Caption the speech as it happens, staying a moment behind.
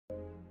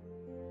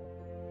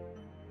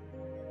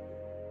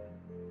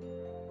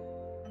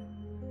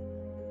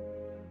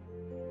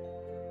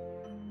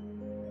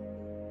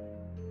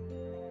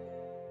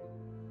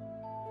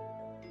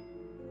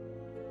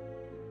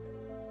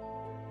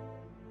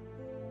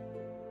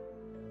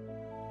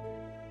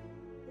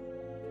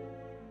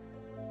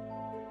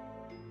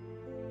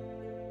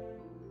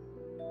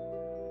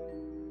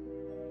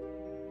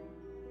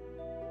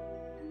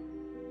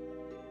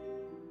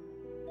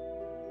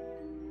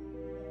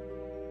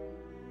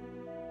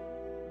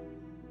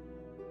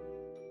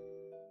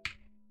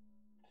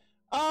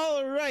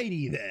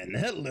Alrighty then.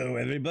 Hello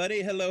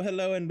everybody.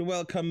 Hello and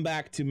welcome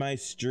back to my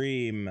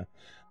stream.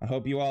 I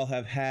hope you all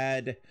have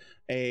had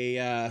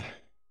a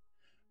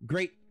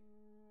great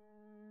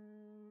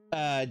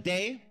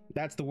day.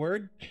 That's the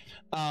word.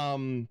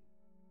 And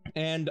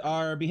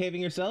are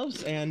behaving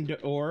yourselves and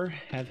or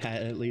have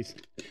had at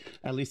least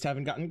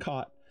haven't gotten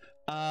caught.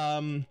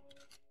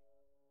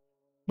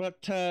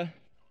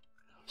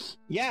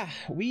 Yeah,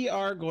 we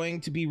are going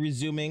to be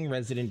resuming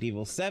Resident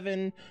Evil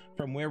 7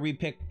 from where we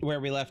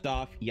left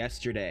off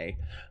yesterday.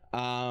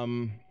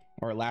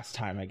 Or last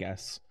time, I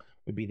guess,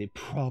 would be the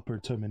proper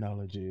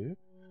terminology.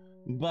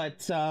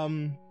 But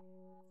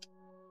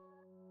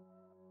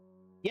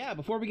yeah,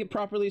 before we get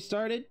properly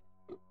started,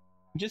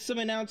 just some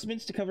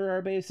announcements to cover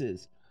our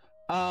bases.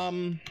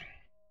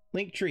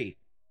 Linktree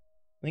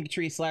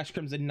 /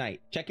 Crimson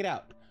Knight. Check it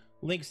out.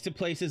 Links to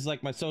places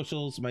like my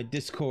socials, my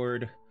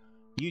Discord,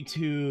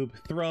 YouTube,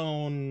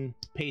 Throne,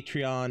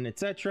 Patreon,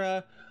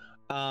 etc.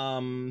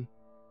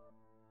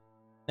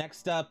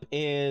 Next up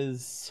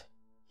is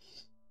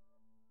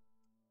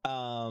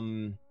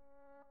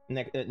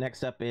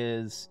next up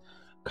is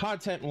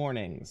content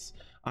warnings.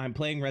 I'm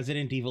playing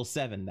Resident Evil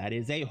 7. That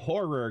is a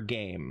horror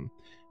game,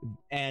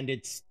 and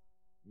it's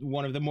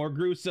one of the more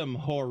gruesome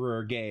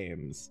horror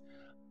games.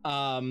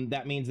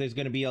 That means there's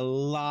going to be a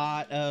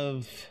lot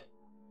of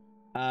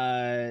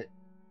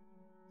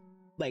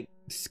like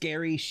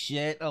scary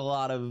shit, a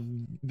lot of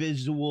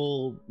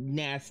visual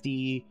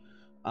nasty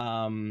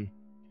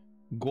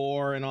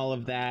gore and all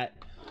of that.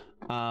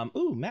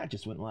 Ooh, Matt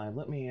just went live.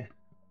 Let me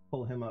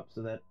pull him up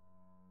so that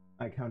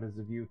I count as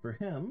a view for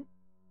him.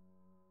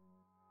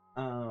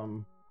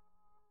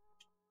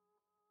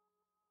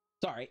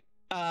 Sorry.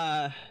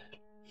 What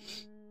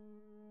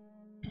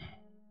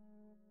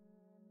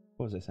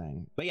was I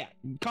saying? But yeah,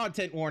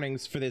 content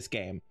warnings for this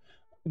game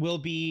will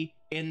be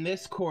in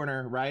this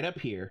corner right up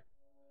here,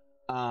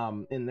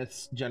 in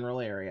this general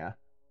area,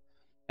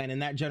 and in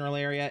that general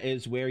area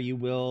is where you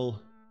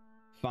will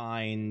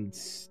find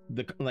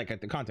the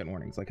content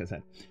warnings, like I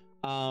said.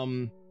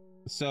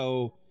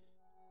 So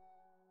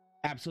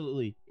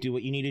absolutely do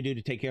what you need to do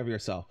to take care of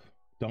yourself.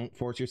 Don't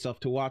force yourself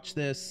to watch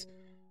this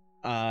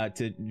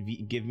to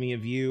give me a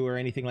view or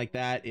anything like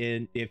that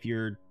if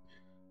you're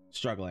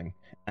struggling,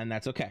 and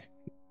that's okay.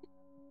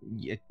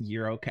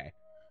 You're okay.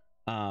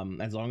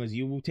 As long as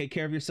you take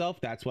care of yourself,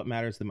 that's what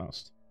matters the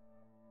most.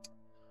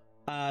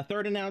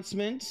 Third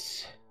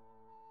announcement.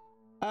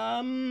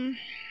 I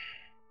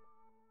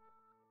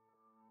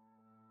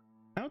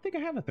don't think I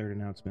have a third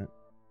announcement.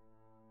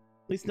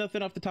 At least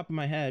nothing off the top of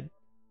my head.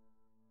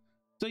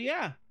 So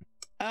yeah,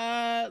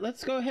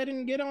 let's go ahead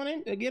and get on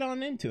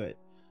into it.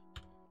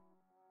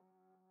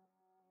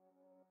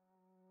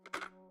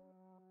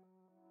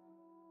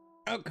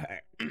 Okay.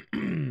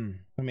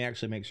 Let me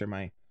actually make sure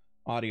my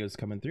audio is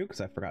coming through, because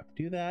I forgot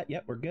to do that.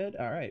 Yep, we're good.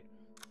 All right.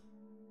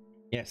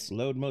 Yes,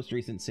 load most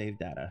recent save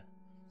data.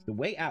 The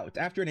way out.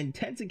 After an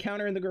intense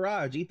encounter in the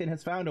garage, Ethan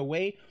has found a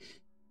way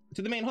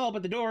to the main hall,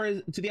 but the door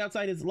to the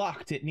outside is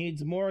locked. It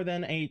needs more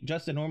than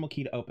just a normal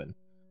key to open.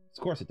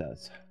 Of course it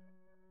does.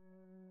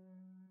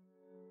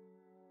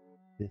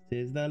 This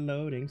is the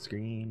loading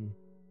screen.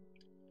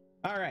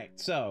 All right,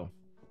 so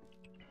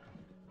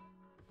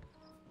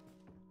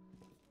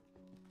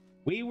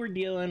we were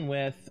dealing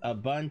with a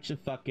bunch of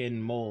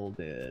fucking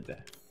molded.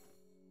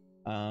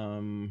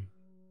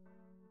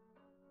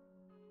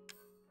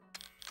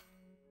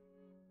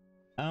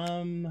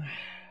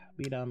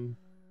 Be-dum.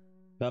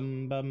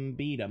 Bum bum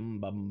be-dum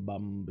bum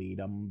bum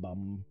be-dum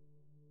bum.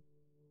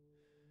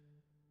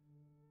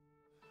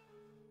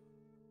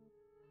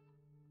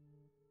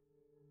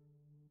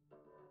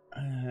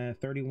 Uh,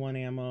 31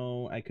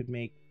 ammo. I could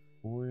make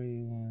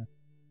 41.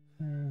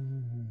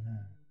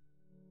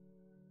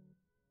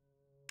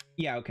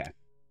 Yeah, okay.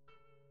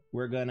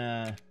 We're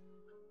gonna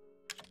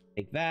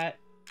take that.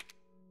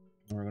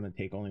 We're gonna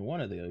take only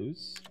one of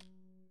those.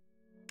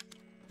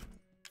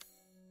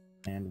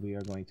 And we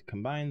are going to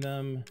combine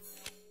them.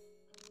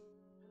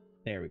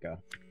 There we go.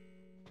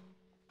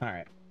 All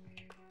right.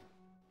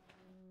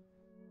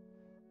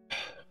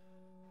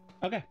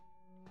 Okay.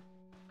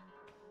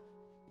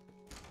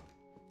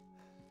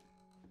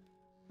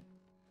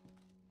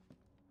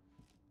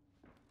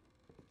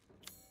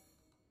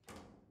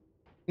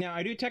 Now,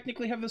 I do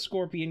technically have the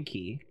Scorpion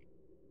key.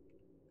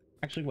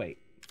 Actually, wait.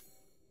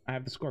 I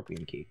have the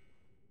Scorpion key.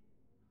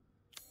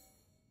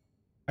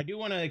 I do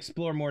want to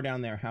explore more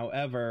down there.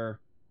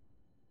 However,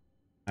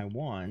 I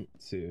want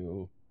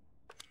to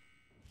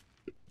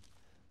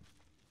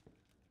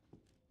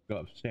go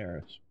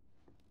upstairs.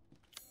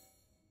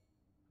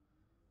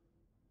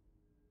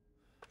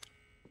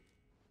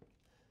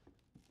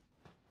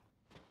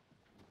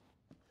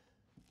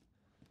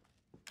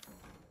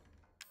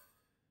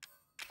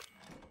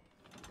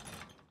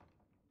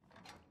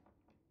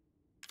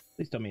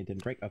 Please tell me it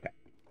didn't break. Okay.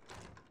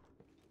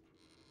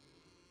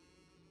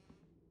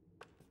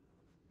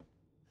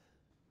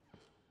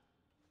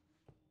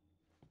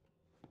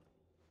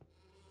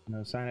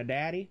 No sign of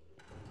daddy?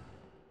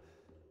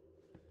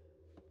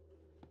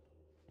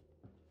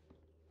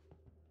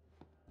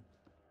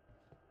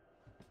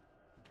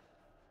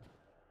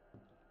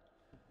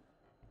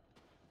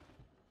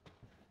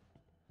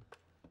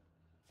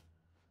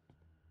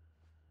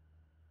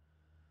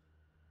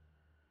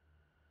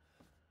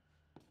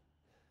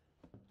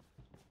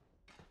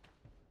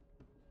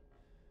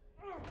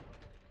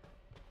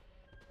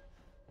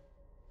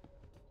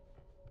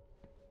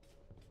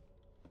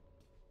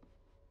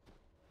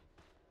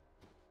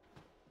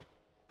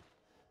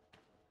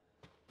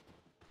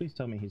 Please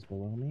tell me he's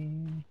below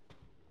me.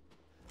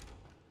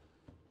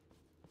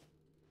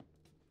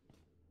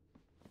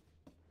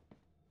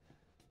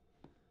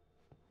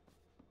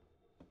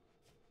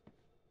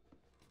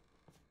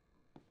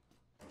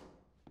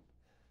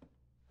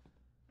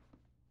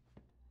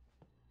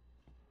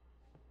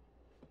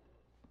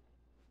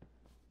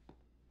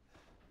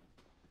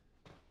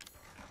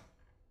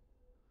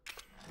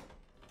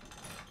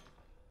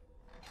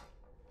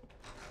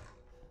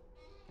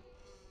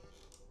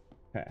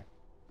 Okay.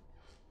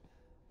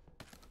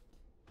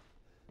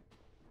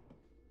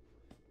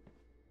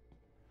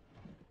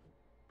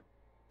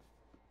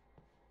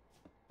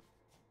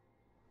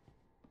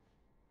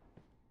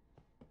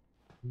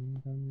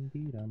 Dum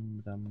dee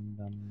dum dum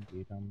dum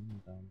dee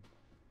dum dum.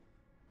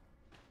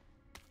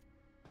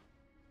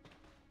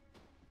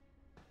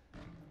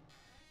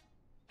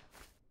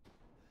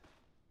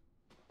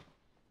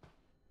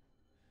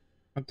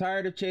 I'm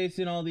tired of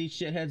chasing all these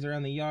shitheads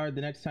around the yard.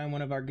 The next time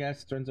one of our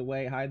guests runs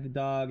away, hide the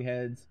dog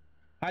heads.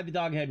 Hide the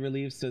dog head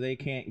reliefs so they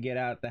can't get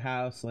out the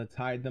house. Let's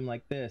hide them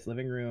like this.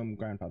 Living room,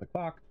 grandfather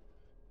clock.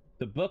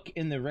 The book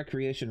in the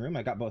recreation room.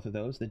 I got both of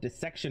those. The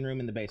dissection room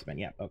in the basement.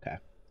 Yep, okay.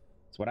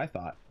 That's what I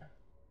thought.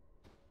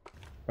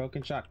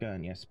 Broken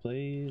shotgun. Yes,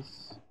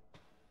 please.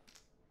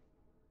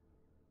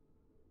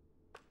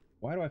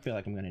 Why do I feel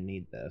like I'm going to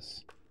need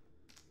this?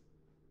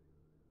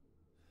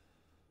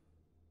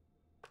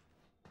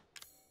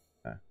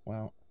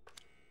 Well.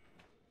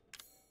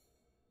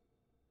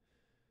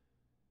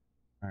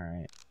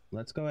 Alright.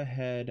 Let's go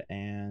ahead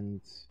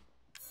and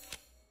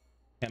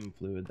chem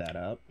fluid that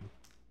up.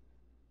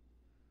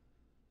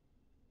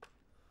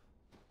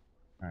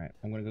 Alright,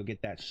 I'm gonna go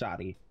get that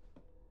shotty.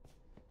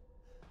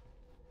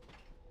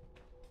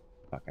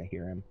 Fuck, I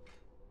hear him.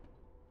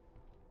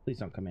 Please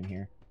don't come in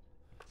here.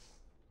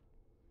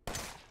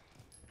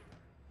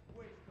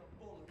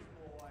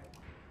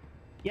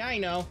 Yeah, I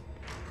know.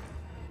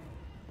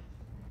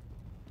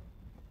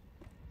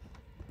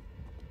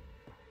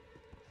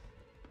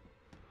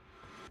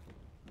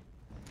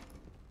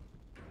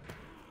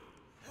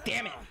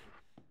 Damn it!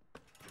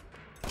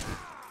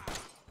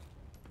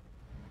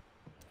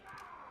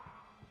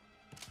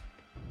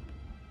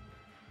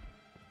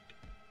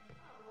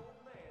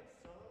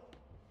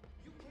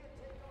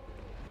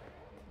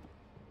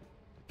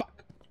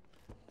 Fuck.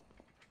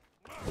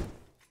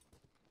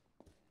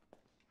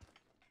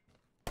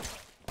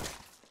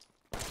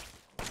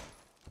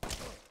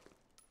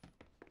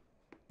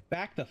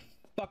 Back the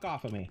fuck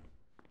off of me.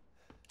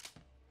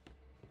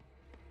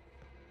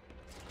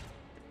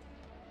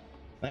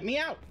 Let me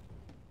out!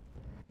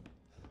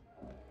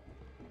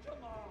 Come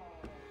on!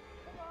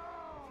 Come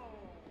on!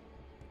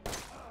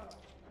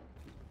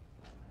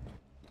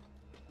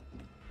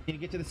 Need to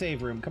get to the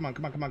save room. Come on,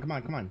 come on, come on, come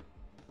on, come on.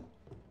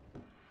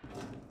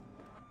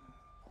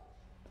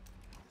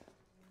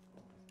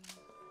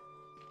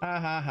 Ha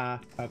ha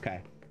ha.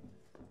 Okay.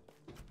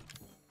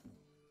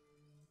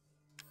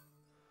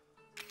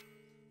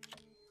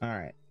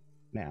 Alright.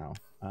 Now,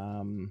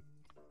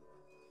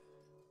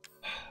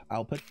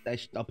 I'll put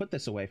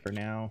this away for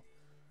now.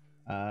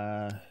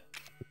 I'll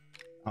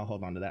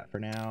hold on to that for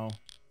now.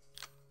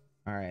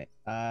 Alright,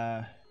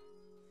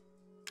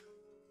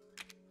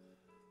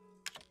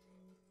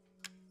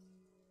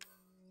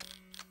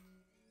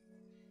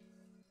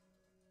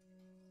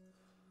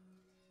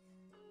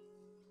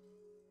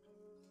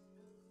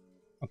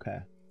 okay.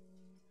 I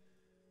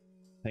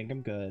think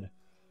I'm good.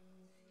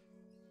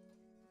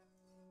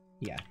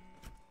 Yeah.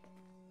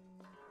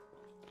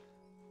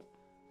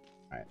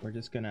 Alright, we're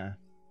just gonna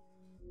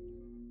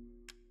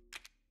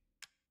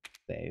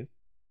save.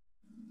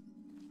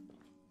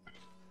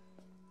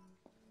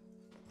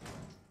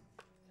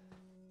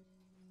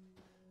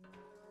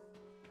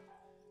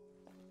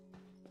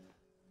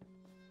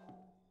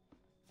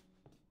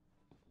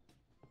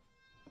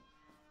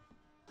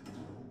 You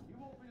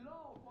won't be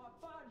long before I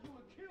find you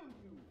and kill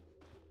you.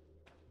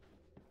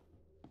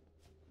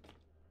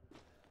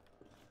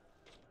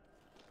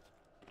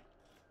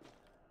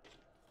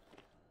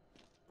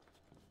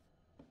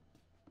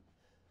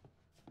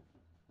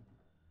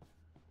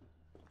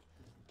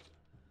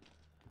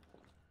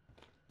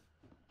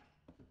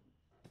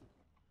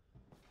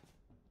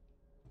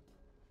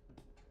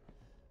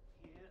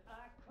 Here I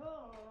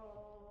come.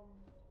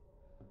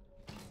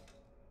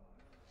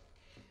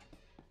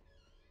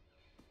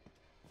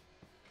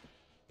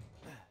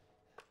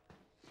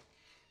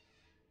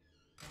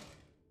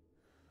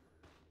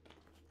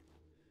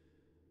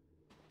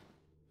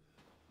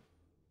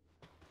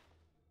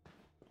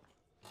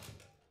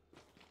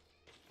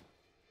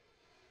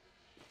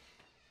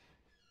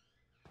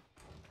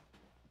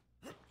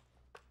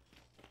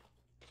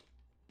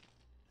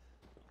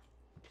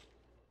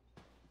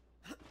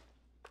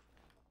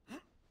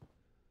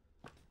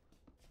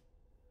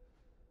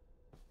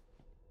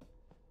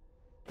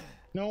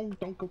 No,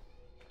 don't go.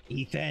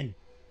 Ethan!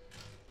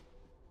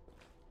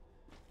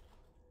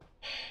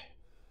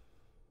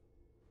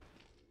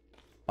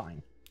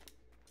 Fine.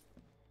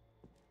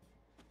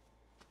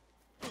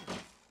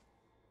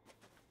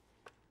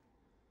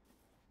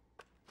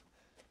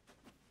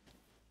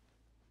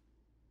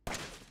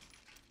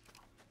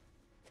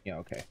 Yeah,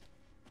 okay.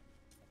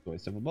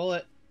 Waste of a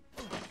bullet.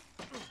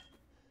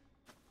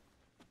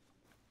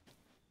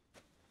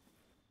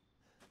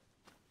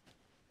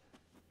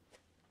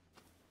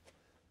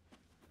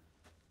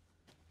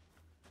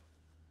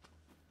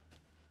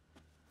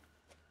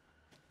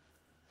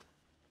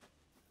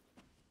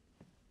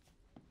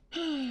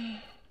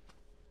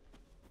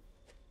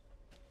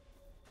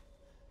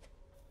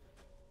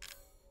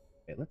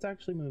 Okay, let's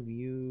actually move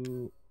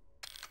you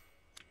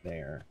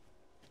there.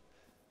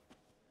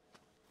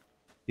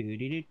 Do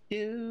do do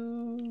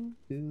do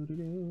do do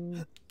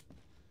do.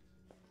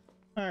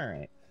 All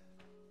right.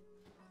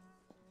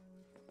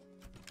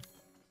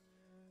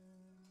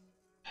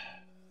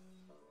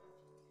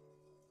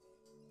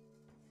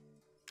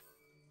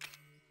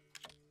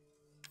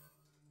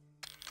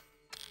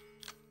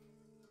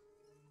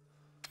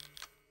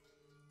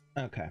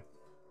 Okay.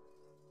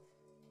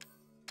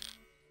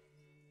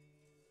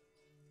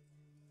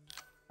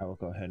 I will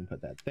go ahead and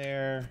put that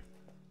there.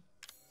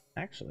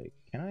 Actually,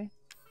 can I?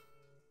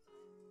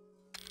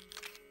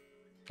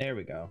 There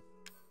we go.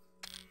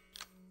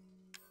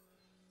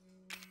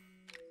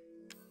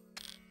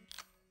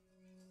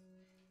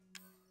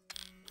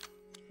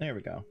 There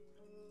we go.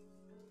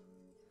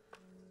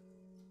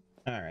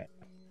 All right.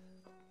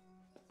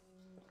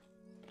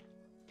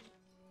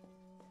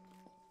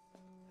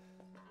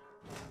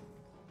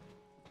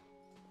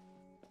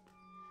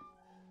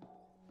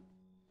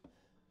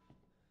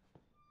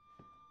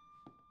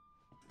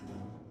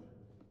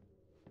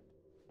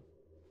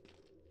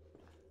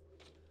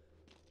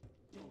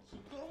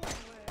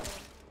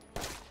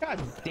 God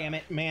damn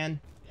it,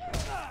 man.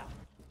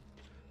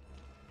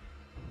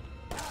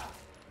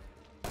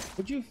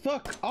 Would you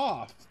fuck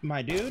off,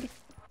 my dude?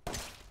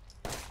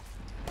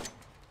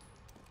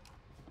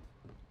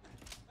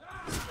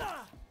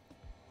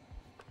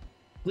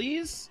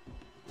 Please?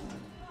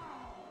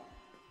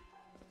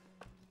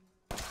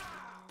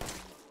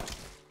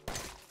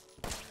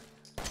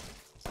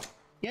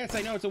 Yes,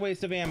 I know it's a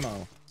waste of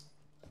ammo.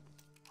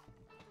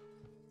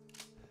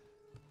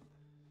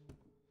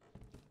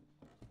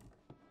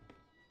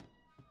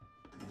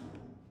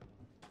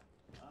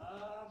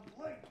 I'm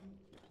waiting.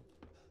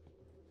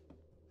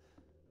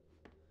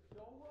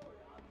 Don't worry,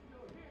 I'm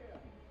still here.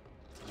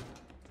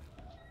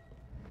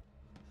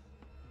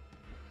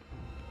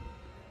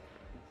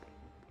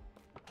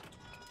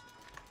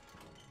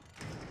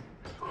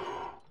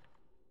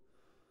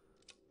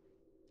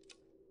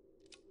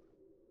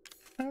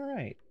 All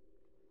right.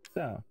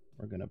 So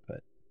we're gonna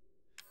put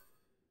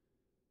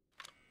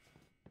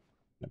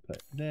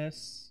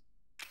this,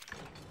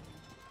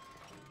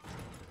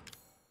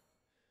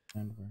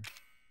 and we're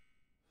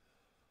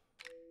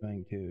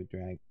going to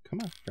drag.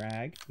 Come on,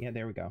 drag. Yeah,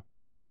 there we go.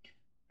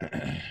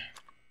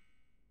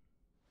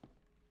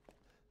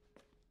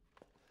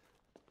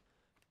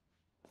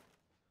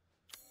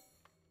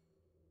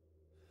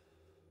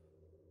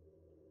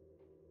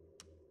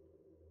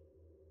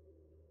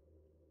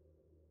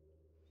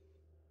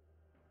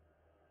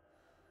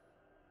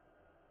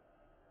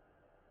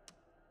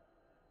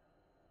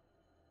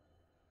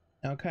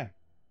 Okay.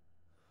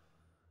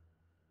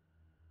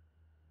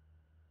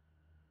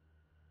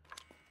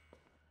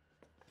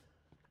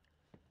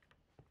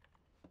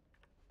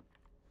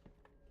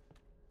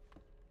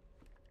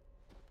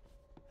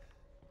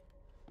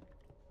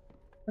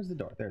 Where's the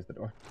door? There's the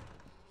door.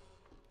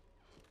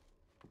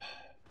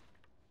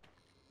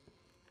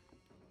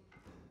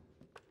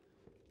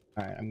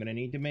 All right, I'm gonna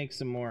need to make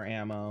some more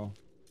ammo.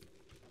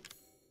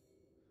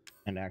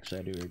 And actually,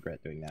 I do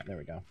regret doing that. There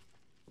we go.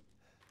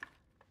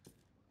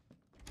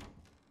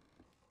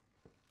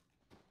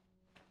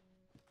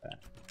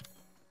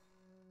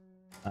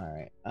 All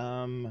right.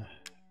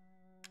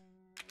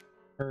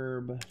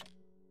 Herb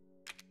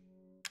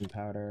and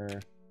powder.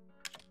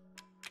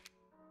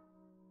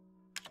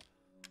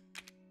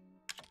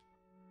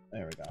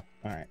 There we go.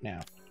 All right,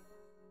 now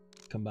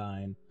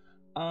combine.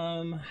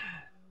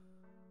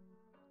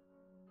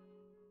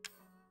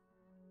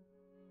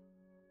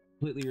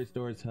 Completely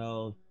restores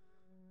health.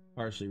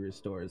 Partially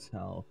restores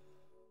health.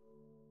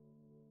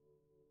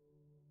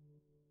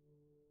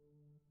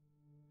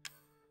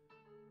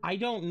 I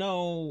don't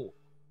know.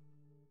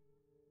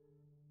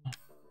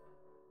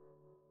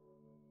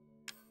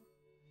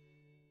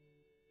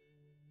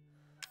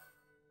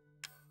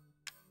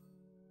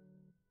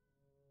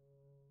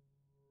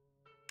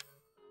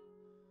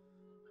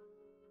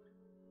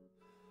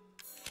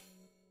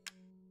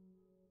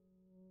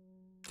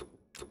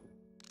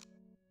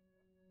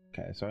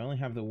 Okay, so I only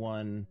have the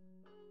one.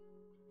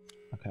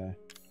 Okay.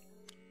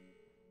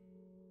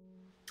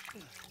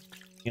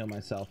 Heal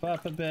myself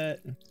up a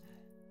bit.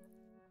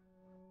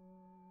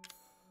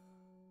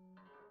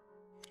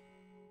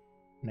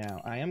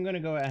 Now, I am going to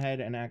go ahead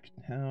and act...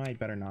 Oh, I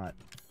better not.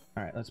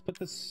 Alright, let's put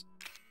this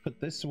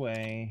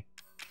away.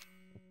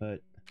 We'll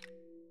put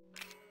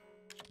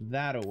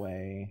that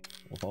away.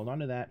 We'll hold on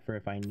to that for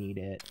if I need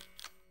it.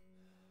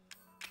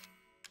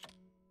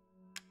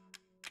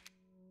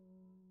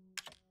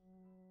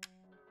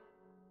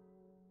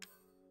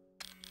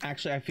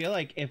 Actually, I feel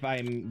like if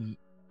I'm...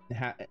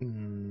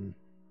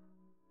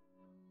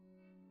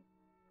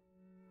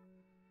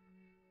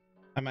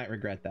 I might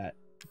regret that,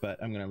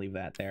 but I'm gonna leave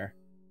that there.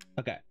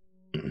 Okay.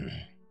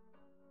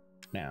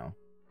 Now,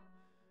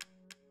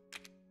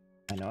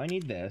 I know I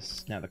need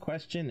this. Now the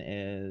question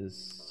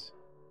is,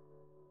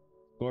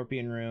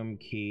 Scorpion room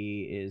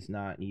key is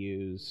not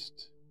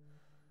used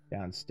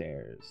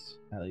downstairs,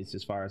 at least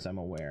as far as I'm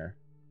aware.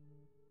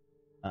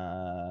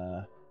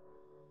 And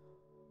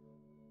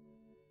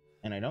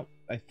I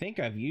think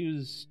I've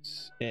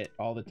used it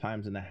all the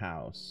times in the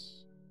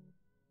house.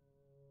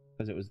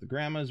 Because it was the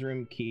grandma's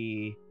room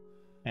key,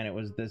 and it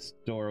was this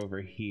door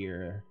over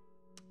here.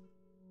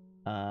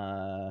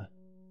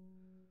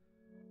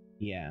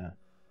 Yeah.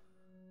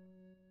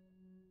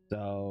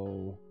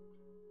 So...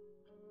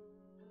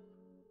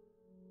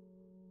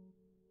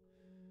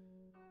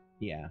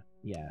 yeah.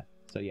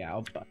 So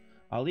yeah,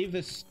 I'll leave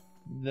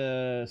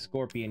the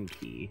Scorpion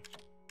key.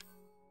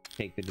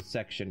 Take the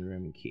dissection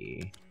room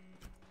key.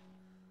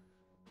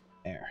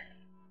 There.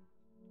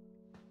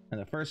 And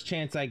the first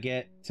chance I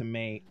get to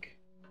make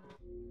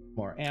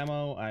more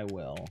ammo, I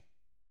will.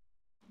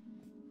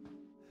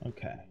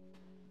 Okay.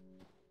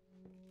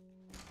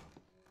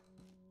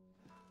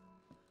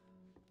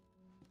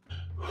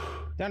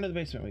 Down to the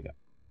basement we go.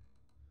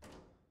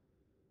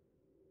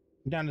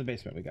 Down to the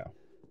basement we go.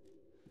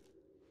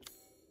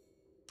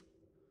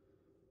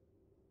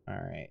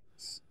 Alright.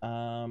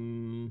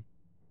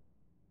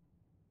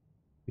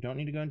 We don't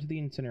need to go into the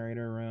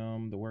incinerator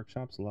room. The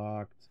workshop's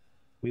locked.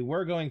 We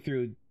were going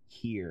through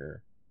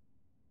here.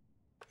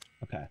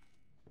 Okay.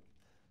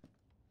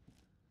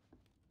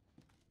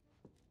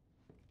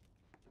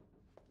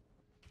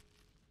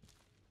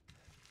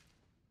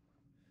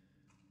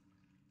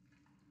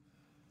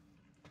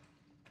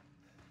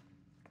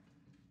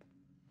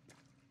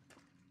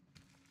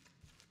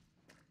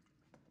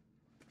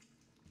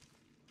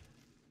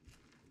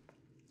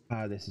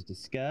 Ah, this is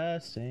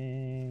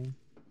disgusting.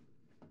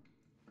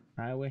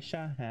 I wish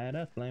I had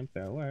a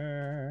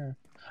flamethrower.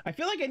 I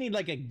feel like I need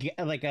like a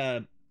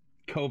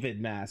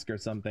COVID mask or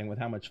something with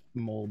how much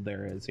mold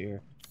there is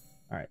here.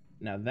 All right,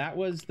 now that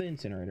was the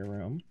incinerator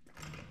room.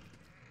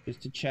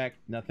 Just to check,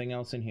 nothing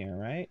else in here,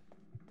 right?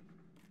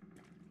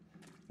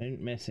 I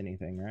didn't miss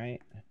anything,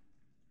 right?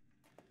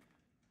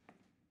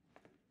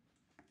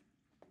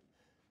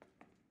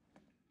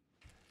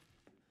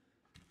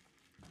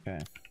 Okay.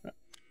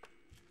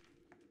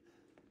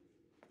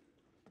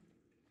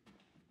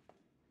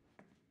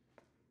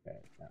 Okay,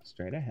 now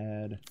straight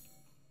ahead.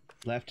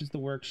 Left is the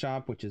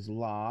workshop, which is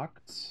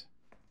locked.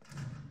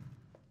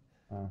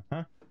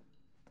 Uh-huh.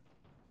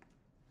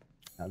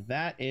 Now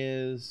that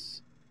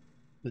is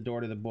the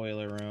door to the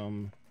boiler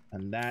room,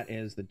 and that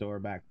is the door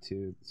back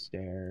to the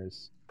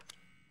stairs.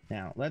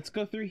 Now, let's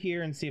go through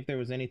here and see if there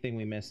was anything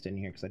we missed in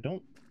here, because I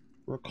don't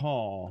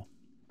recall,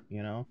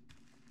 you know?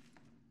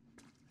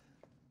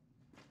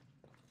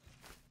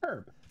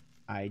 Herb.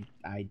 I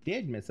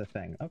did miss a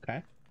thing.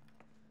 Okay.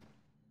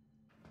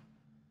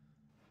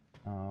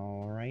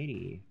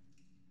 Alrighty.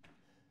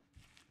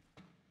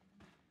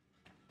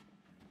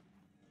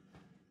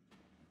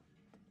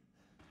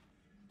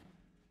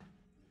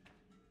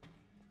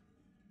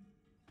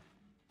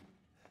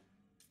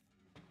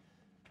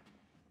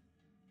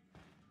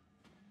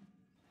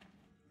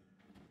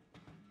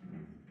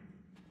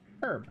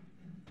 Herb.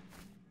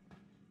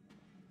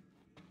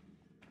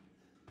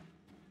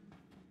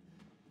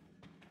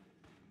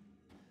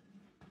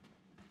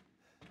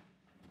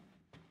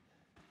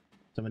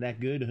 Some of that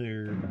good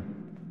herb.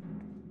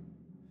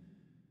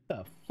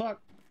 The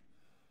fuck?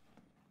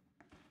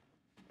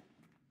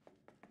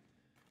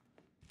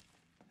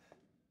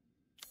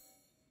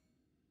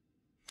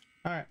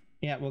 Alright.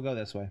 Yeah, we'll go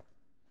this way.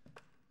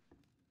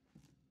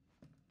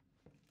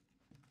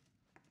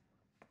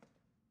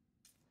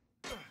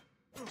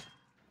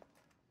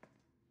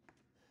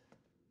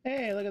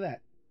 Hey, look at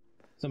that.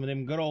 Some of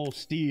them good old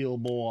steel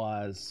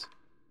boys.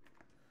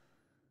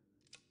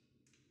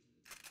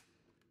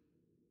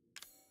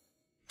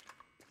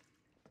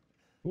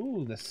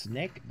 Ooh, the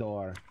snake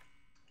door.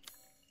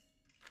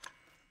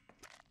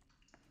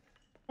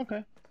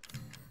 Okay.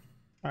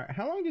 Alright,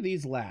 how long do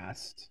these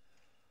last?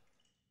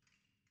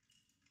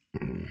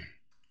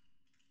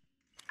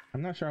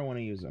 I'm not sure I want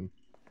to use them.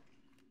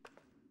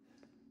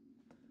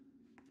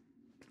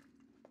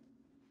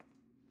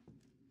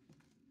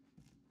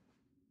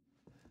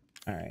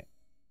 Alright.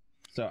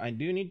 So I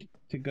do need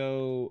to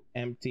go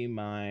empty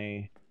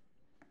my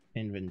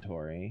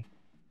inventory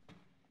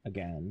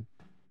again.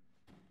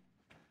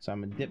 So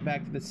I'm gonna dip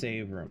back to the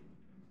save room.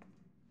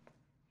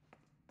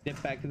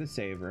 Dip back to the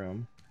save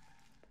room.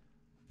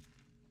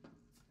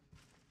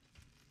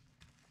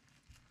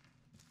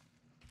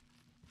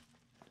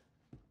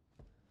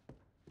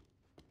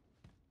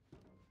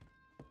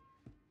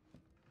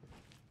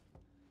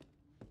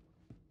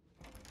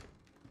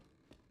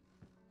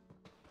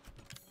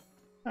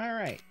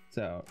 Alright,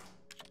 so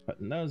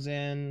putting those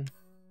in,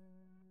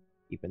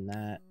 keeping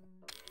that.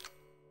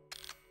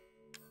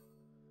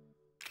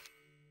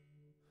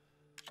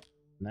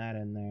 That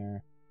in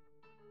there.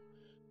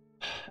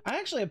 I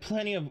actually have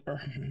plenty of... Okay,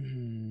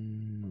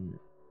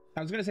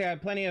 I was gonna say I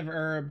have plenty of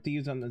herb to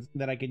use on this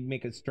that I could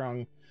make a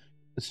strong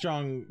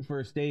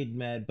first aid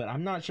med, but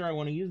I'm not sure I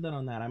want to use that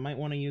on that. I might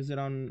want to use it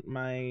on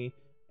my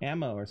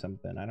ammo or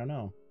something. I don't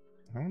know.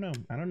 I don't know.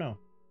 I don't know.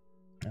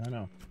 I don't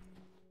know.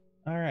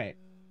 All right.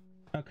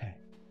 Okay.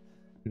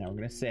 Now we're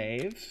gonna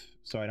save,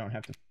 so I don't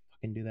have to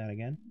fucking do that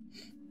again.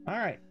 All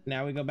right.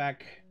 Now we go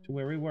back to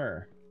where we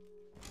were.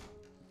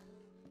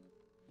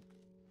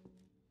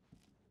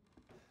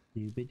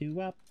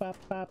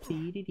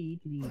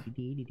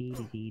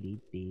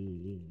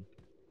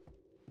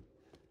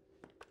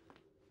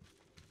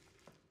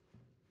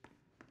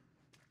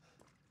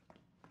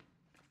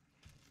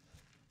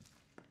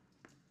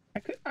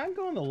 I'm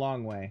going the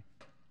long way.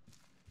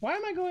 Why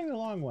am I going the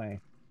long way?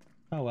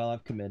 Oh well,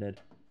 I've committed.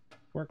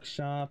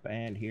 Workshop,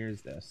 and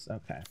here's this.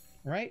 Okay.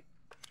 Right?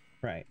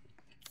 Right.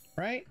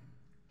 Right?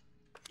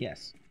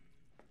 Yes.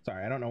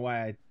 Sorry, I don't know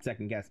why I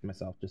second guessed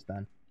myself just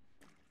then.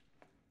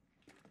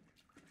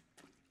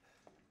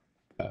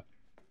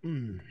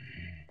 Hmm.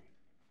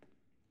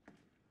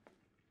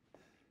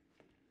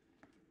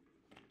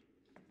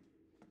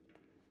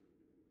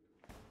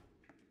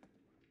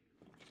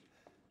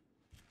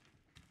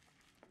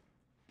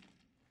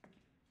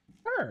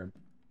 Herb.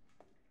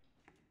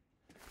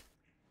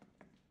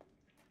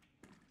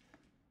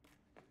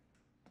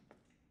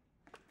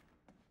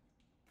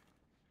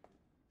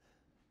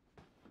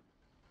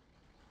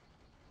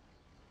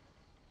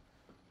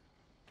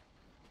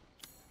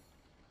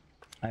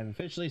 I've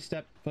officially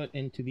stepped foot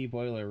into the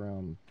boiler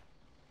room.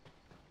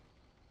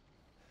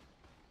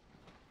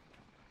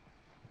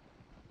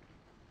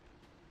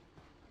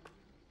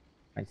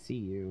 I see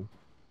you.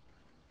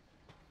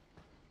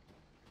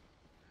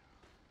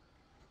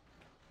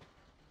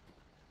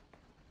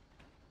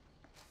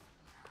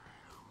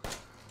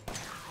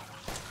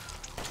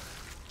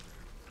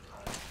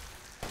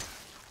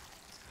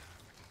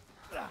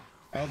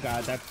 Oh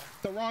god, that's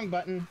the wrong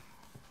button.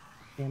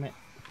 Damn it.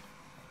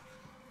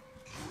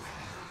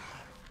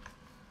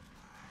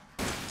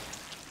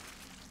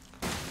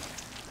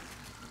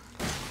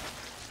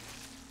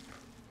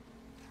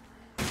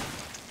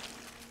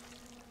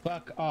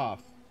 Fuck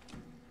off.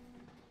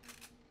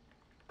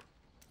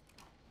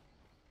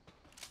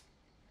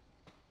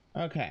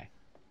 Okay.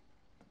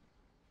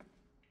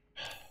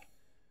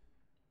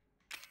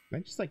 Can I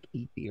just like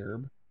eat the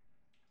herb?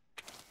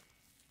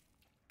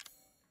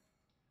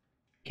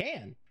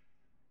 Can.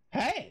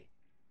 Hey!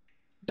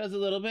 Does a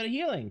little bit of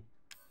healing.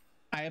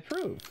 I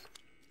approve.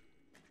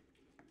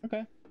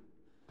 Okay.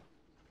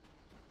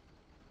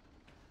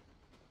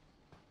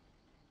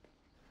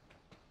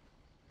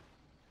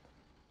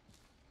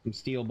 Some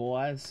steel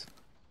boys.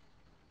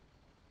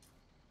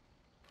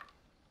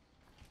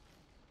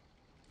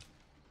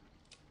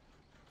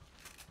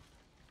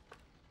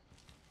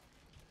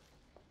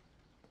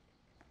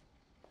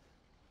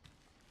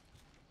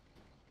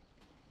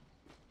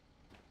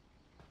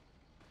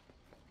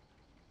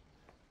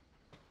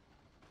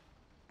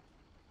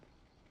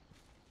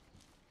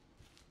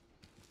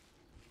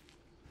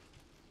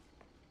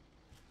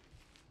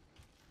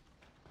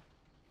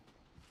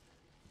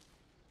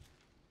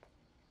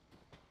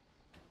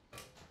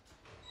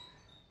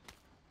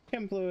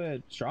 Chem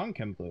fluid. Strong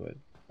chem fluid.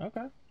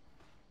 Okay.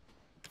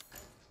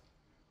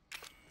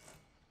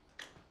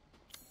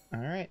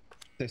 Alright.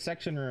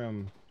 Dissection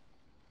room.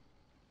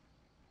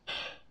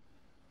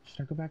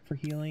 Should I go back for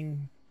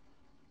healing?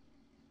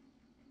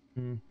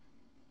 Hmm.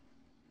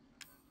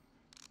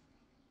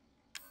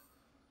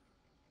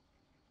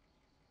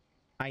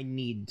 I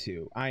need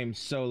to. I am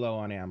so low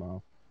on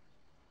ammo.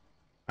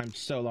 I'm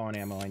so low on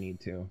ammo, I need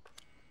to.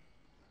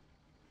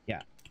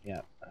 Yeah,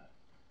 yeah.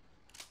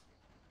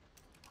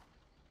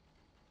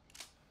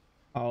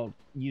 I'll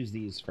use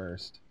these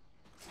first.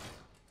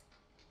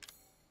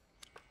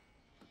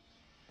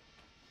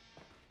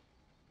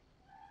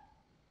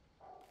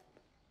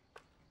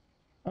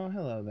 Oh,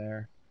 hello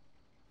there.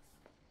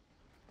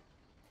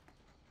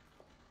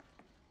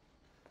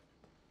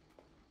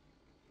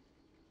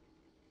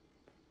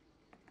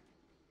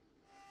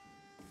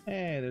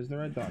 Hey, there's the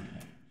red dog.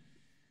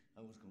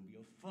 I was gonna be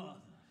a father.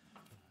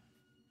 Now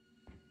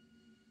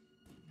she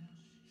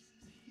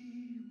says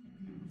he will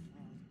be a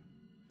father.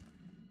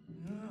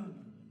 No, no, no,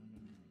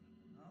 no, no,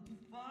 no. I'll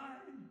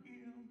find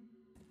him,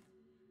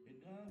 and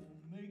I will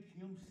make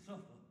him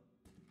suffer.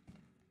 And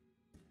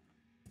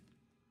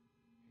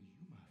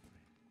you, my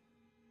friend,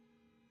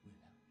 will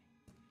help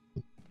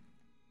me.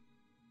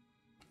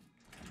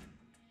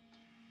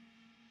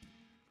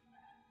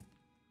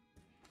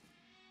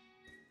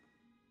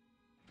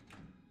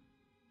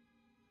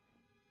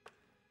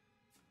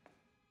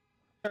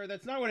 Sir,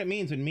 that's not what it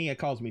means when Mia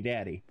calls me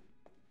daddy.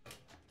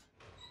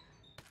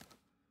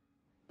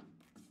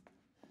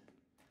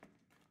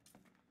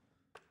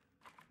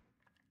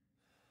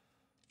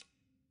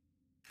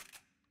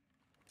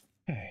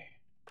 Okay.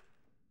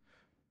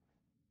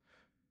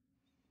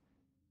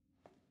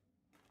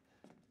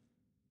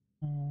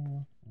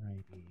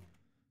 Alrighty.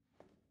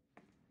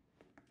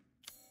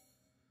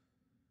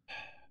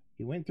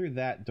 He went through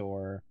that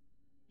door,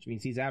 which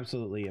means he's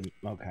absolutely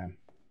okay.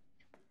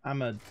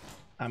 I'm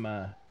I'm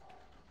a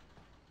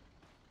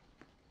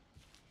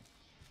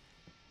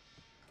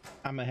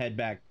head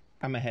back.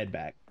 I'm a head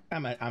back.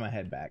 I'm a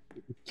head back.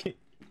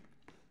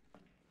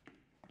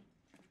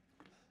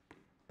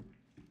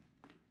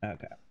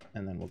 Okay,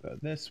 and then we'll go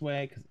this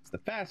way because it's the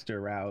faster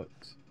route.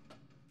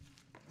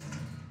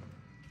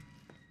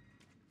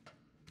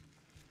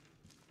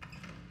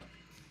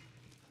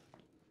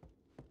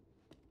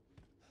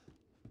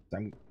 So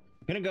I'm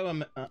gonna go.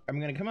 I'm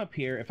gonna come up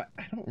here. If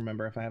I don't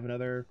remember if I have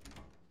another.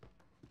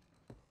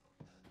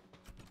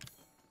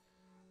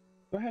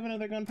 Do I have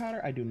another gunpowder?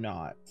 I do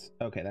not.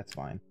 Okay, that's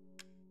fine.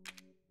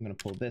 I'm gonna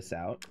pull this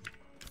out.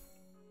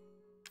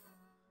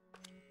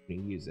 I'm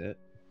gonna use it.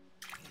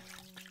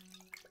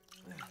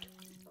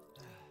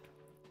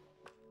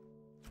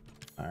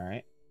 All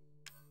right.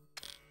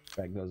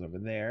 Drag those over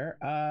there.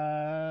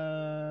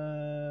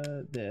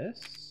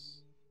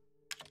 This.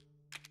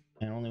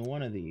 And only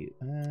one of these.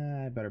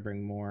 I better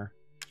bring more.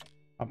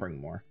 I'll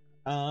bring more.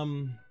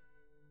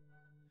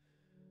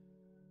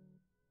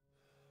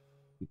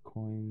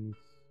 Coins.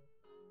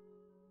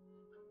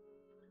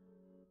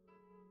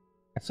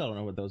 I still don't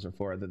know what those are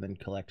for other than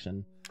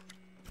collection.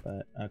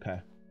 But okay.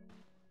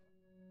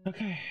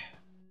 Okay.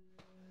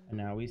 And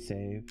now we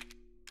save.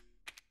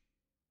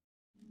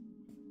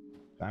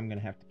 I'm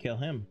gonna have to kill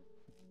him.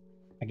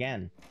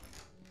 Again.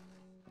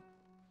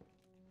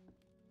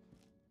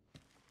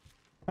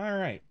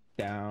 Alright.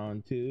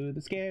 Down to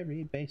the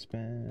scary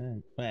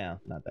basement.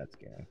 Well, not that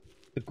scary.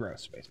 The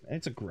gross basement.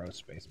 It's a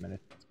gross basement.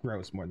 It's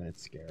gross more than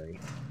it's scary.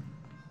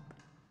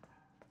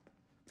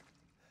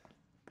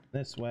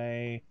 This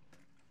way.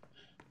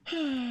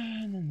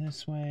 And then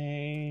this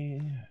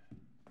way.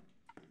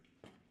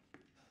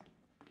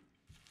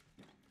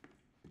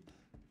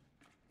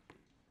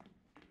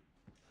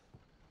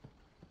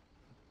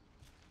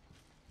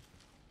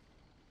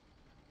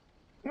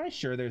 Am I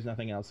sure there's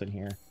nothing else in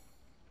here?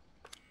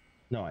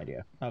 No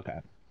idea. Okay.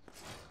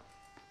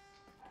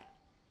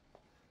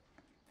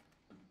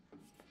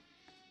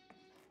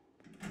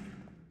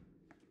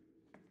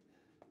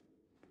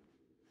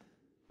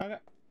 Okay.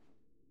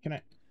 Can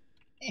I?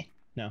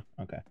 No.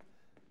 Okay.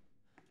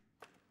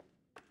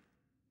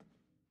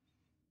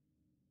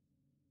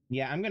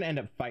 Yeah, I'm gonna end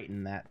up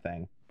fighting that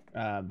thing.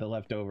 The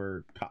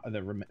leftover,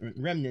 the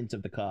remnants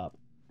of the cop,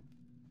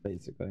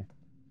 basically.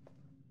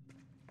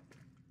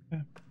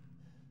 Okay.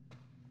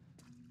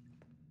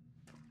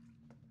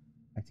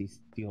 I see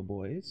steel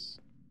boys.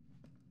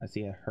 I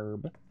see a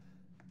herb.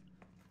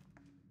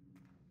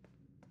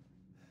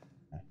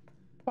 Okay.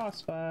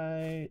 Boss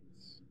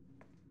fights.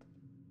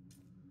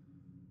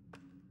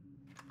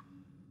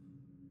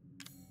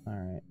 All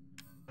right.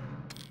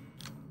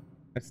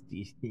 Let's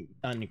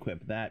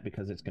unequip that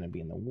because it's going to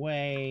be in the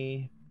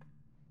way.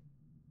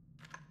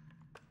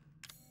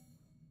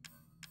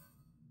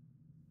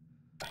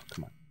 Oh,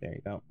 come on. There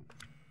you go.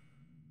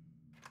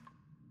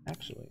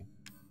 Actually,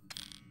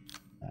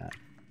 there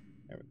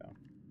we go.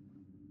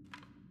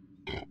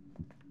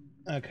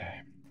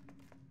 Okay.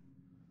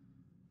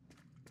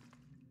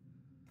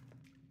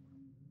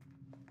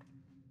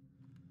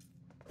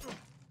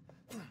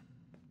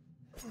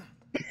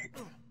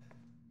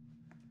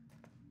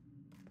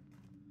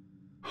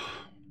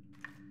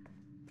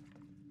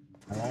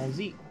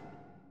 Allons-y.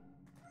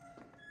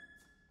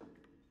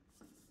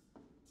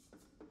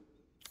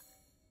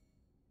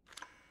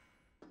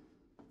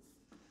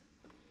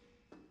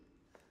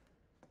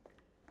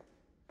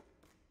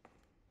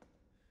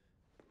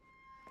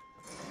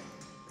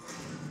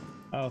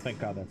 Oh, thank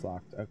God that's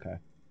locked. Okay.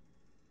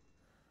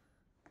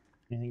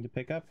 Anything to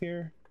pick up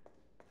here?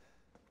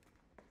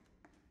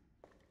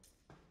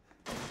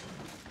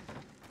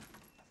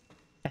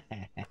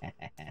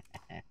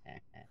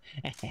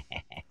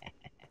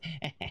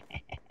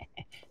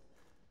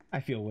 I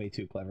feel way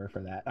too clever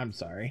for that. I'm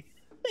sorry.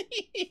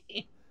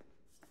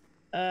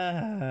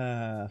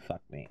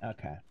 Fuck me.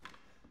 Okay.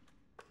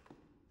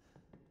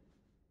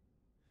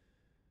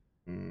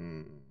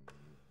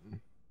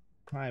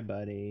 Hi,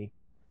 buddy.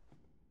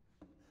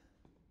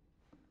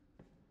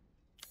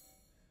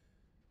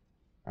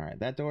 All right,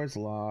 that door's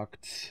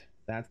locked.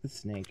 That's the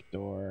snake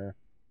door.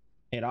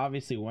 It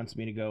obviously wants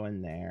me to go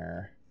in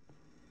there.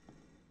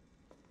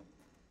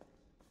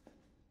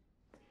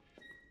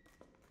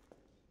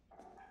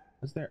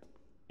 Is there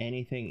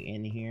anything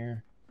in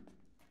here?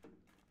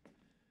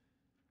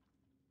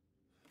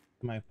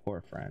 My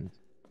poor friend.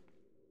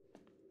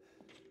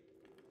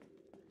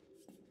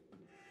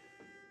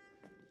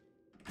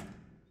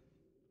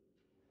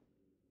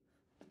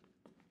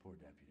 Poor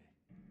deputy.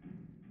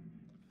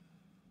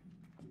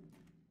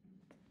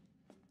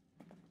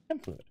 Chem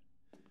fluid.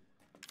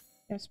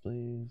 Yes,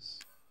 please.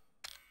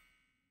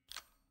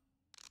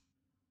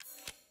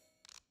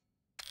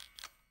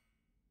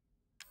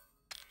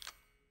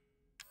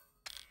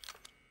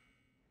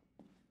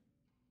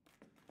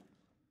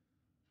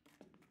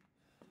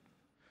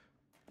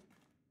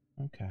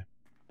 Okay.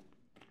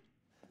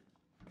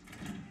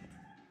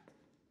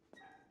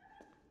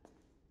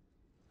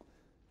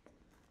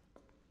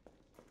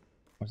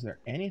 Was there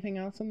anything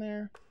else in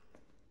there?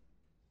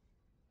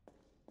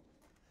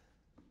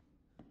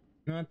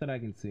 Not that I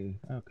can see.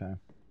 Okay.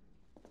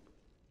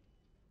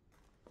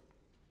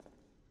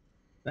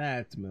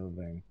 That's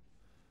moving.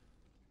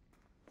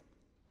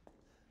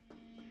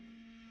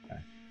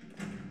 Okay.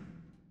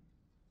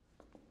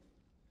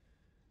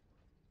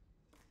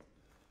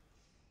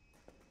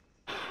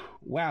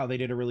 Wow, they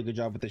did a really good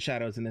job with the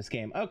shadows in this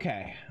game.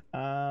 Okay.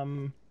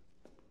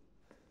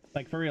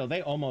 Like, for real,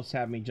 they almost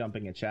have me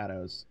jumping at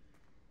shadows.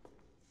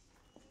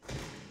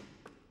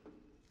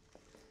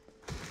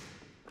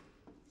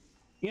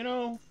 You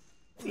know,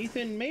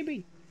 Ethan,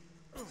 maybe...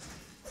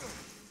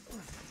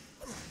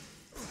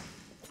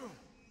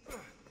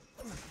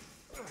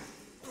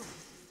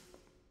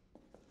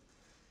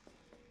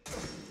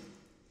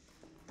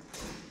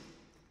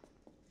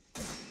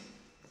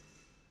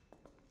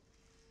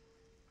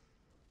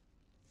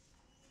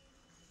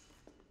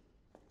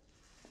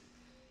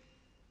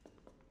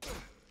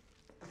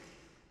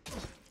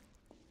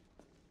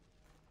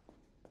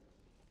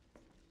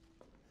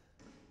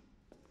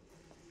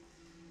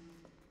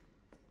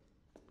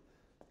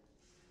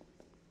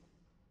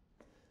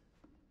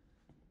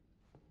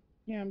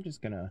 Yeah, I'm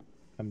just gonna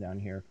come down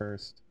here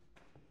first.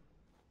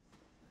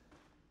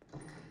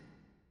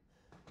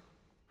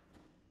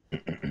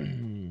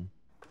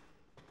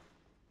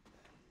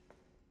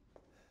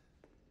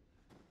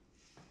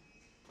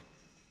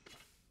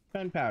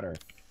 Gunpowder.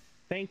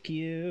 Thank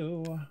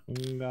you,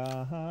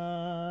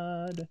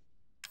 God.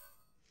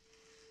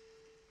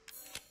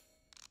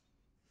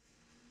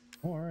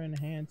 More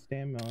enhanced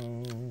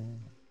ammo.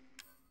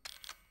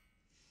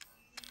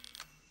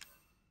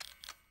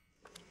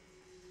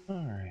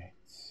 All right.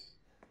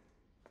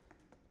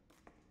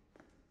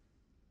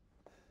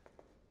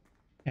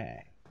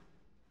 Okay.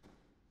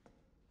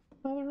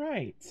 All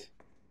right.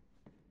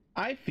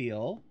 I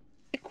feel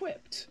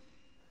equipped.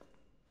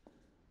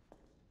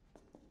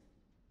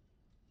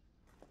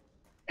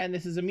 And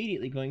this is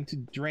immediately going to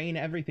drain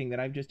everything that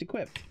I've just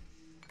equipped.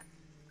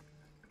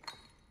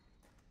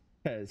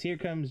 Because here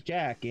comes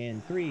Jack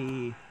in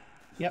 3...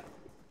 Yep.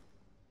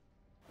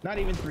 Not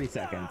even 3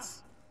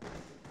 seconds.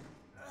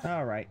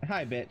 Alright.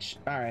 Hi, bitch.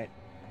 Alright.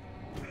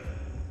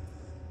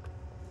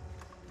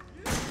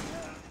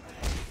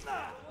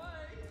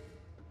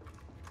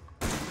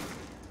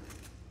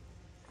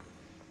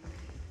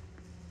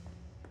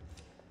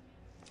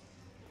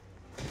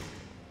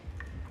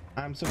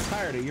 I'm so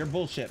tired of your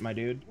bullshit, my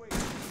dude.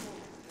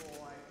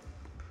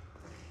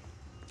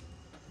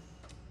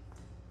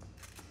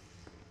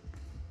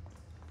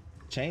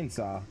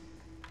 Chainsaw.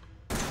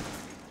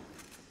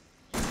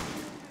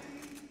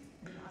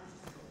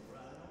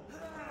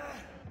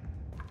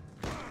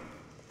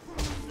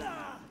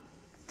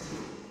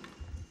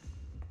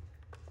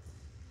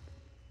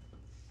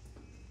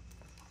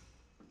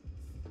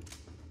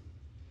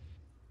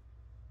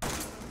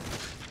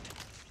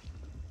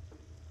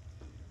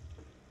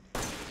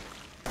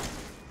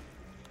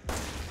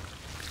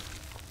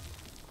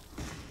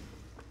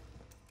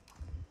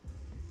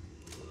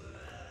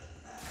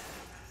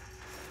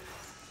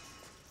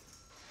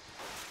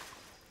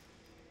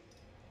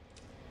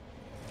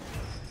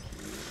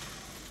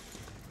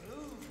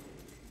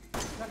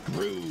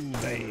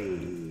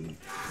 Groovy.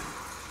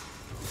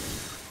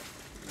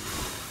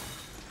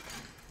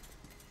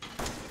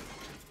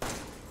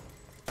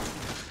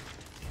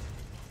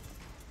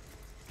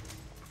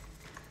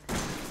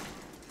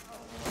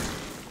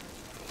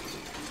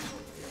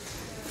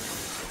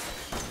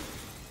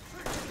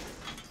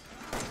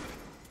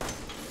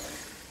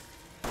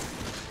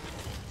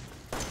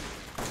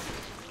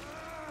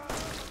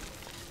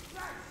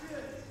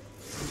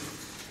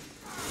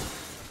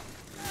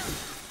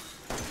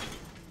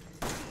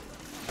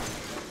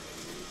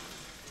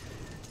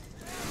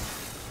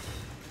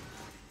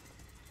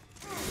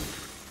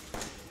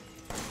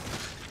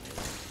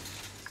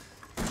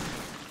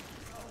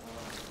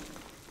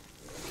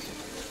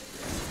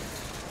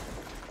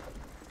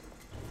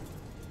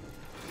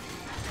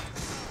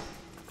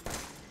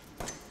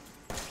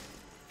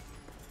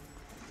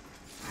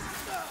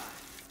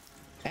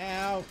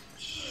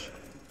 Ouch.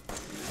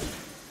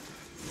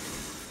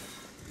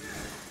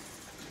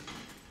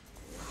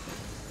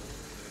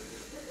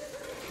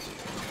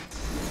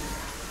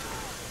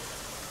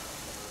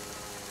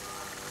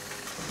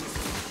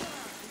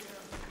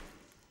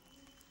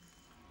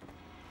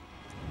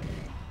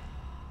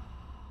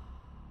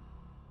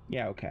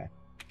 Yeah, okay.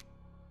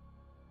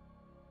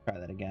 Try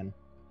that again.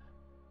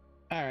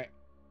 Alright.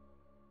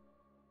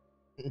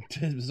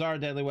 Bizarre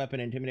deadly weapon,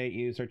 intimidate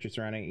you, search your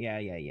surrounding.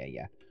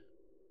 Yeah.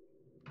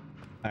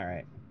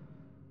 Alright.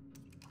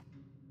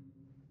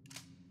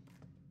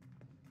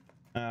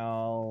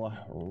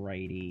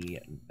 Alrighty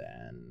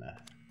then.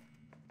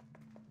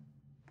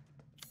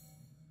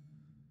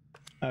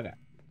 Okay.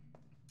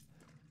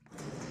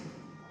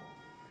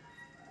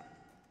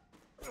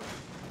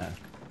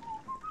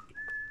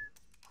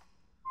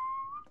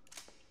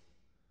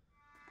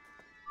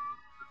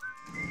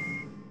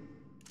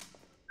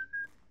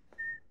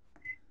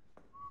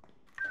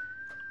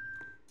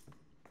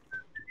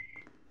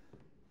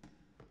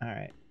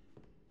 Alright.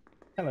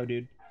 Hello,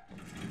 dude.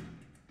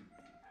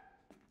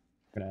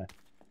 Gonna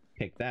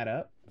pick that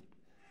up.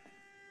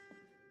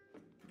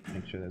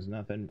 Make sure there's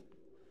nothing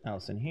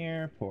else in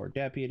here. Poor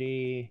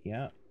deputy.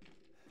 Yep.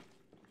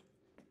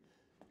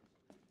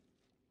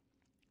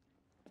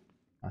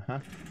 Uh-huh.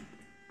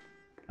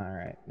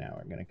 Alright, now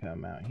we're gonna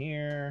come out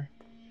here.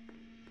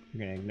 We're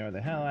gonna ignore the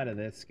hell out of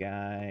this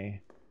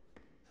guy.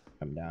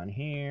 Come down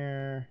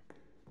here.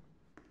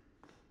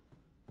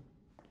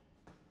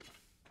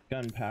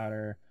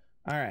 Gunpowder.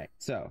 Alright,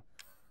 so.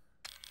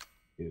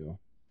 Do.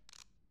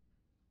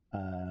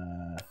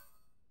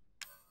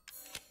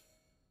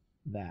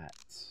 That.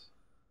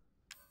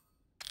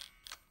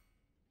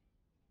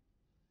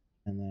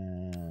 And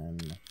then...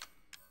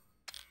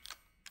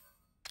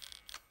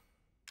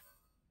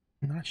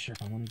 I'm not sure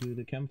if I want to do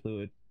the chem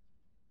fluid.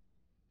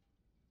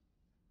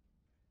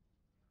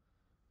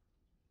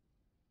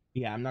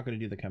 Yeah, I'm not going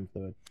to do the chem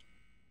fluid.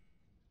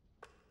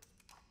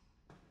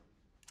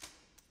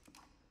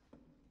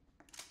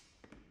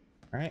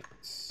 Alright.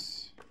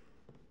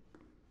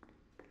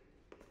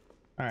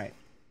 Alright.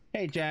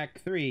 Hey, Jack.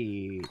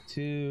 3,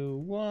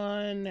 2,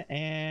 1,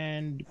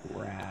 and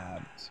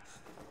grabbed.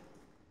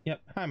 Yep.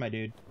 Hi, my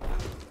dude.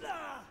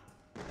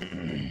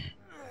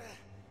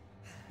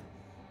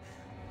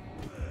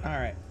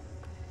 Alright.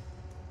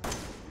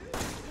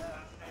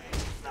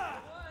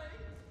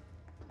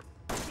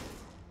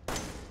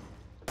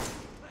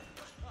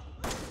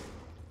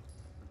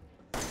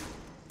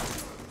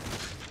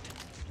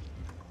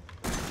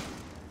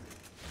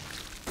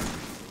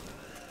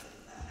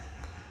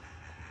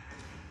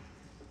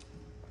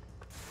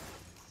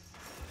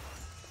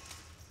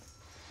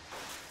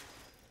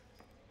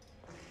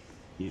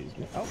 Excuse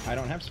me. Oh, I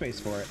don't have space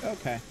for it.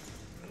 Okay.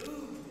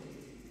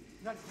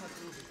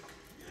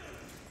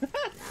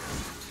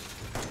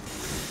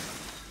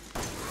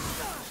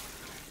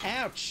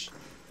 Ouch!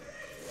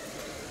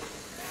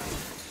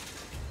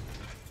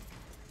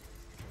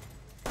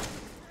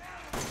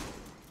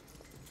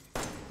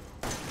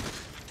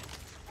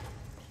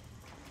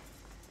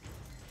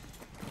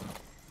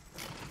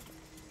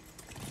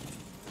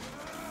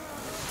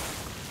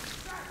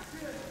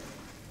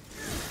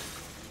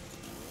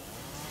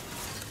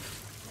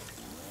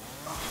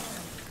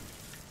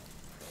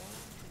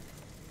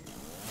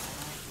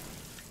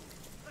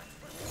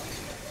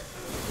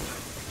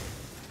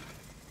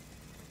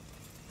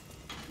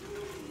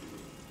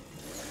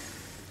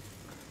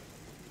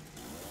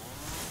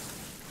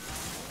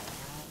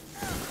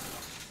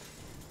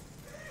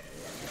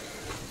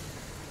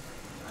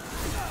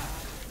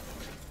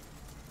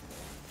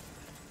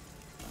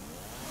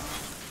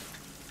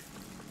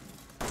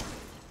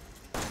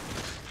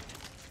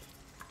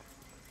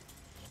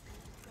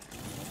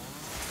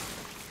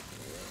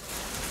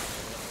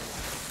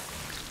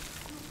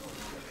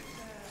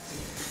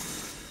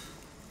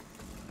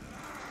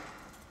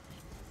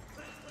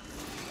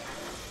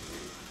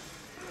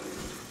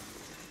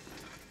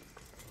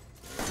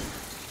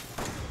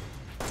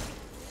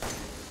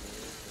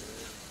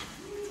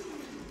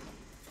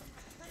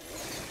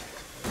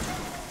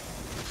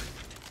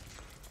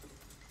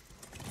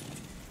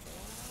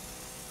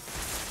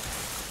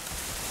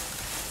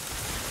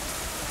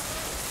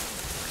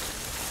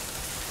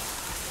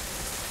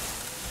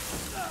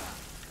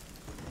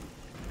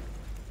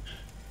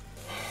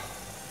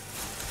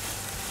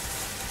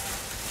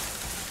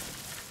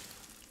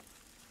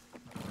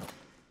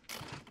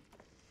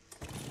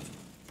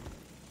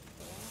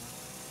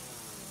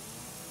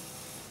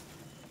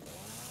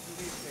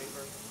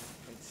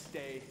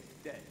 Stay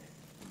dead.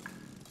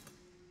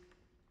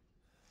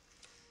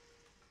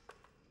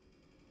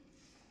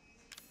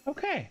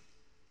 Okay.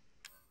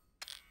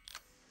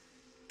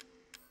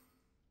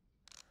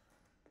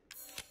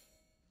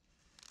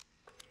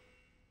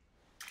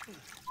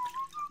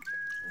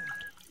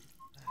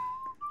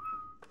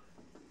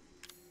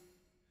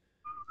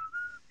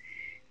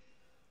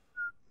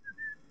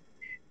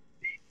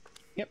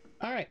 Yep.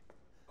 All right.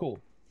 Cool.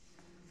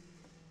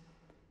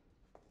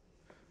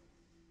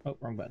 Oh,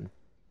 wrong button.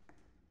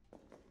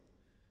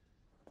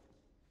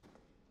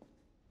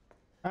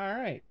 All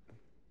right.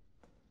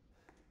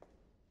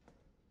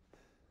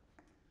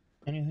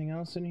 Anything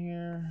else in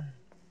here?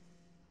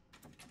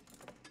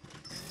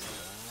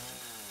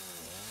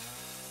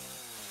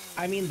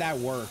 I mean, that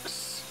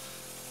works.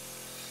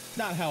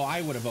 Not how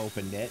I would have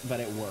opened it, but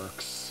it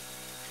works.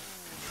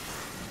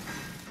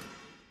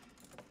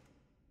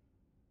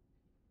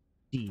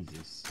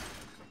 Jesus.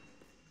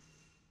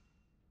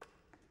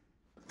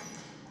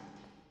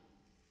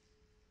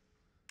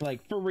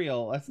 Like, for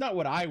real, that's not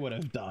what I would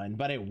have done,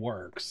 but it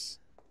works.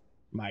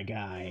 My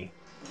guy.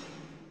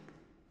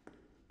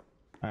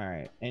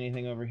 Alright,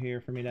 anything over here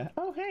for me to...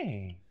 Oh,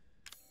 hey!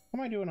 How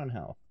am I doing on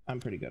health?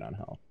 I'm pretty good on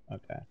health.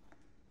 Okay.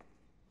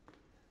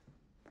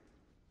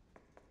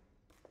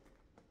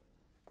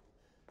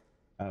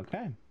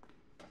 Okay.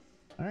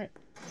 Alright.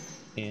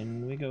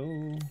 In we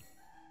go.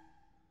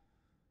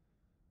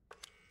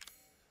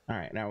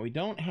 Alright, now we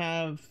don't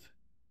have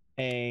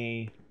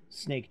a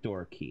snake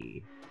door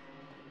key.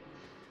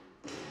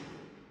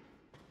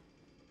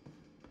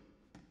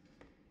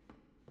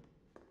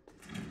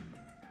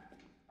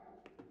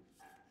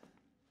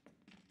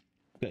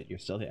 Good, you're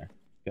still here.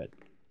 Good.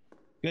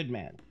 Good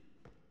man.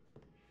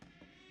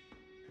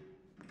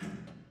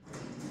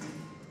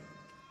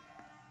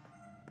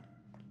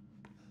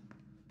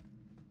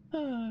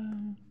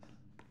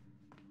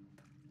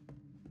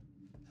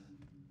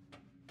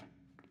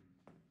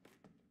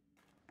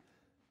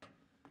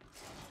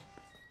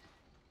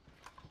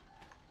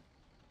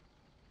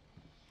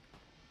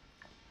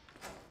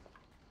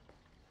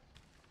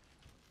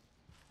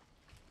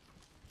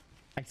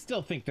 I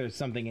still think there's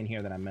something in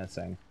here that I'm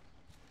missing.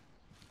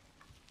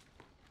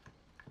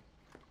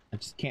 I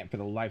just can't for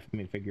the life of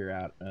me figure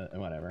out,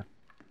 whatever.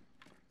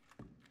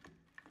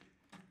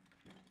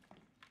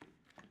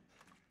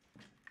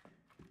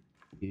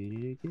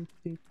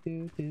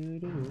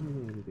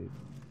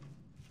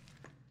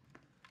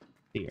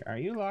 Here, are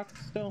you locked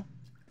still?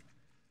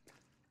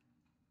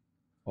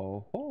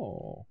 Oh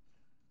ho.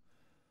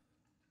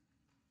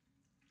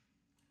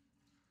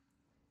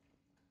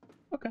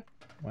 Okay,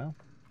 well,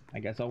 I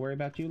guess I'll worry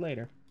about you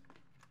later.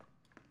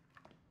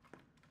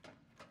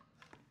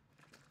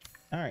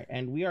 Alright,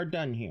 and we are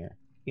done here.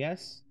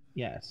 Yes?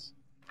 Yes.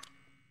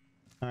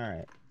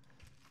 Alright.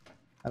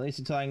 At least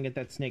until I can get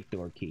that snake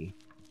door key.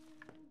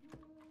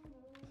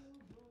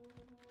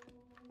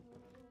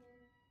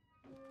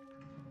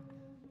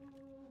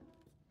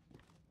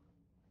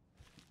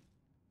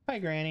 Hi,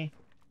 Granny.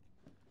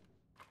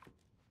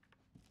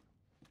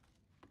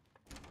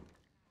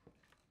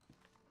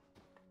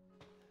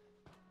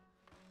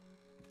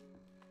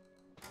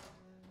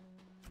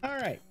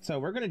 Alright, so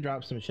we're gonna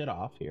drop some shit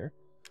off here.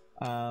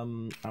 I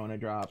want to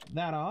drop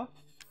that off.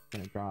 I'm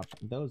gonna drop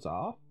those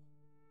off.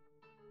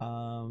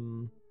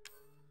 Gonna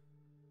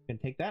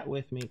take that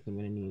with me because I'm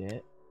gonna need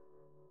it.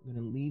 I'm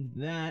gonna leave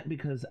that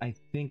because I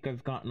think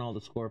I've gotten all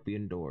the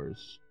scorpion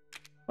doors.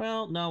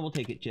 Well, no, we'll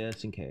take it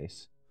just in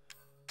case.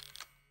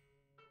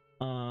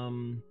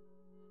 And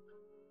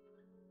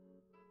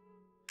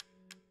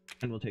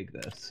we'll take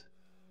this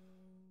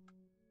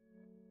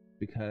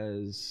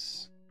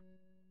because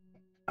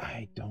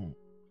I don't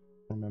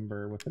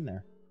remember what's in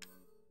there.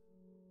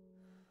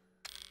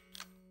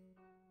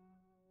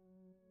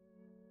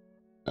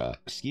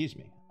 Excuse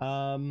me.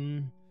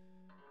 I'm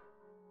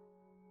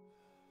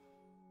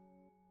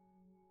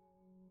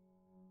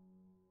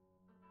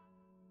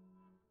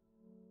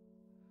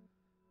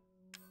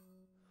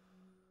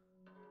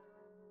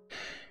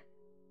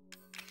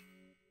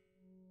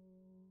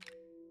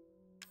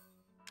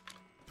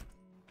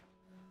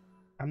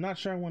not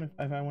sure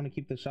if I want to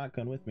keep the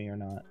shotgun with me or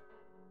not.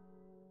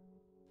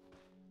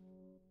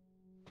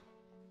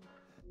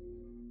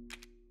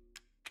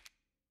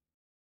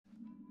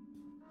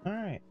 All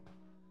right.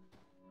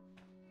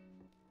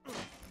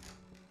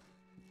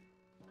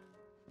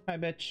 Hi,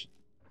 bitch.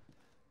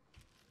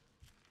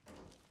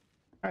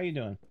 How you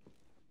doing?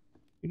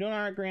 You doing all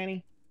right,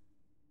 Granny?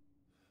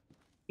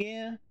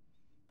 Yeah.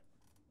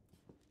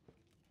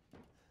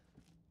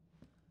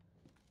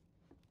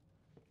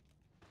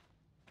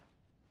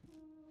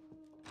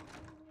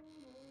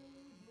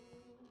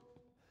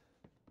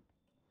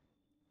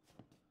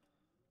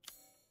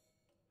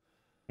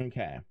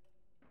 Okay.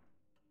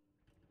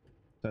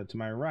 So to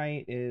my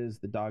right is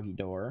the doggy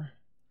door.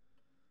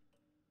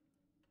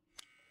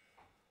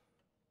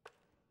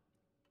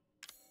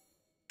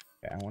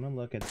 Okay, I want to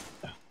look at...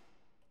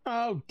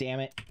 Oh,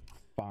 damn it.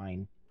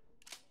 Fine.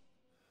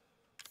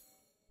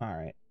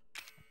 Alright.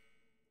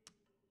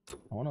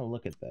 I want to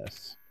look at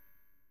this.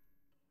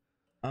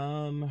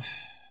 The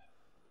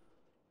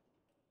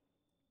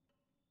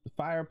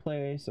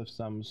fireplace of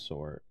some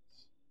sort.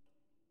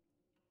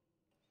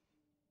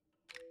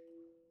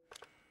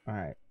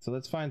 Alright, so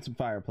let's find some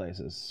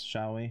fireplaces,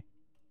 shall we?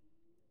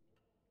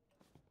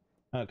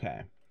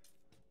 Okay.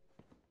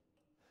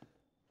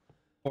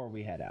 Before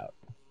we head out.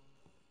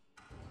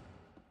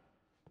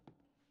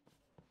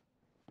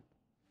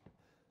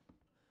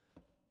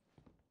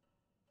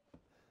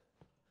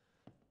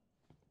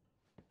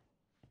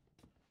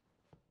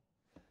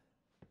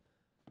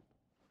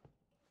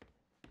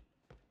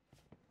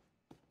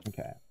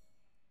 Okay.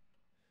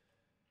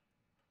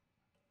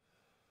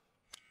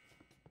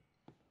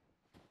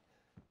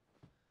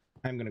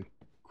 I'm gonna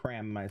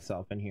cram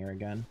myself in here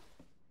again.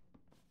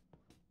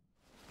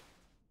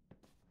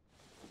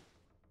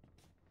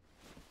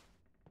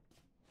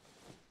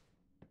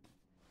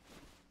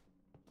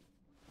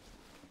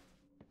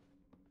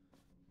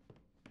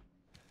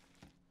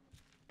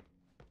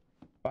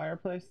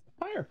 Fireplace?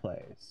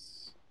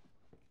 Fireplace.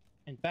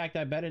 In fact,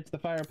 I bet it's the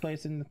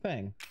fireplace in the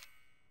thing.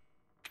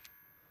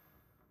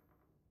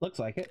 Looks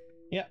like it.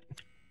 Yep.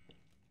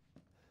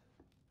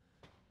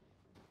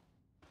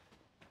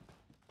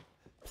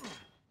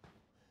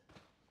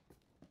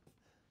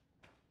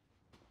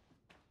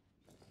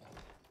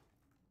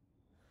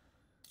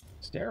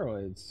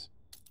 Steroids.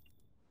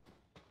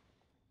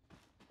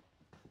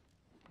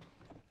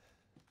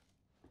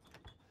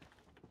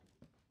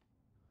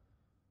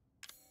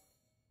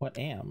 What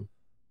am?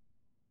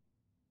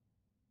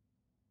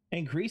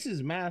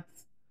 Increases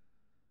max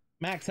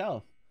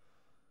health.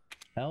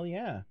 Hell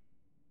yeah.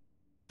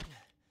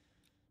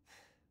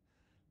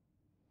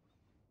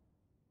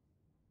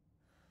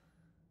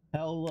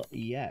 Hell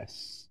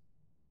yes.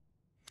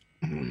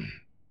 Okay,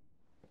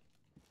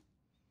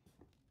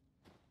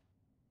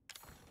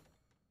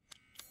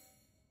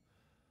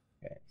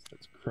 so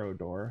that's Crow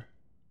Door.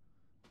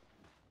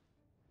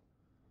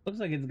 Looks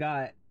like it's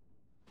got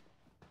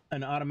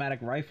an automatic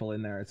rifle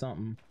in there or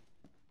something.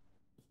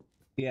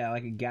 Yeah,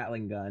 like a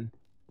Gatling gun.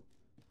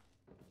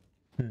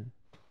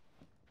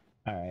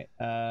 Alright,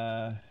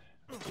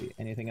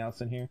 anything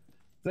else in here?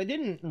 I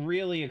didn't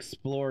really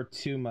explore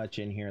too much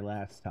in here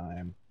last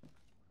time.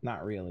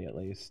 Not really, at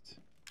least.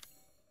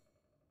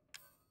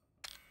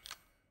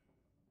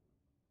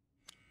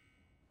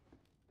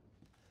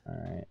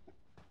 Alright.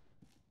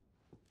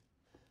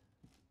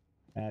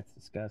 That's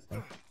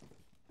disgusting.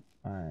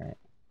 Alright.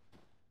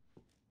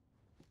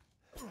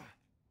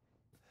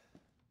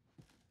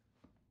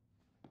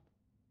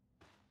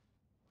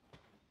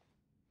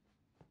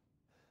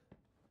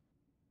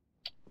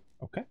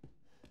 Okay.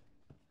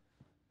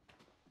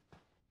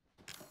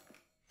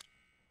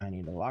 I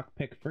need a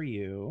lockpick for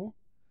you.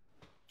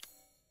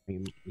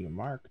 You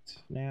marked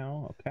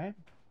now. Okay.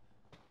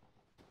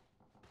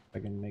 I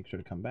can make sure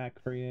to come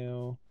back for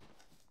you.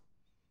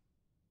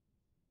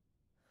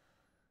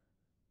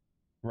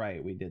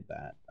 Right, we did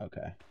that.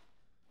 Okay.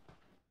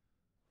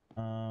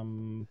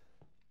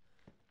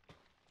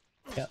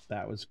 Yep,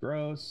 that was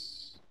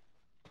gross.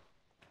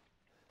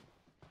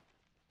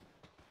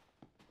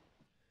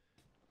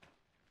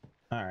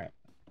 All right.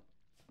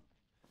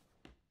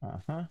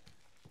 Uh-huh.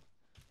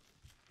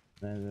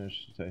 Then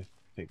there's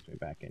takes me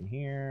back in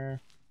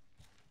here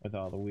with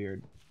all the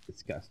weird,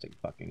 disgusting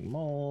fucking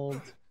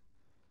mold.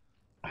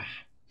 Ah.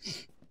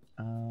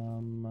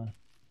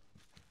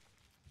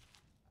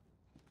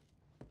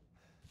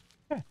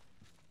 Okay.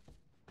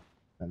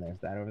 Then there's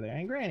that over there,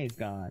 and Granny's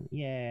gone.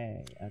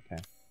 Yay. Okay.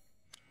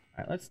 All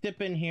right, let's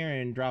dip in here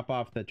and drop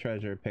off the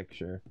treasure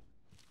picture,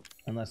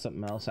 unless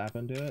something else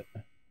happened to it.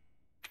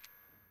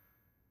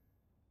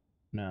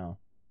 No.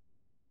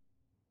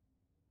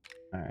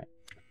 All right.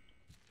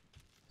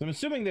 So I'm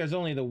assuming there's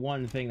only the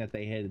one thing that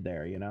they hid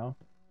there, you know?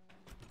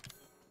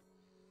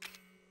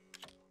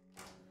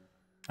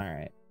 All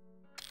right.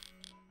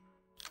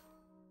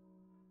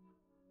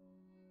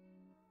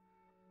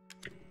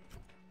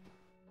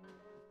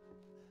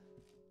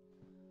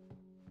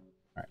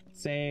 All right,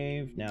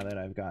 save, now that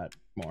I've got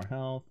more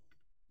health.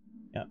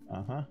 Yep,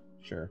 uh-huh,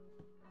 sure.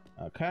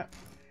 Okay.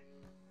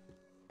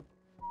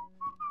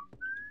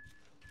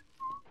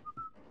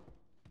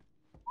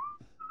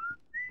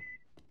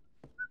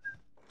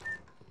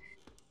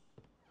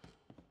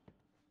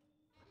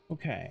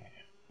 Okay.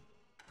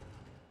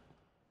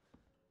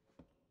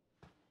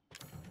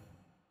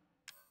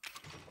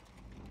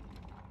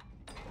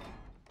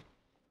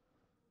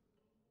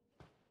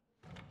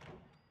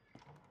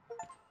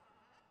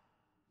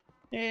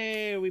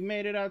 Hey, we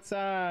made it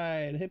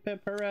outside! Hip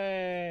hip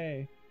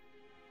hooray!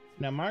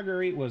 Now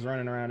Marguerite was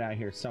running around out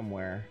here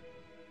somewhere.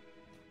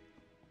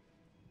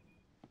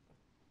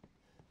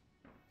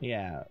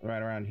 Yeah,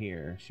 right around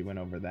here. She went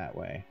over that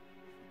way.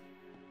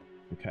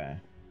 Okay.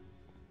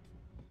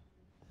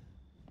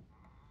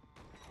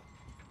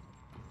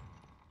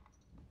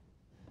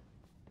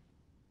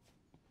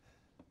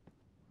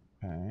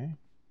 Okay.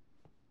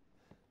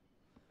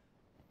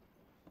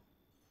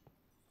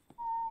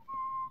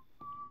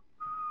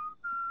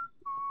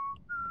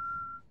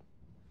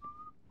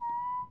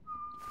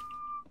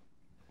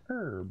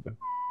 Herb.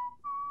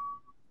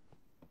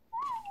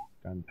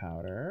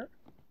 Gunpowder.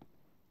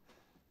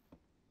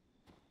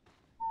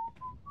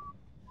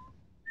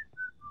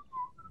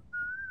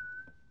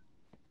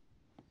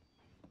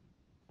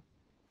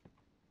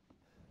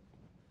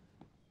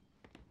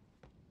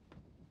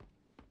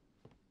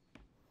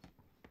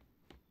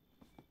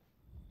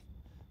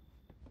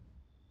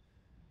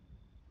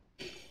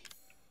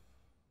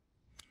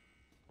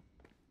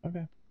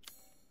 Okay.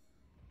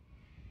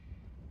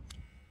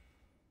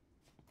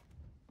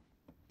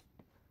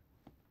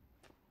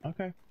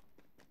 Okay.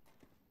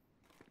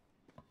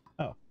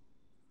 Oh.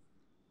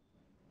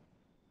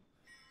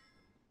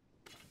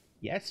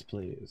 Yes,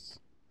 please.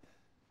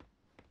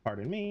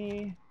 Pardon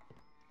me.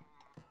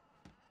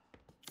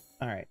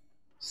 All right.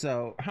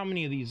 So, how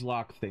many of these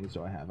lock things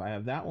do I have? I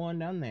have that one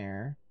down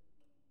there.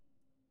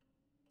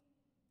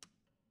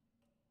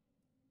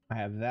 I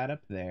have that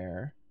up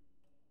there.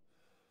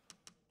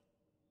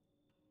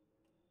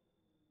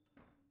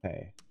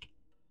 Okay.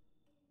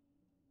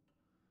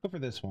 Go for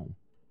this one.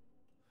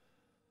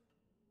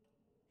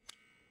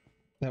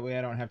 That way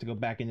I don't have to go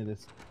back into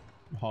this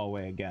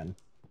hallway again.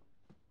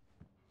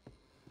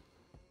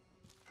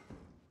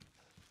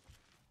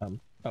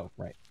 Oh,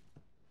 right.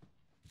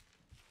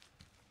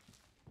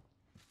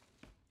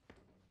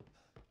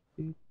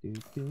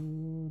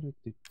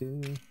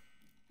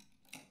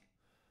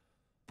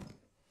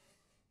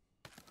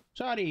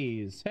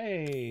 Shotties!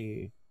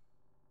 Hey!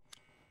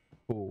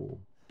 Cool.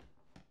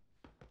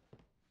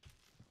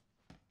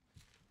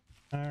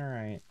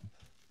 Alright.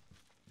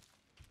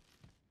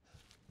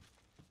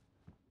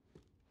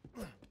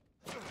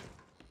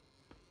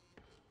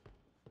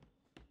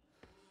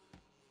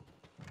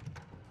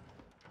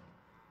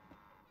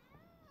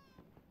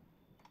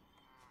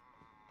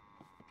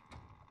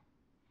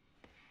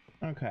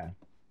 Okay.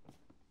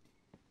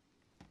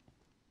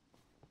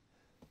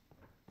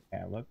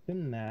 I looked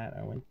in that.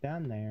 I went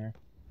down there.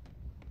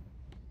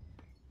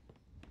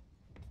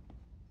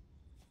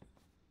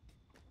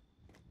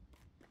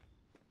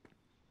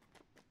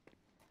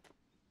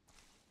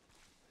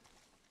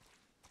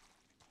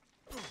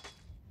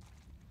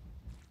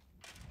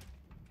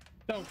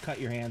 Don't cut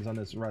your hands on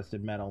this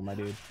rusted metal, my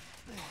dude.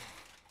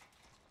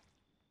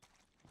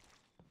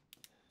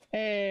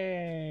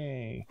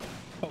 Hey!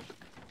 Poke.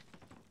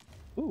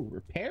 Ooh,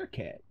 repair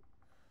kit.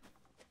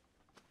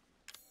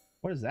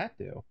 What does that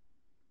do?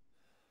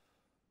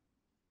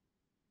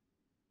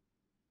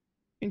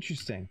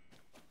 Interesting.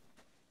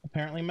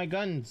 Apparently my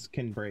guns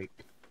can break.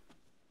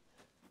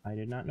 I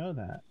did not know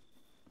that.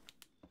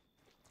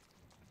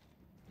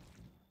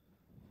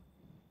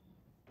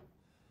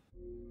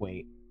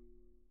 Wait.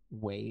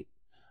 Wait.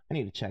 I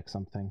need to check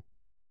something.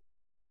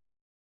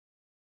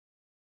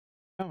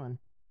 Come on.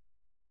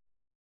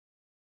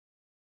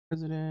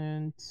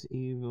 Resident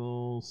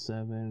Evil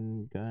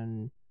 7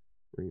 gun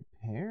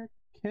repair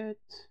kit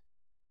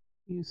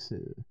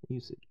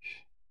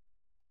usage.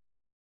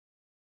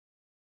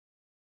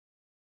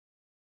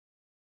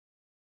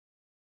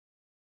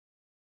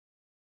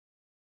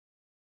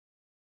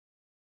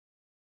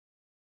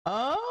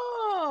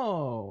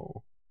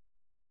 Oh!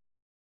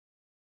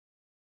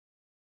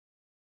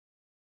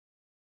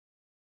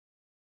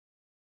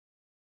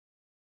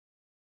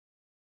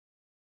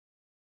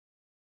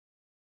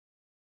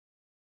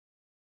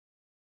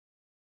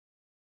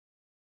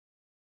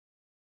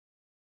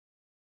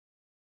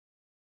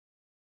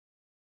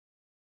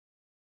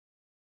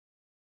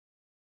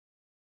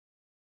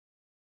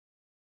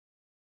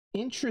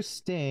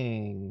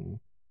 Interesting.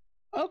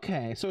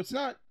 Okay, so it's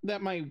not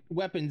that my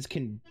weapons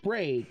can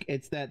break,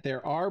 it's that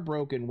there are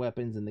broken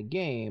weapons in the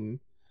game,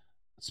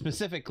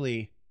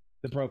 specifically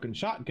the broken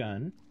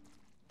shotgun.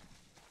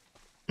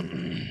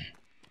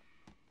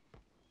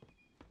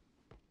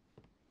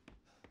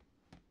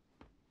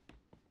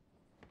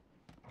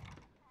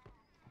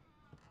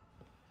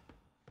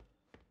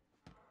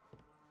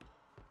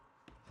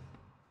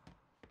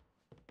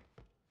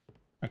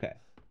 Okay.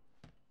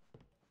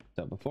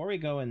 So before we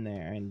go in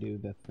there and do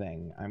the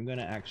thing, I'm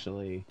gonna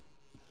actually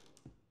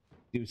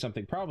do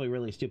something probably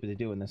really stupid to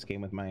do in this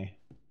game with my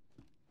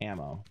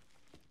ammo.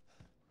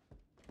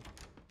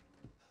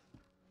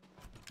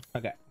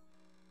 Okay.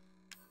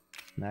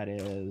 And that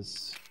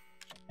is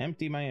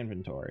empty my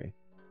inventory.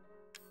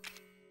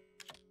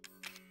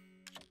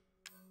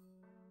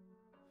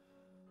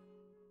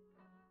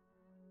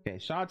 Okay,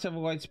 shots have a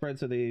wide spread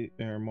so they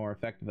are more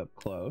effective up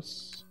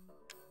close.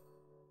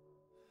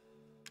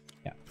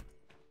 Yeah.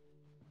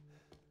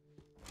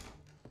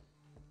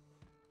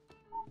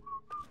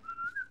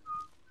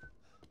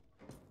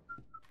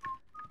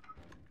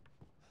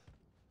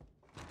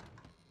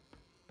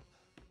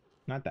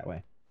 Not that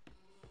way.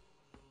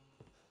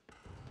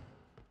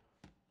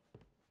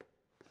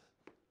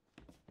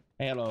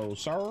 Hello,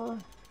 sir.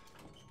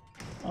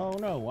 Oh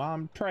no,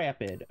 I'm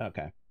trapped.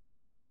 Okay.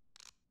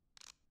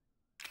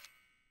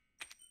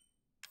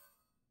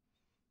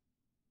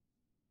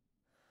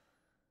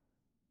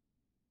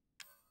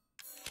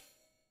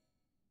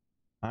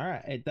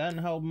 Alright, it doesn't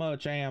hold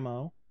much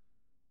ammo,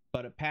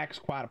 but it packs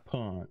quite a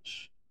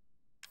punch.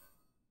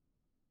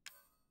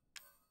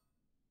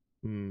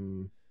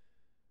 Hmm.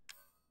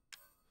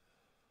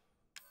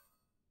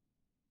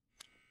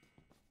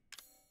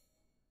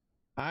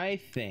 I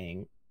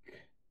think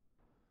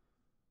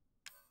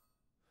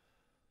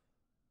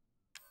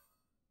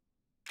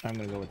I'm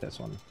gonna go with this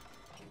one.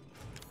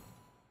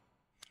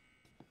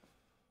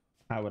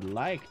 I would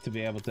like to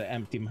be able to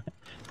empty my...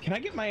 Can I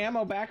get my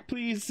ammo back,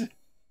 please?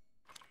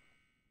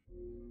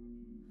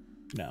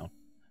 No.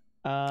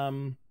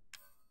 That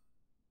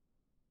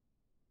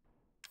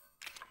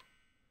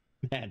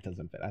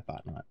doesn't fit. I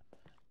thought not.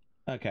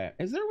 Okay.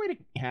 Is there a way to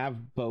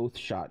have both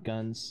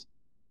shotguns?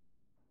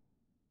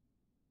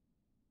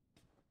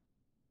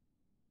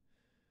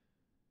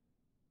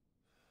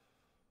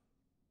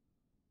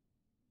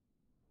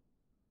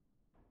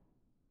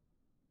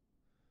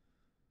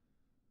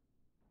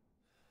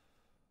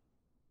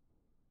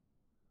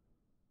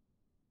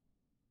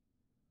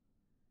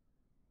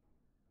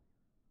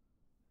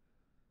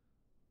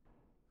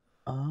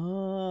 Oh.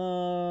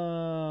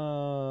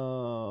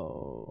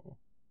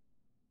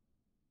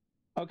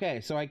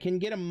 Okay, so I can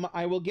get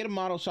I will get a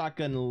model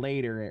shotgun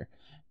later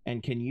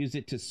and can use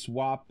it to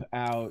swap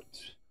out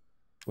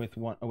with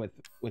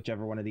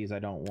whichever one of these I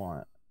don't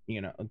want, you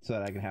know, so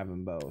that I can have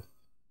them both.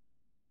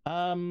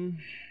 I'm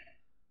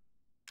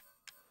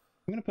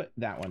gonna put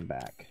that one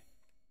back.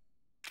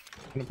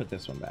 I'm gonna put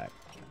this one back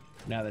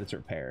now that it's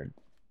repaired,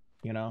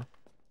 you know,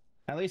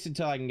 at least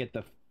until I can get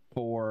the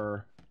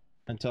 4,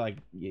 until I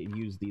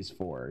use these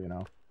 4, you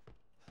know.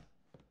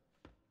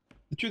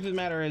 The truth of the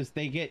matter is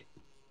they get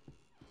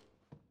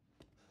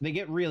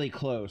really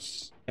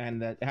close,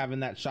 and that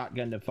having that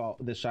shotgun to fall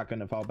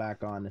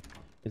back on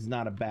is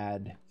not a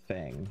bad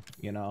thing,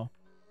 you know.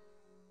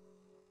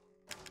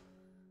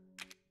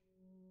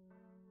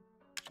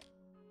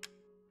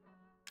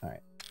 All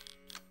right.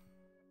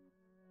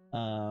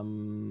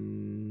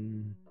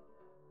 Gonna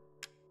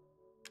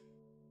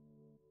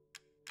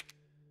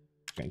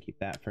keep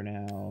that for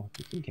now,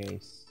 just in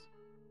case.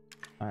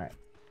 All right.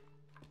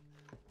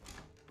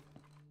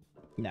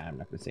 Nah, I'm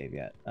not gonna save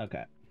yet.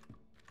 Okay.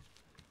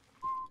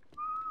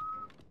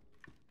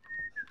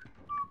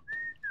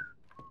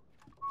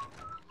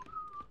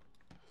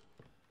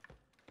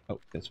 Oh,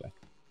 this way.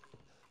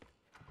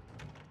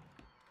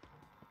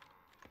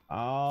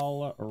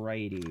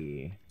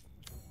 Alrighty.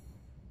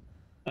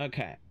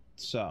 Okay,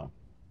 so.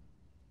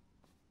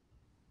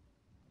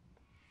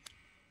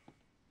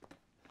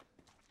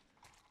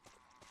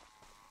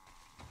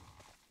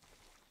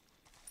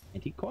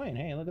 Antique coin,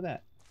 hey, look at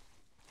that.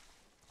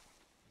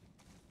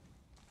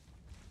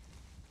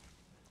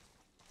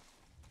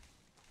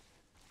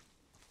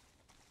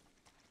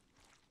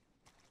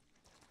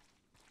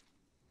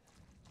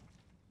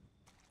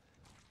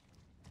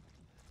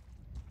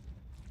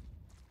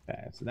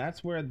 Okay, so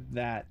that's where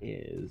that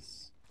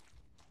is.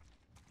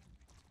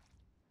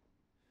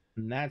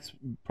 And that's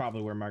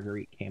probably where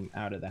Marguerite came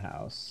out of the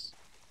house.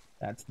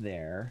 That's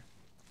there.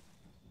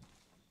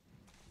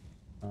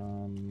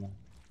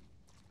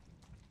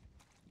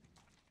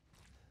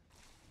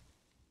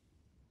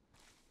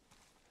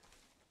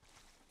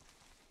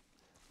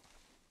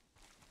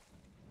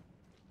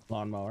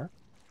 Lawnmower.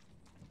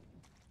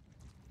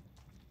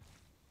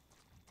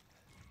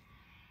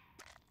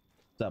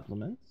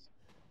 Supplements.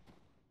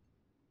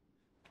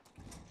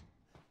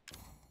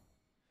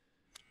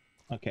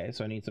 Okay,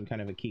 so I need some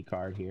kind of a key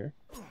card here.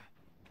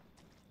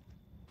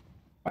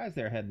 Why is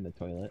there a head in the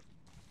toilet?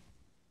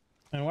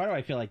 And why do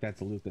I feel like that's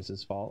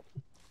Lucas's fault?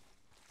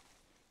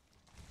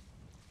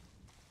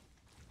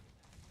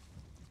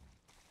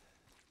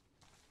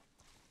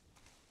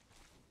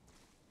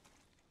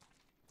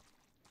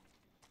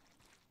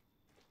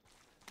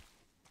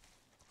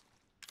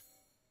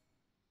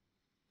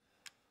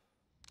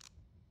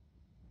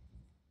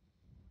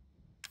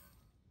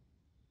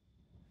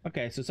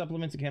 Okay, so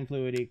supplements and chem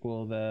fluid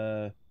equal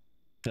the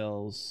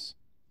pills.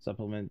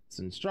 Supplements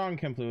and strong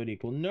chem fluid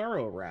equal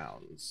neuro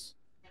rounds.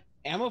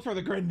 Ammo for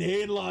the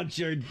grenade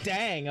launcher.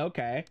 Dang,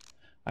 okay.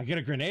 I get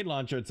a grenade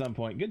launcher at some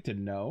point. Good to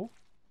know.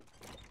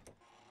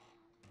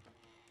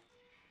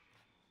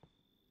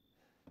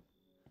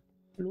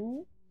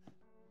 Hello?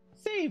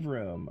 Save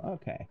room.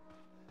 Okay.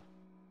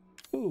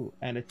 Ooh,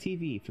 and a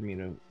TV for me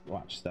to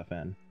watch stuff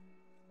in.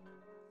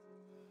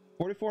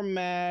 44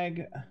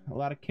 mag, a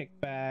lot of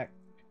kickback,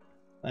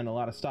 and a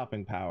lot of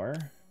stopping power.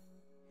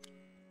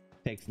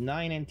 Takes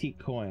 9 antique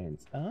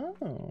coins.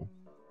 Oh.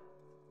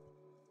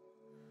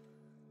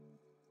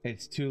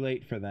 It's too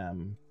late for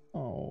them.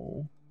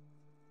 Oh.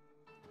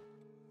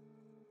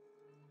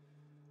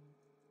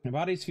 My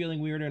body's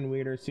feeling weirder and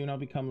weirder. Soon I'll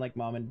become like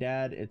mom and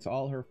dad. It's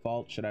all her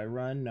fault. Should I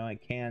run? No, I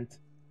can't.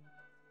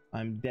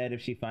 I'm dead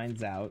if she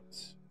finds out.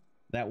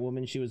 That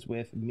woman she was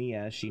with,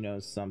 Mia, she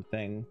knows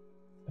something.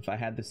 If I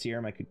had the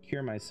serum, I could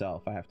cure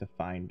myself. I have to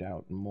find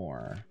out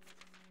more.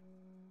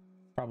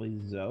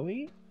 Probably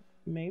Zoe?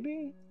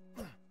 Maybe?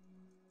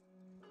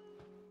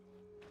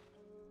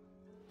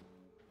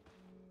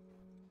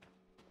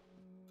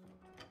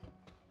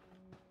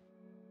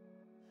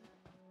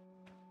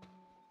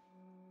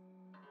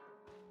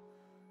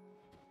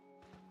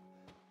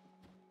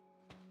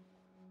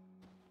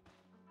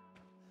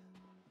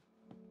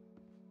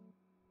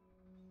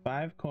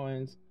 Five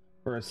coins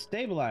for a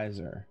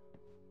stabilizer.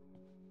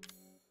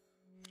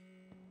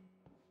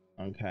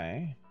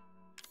 Okay.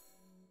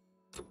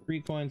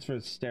 3 coins for a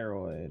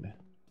steroid.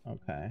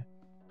 Okay.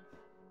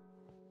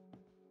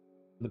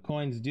 The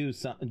coins do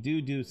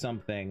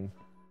something.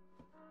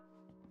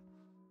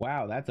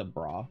 Wow, that's a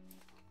bra.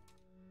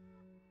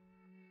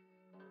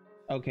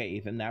 Okay,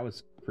 Ethan, that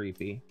was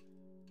creepy.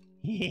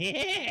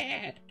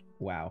 Yeah.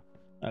 Wow.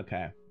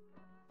 Okay.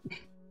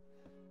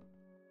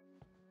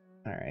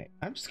 All right.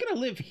 I'm just gonna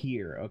live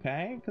here,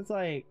 okay? Because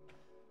like,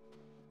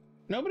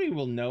 nobody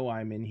will know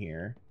I'm in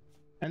here,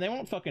 and they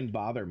won't fucking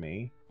bother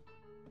me.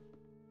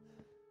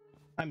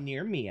 I'm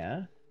near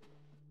Mia.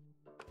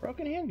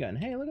 Broken handgun.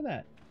 Hey, look at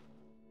that.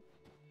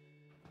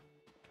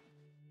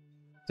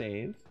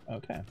 Save.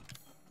 Okay.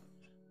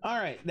 All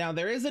right. Now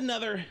there is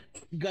another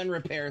gun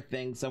repair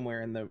thing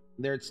somewhere in the.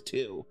 There's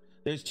two.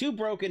 There's two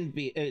broken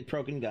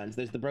guns.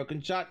 There's the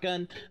broken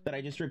shotgun that I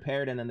just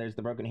repaired, and then there's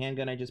the broken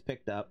handgun I just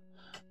picked up.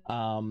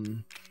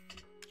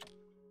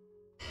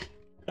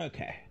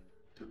 Okay.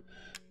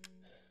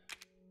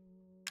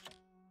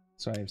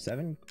 So I have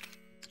 7.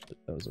 Let's put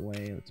those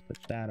away. Let's put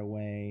that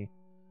away.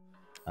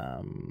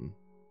 I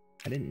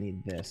didn't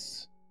need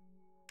this.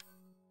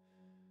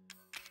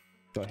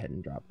 Go ahead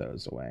and drop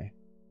those away.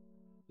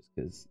 Just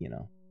because, you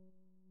know.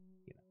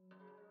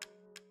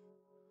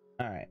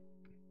 All right.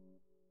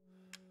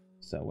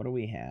 So what do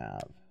we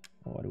have?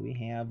 What do we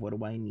have? What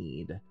do I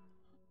need? Do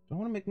I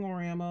want to make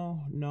more ammo?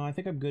 No, I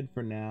think I'm good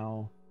for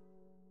now.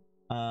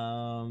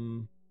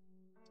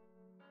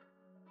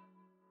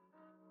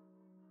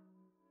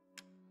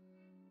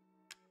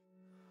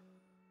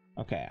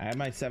 Okay, I have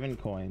my 7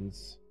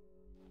 coins.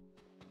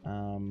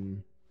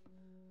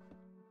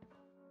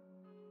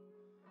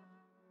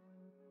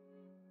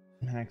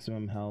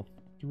 Maximum health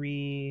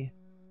 3.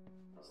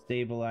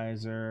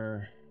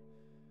 Stabilizer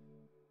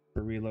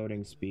for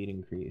reloading speed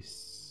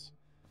increase.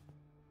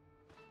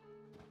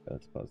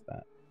 Let's close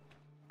that.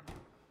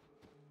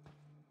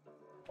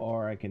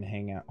 Or I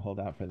can hold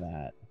out for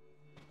that.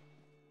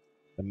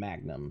 The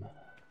Magnum.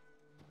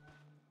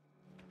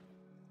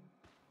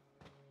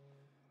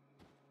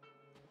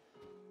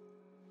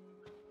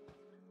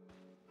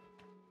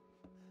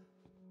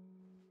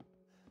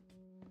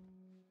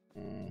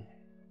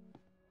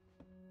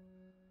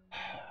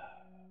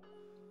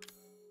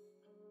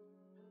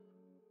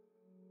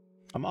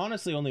 I'm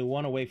honestly only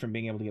 1 away from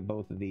being able to get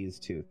both of these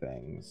 2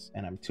 things,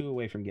 and I'm 2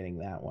 away from getting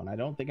that one. I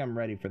don't think I'm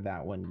ready for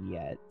that one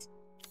yet.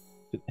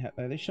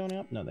 Are they showing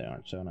up? No, they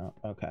aren't showing up.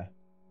 Okay.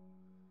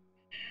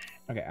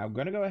 Okay, I'm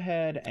gonna go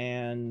ahead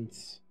and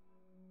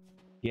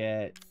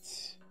get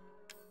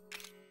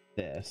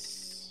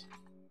this.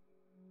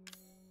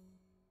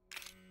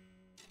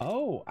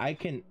 Oh, I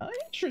can...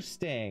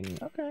 Interesting.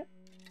 Okay.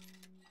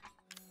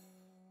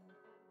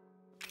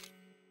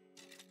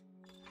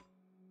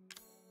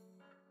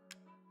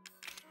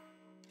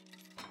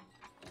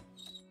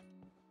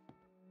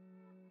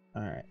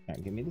 All right, now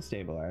give me the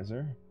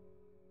stabilizer.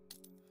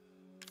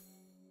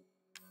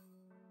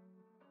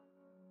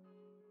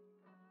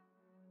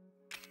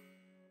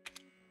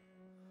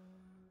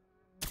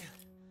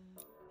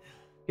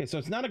 Okay, so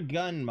it's not a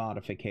gun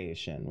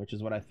modification, which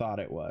is what I thought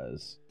it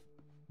was,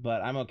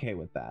 but I'm okay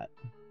with that.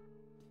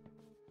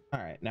 All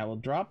right, now we'll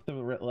drop the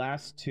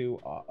last 2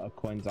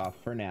 coins off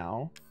for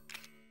now.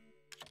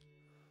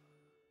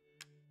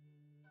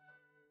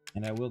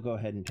 And I will go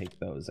ahead and take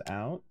those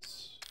out.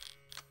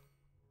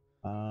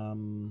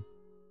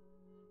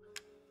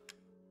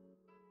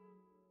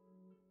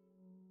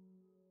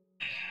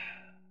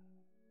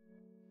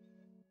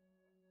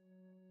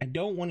 I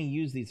don't want to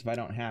use these if I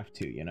don't have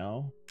to, you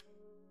know?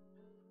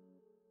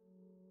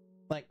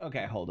 Like,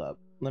 okay, hold up.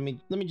 Let me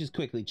just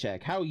quickly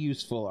check. How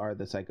useful are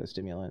the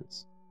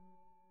psychostimulants?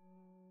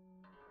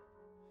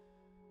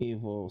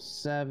 Evil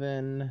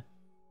 7.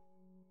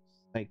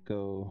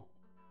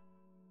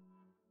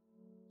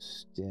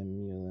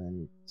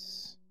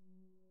 Psychostimulants.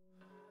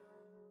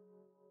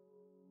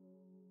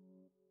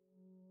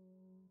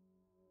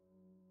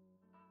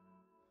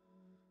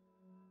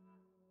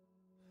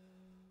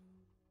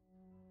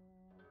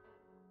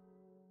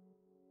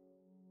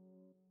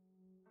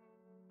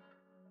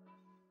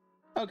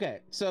 Okay,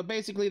 so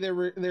basically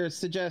they're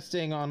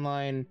suggesting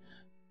online,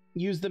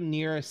 use them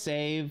near a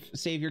save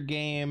your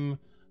game,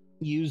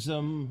 use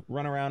them,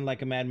 run around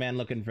like a madman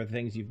looking for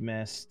things you've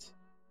missed.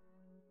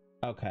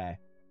 Okay,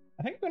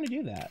 I think I'm going to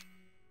do that.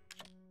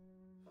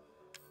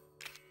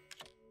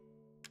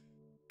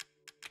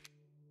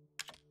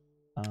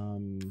 All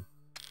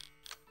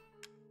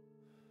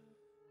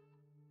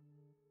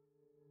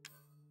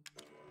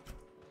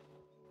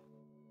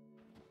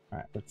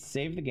right, let's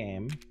save the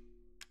game.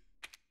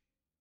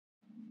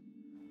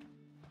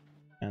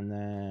 And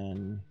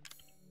then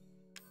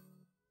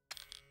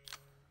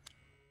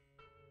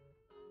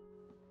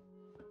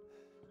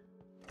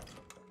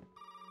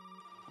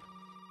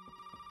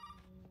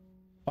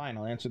fine,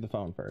 I'll answer the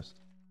phone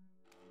first.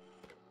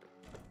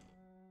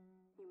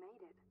 You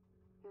made it.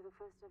 You're the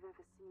first I've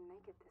ever seen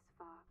make it this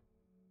far.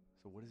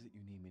 So what is it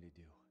you need me to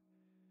do?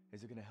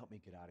 Is it gonna help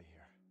me get out of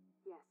here?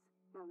 Yes.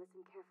 Now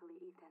listen carefully,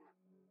 Ethan.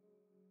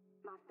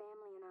 My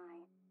family and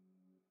I,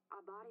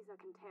 our bodies are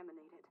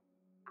contaminated.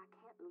 I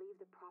can't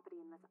leave the property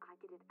unless I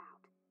get it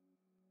out.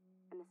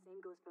 And the same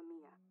goes for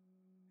Mia.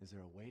 Is there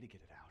a way to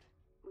get it out?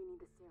 We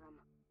need the serum.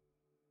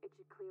 It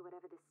should clear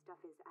whatever this stuff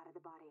is out of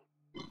the body.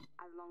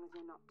 As long as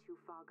you're not too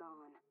far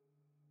gone.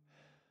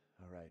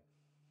 Alright,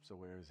 so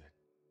where is it?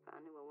 If I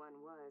knew where one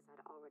was,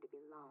 I'd already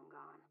be long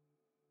gone.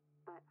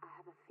 But I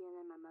have a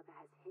feeling my mother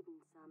has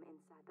hidden some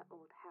inside the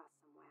old house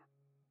somewhere.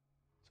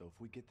 So if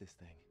we get this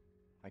thing,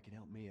 I can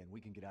help Mia and we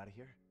can get out of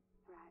here?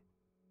 Right.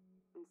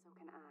 And so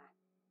can I.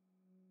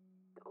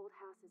 The old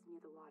house is near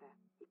the water.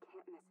 You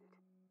can't miss it.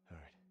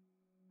 Alright.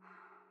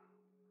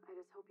 I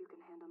just hope you can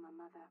handle my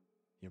mother.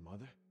 Your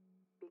mother?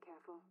 Be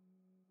careful.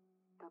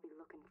 They'll be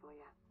looking for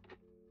you.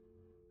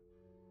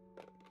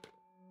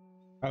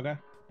 Okay,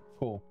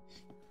 cool.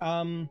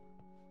 All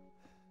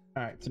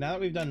right, so now that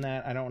we've done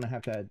that, I don't want to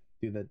have to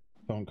do the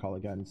phone call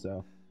again,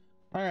 so.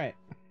 All right.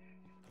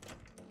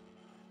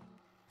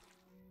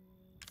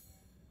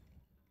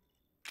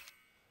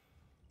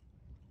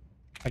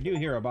 I do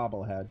hear a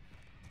bobblehead.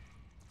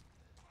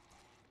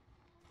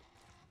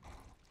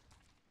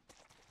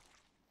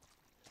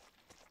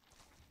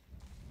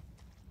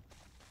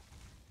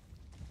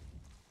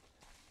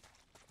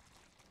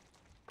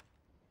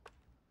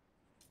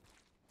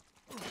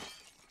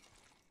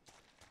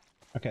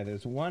 Okay,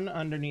 there's one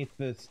underneath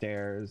the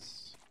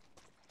stairs.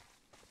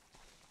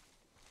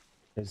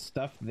 There's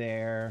stuff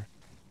there.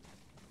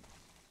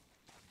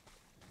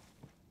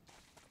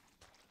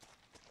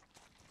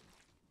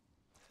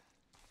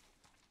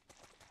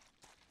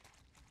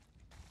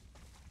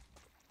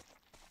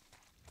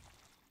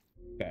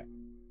 Okay.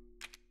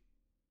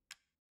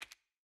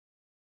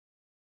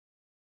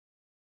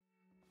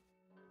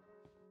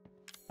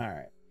 All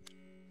right.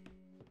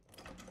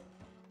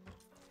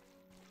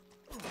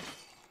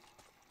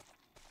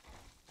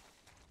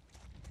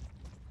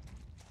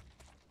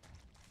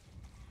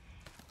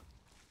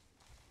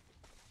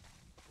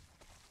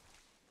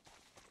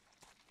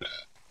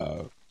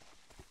 Oh.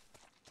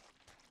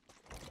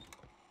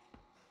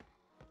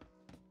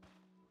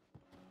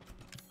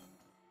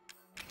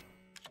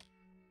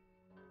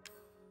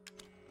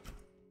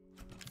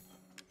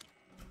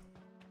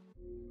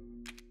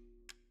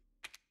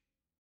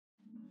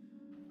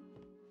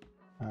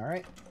 All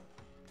right.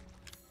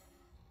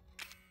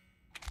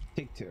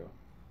 Take two.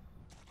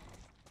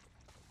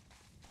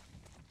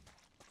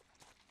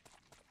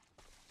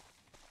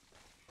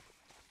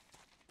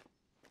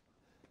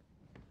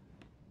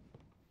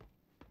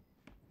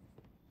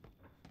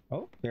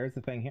 Oh, there's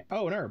the thing here.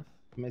 Oh, an herb.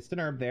 Missed an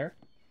herb there.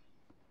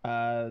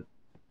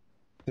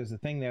 There's a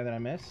thing there that I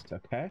missed.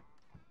 Okay.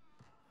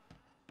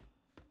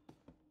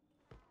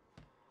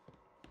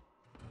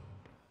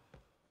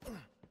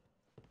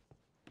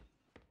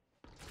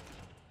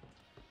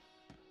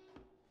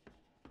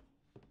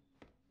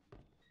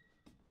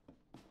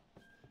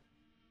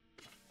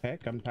 Okay,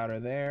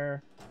 gunpowder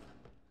there.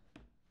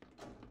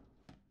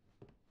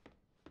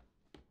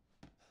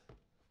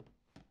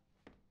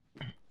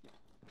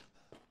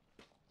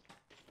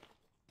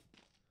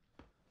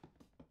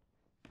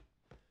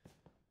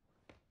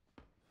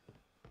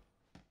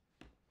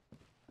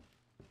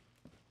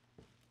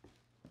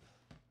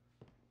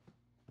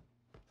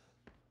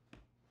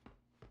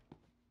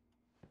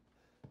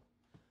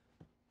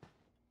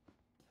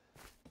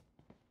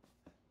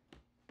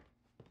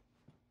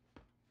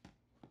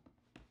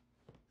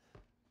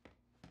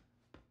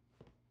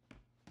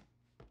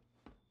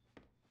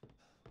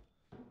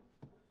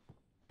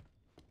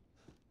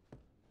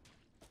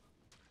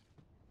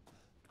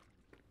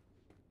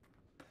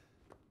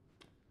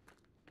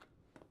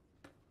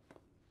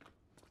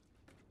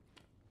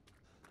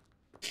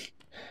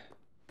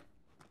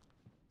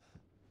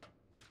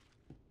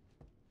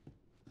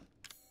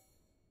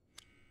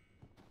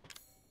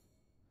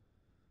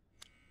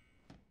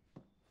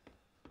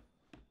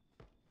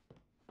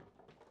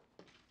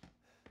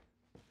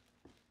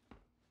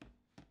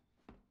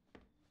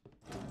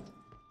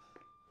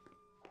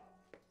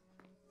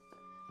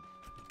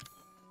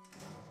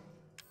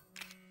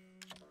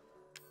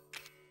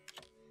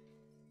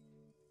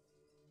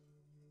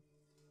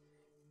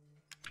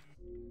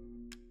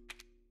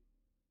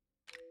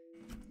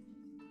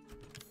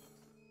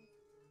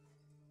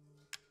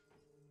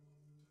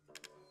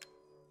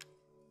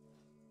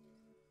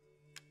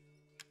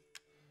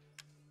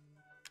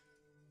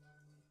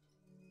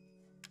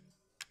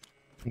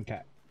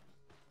 Okay.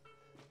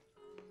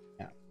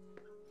 Yeah.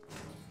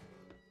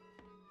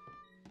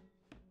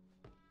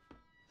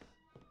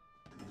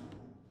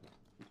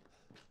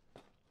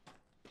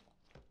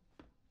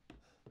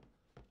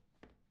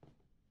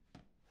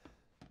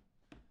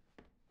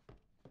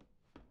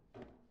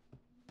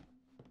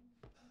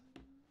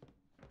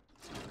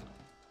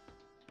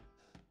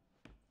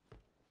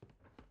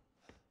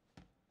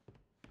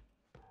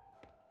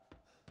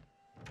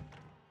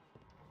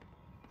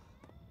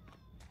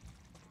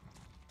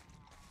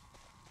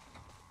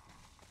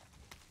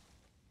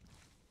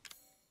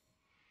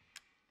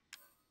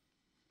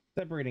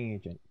 Separating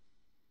agent.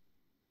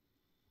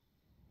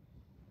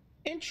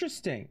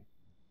 Interesting.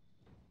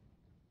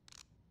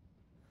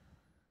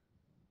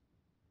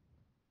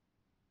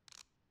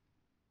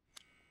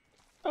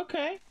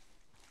 Okay.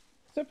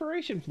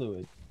 Separation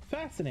fluid.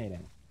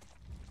 Fascinating.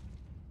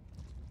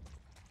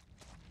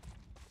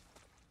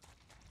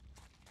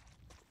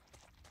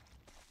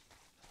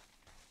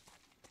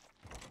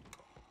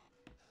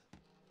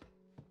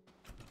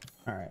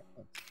 All right.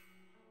 Let's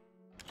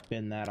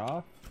spin that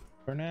off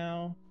for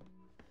now.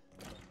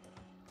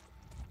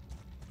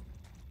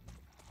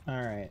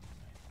 All right.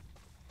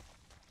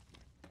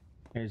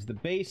 There's the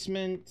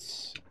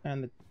basement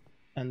and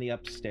the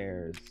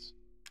upstairs.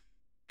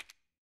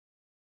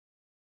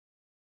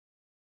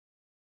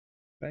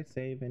 Did I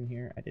save in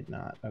here? I did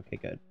not. Okay,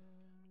 good.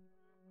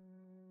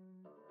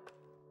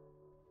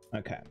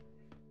 Okay.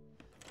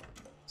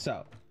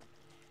 So,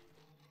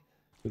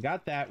 we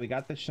got that. We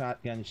got the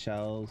shotgun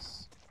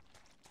shells.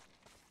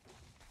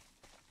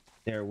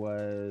 There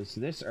was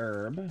this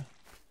herb.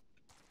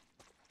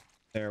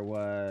 There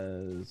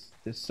was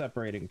this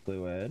separating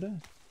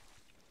fluid.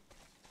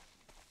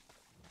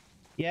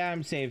 Yeah,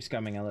 I'm save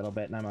scumming a little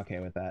bit, and I'm okay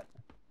with that.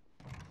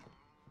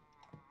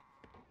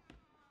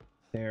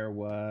 There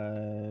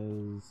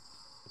was...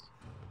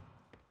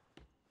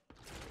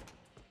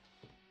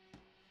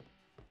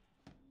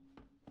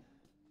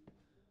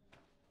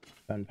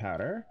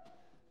 gunpowder.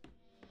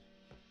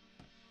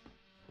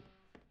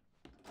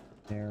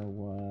 There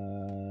was...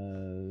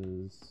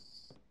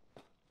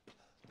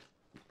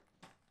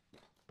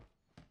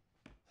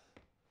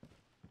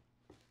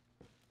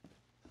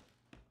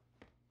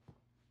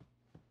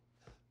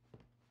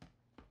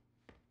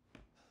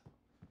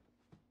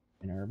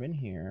 an herb in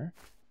here.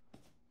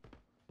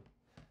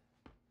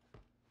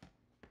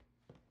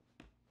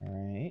 All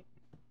right.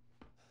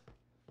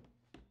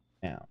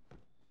 Now.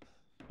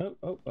 Oh,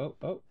 oh, oh,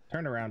 oh.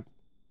 Turn around.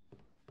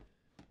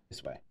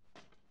 This way.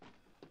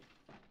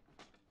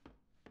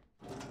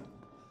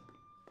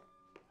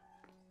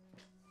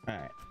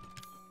 Alright.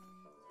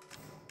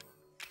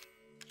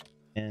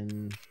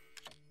 Bin.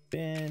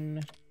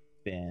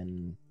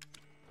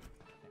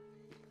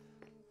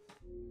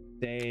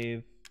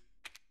 Save.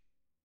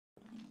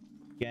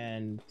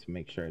 Again, to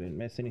make sure I didn't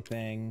miss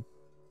anything.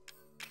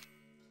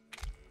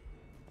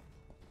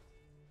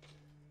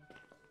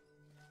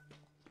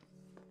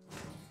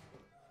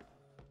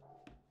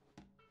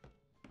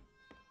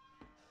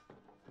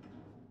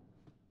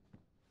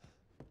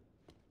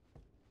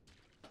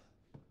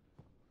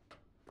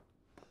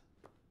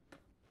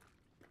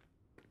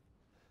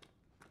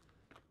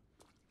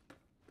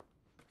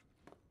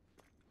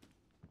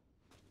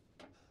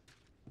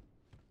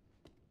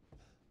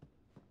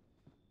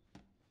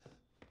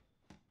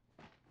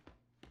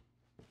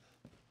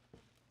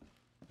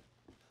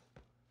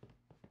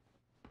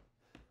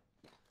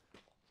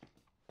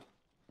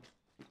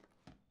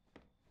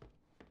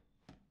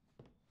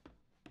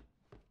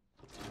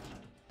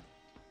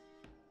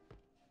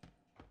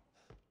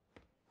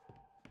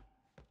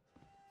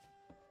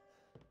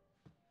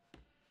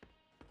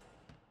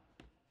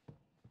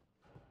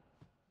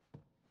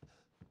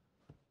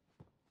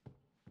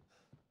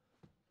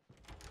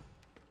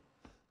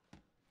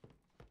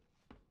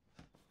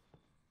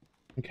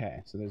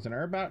 Okay, so there's an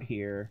herb out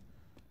here.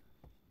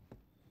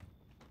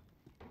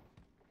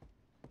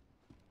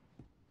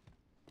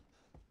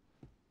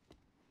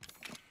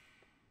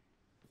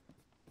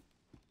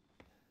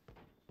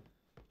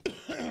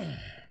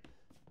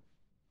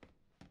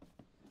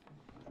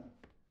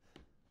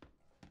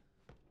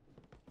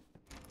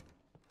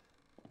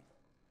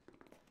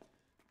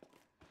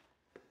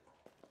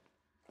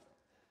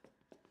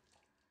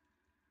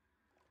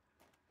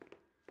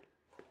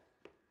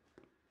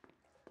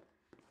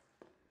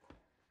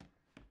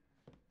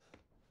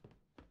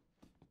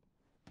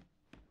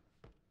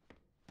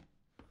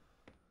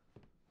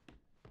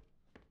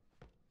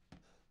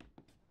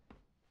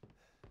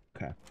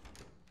 Okay.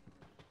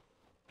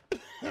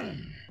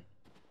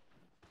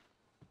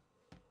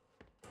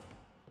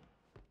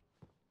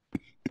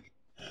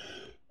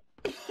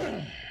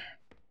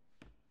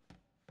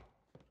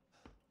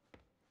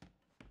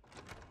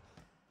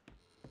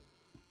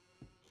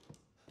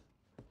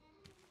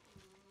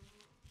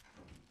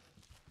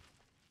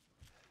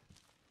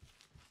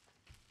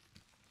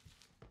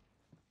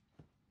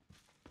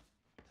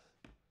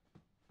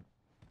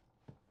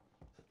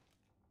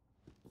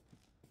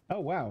 Oh,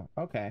 wow.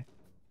 Okay.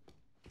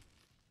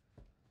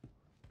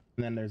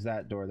 And then there's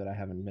that door that I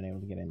haven't been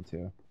able to get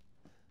into.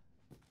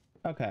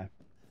 Okay.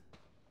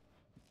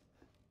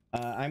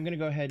 I'm going to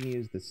go ahead and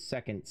use the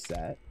second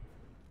set.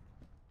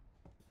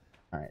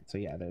 All right. So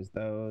yeah, there's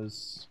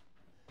those.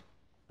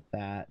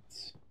 That.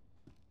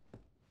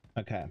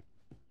 Okay.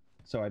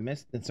 So I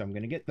missed, and so I'm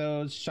going to get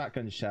those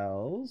shotgun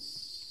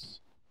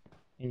shells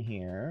in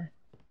here.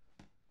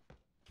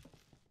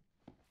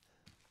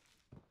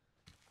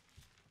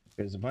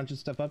 There's a bunch of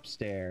stuff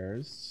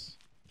upstairs.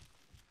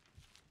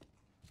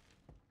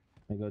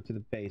 I go to the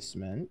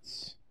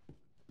basement.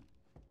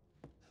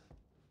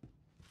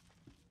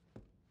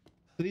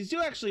 So these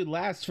do actually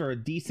last for a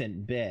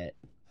decent bit.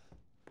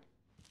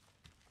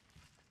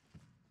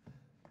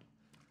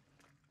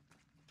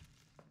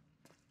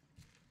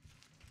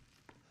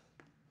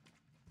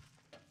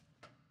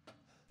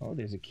 Oh,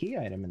 there's a key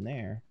item in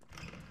there.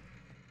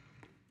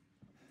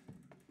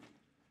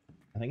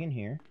 Nothing in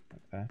here.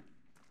 Okay.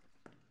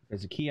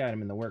 There's a key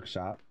item in the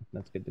workshop.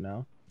 That's good to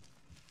know.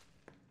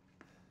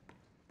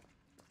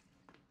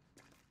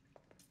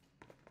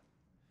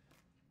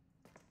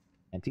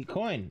 Antique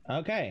coin.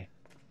 Okay.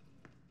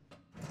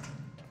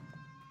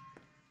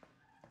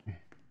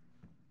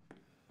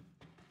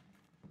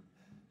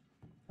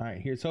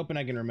 Alright, here's hoping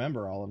I can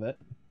remember all of it.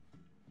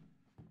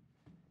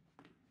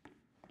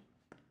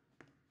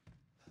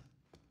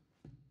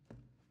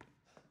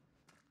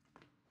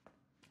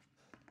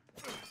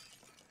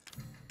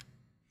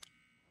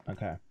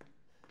 Okay.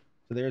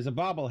 So there's a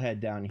bobblehead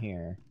down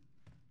here.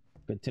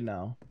 Good to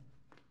know.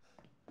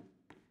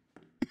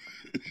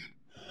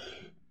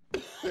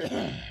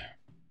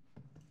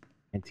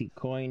 Antique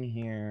coin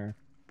here.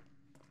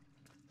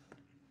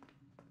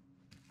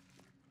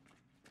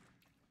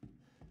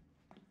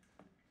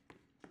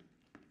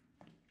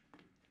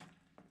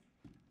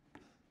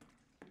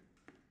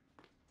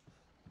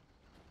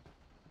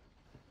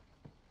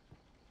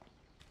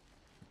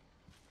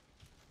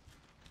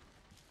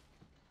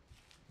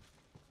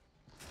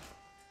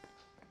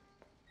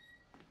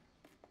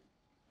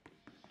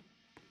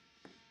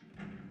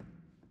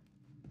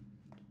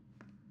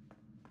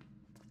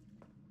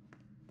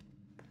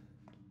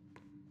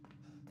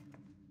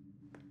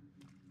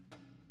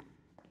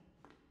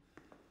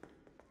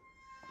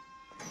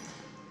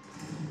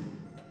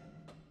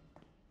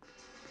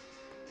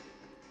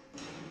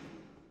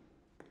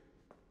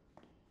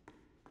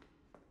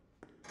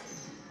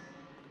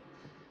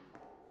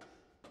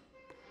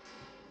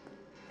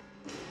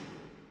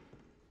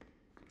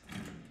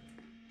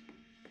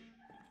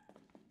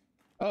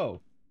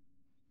 Oh,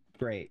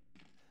 great.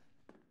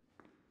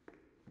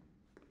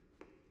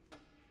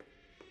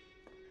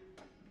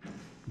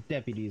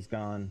 Deputy's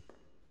gone.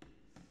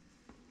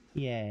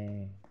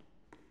 Yay.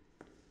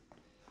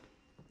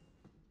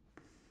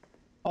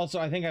 Also,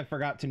 I think I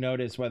forgot to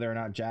notice whether or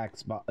not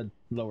Jack's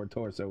lower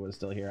torso was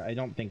still here. I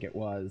don't think it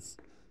was.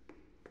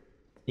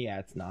 Yeah,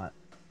 it's not.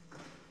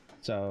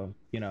 So,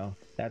 you know,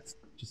 that's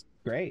just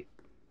great.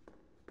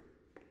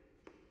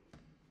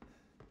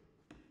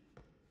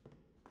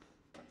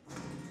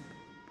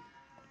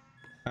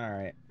 All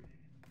right.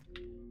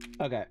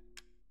 Okay.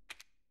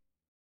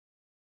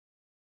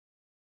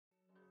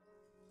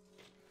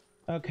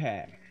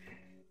 Okay.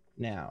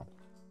 Now.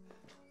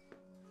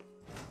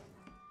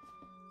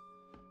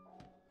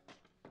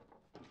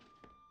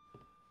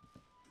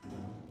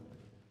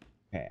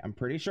 Okay, I'm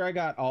pretty sure I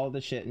got all the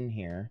shit in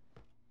here.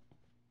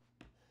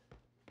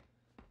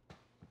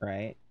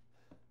 Right?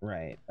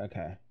 Right,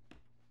 okay.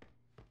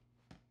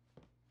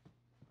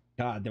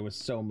 God, there was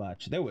so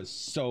much. There was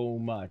so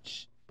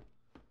much.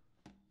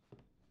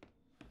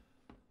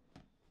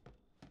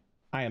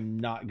 I am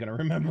not gonna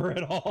remember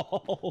it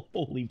all.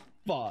 Holy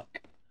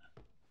fuck.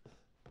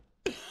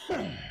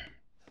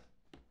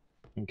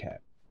 Okay.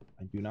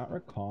 I do not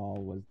recall.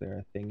 Was there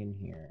a thing in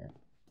here?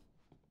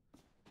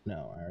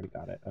 No, I already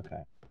got it.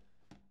 Okay.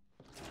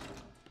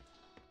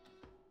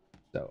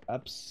 So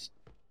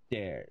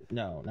upstairs.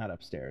 No, not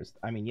upstairs.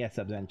 I mean, yes,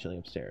 eventually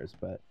upstairs,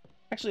 but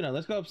actually, no,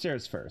 let's go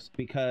upstairs first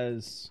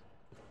because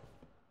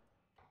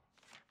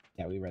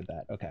yeah, we read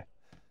that. Okay.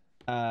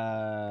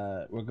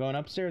 We're going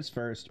upstairs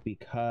first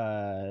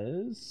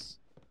because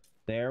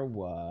there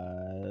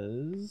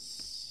was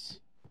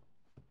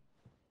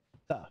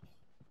stuff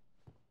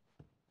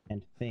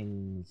and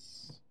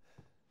things.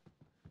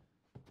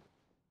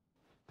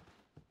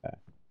 Okay.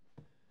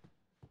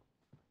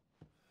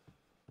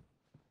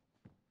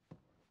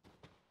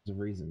 There's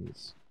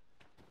reasons.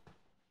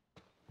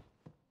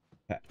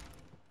 Okay.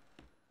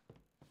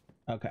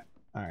 Okay.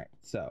 All right.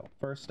 So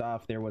first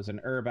off, there was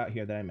an herb out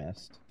here that I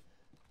missed.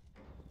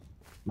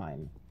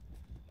 Mine.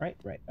 Right.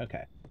 Right.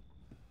 Okay.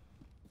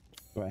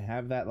 Do I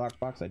have that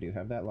lockbox? I do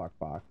have that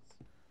lockbox.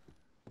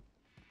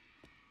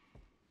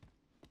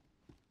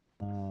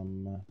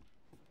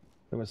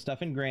 There was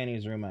stuff in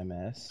Granny's room I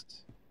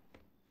missed.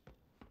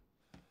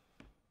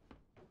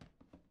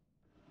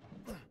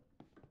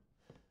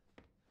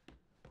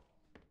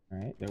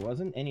 Alright, there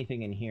wasn't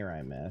anything in here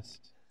I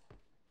missed.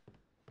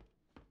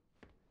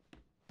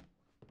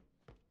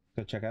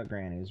 Go check out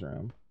Granny's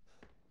room.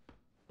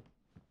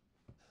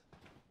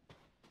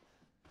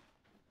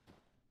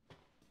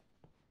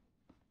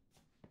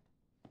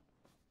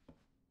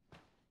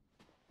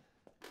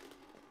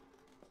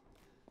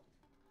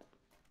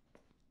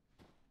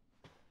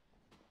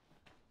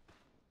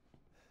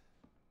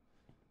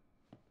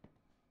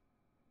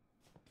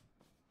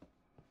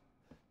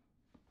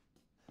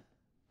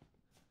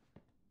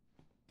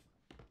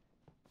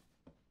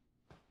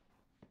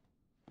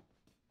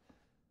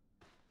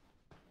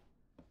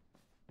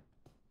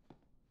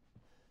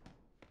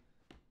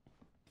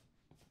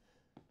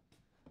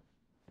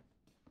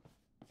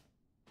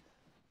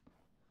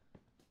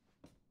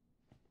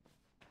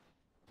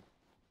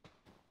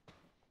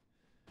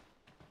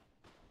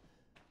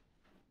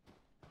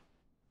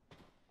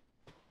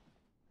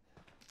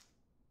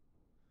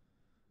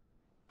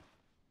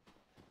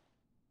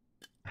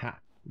 Ha!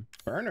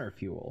 Burner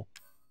fuel.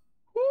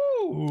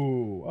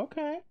 Ooh,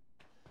 okay.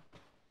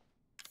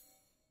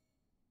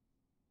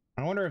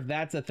 I wonder if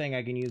that's a thing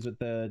I can use with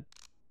the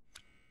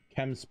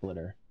chem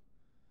splitter.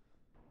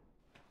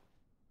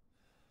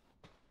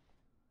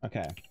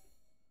 Okay.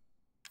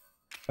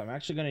 So I'm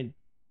actually gonna...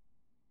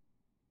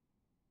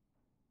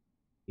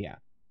 Yeah.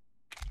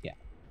 Yeah.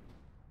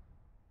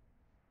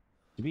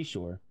 To be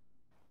sure.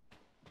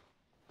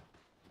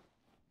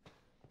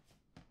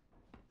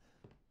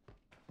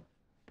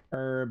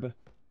 Herb.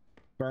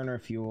 Burner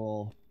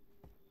fuel.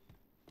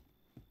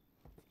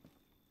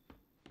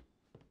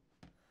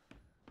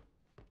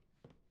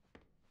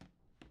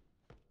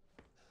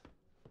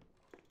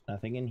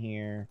 Nothing in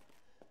here.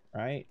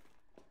 Right?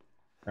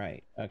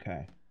 Right.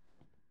 Okay.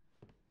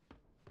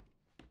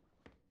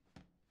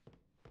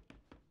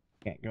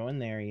 Can't go in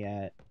there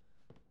yet.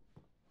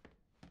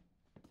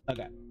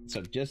 Okay.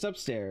 So just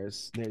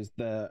upstairs, there's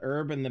the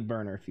herb and the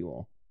burner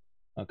fuel.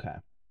 Okay.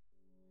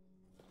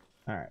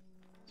 Alright.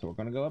 So we're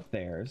gonna go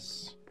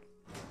upstairs.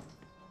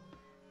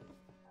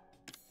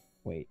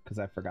 Wait, because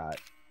I forgot.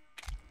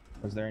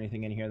 Was there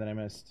anything in here that I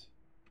missed?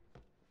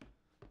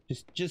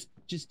 Just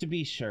to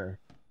be sure.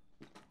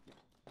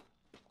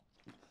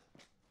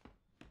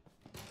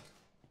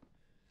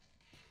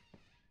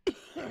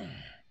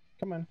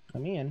 Come on,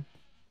 let me in.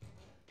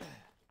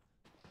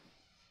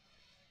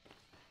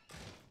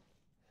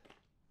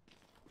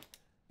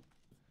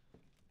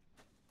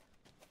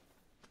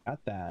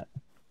 Got that.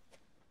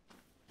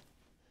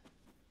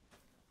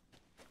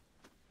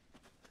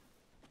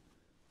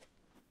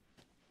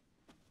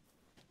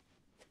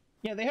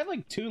 Yeah, they had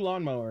like 2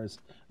 lawnmowers.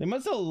 They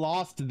must have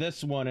lost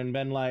this one and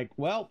been like,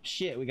 well,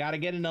 shit, we gotta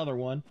get another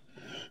one.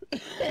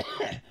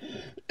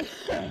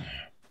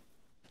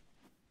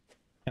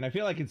 And I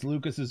feel like it's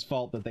Lucas's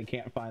fault that they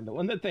can't find the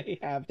one that they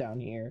have down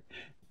here.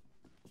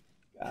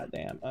 God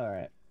damn.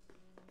 Alright.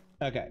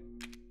 Okay.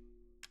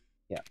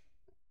 Yep.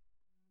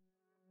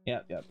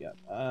 Yep.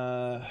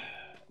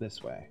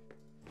 This way.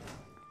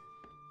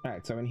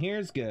 Alright, so in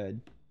here's good.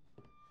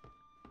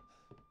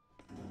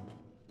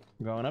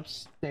 Going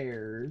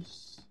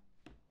upstairs.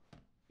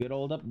 Good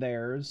old up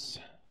there's.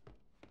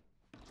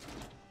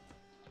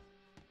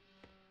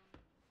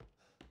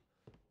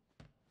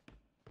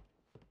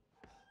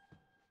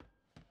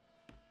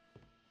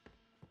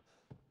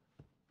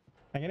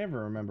 I can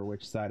never remember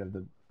which side of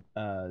the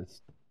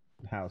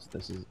house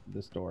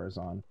this door is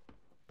on.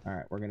 All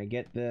right, we're gonna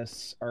get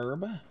this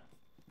herb.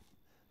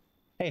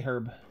 Hey,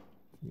 herb,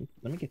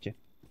 let me get you.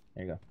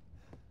 There you go.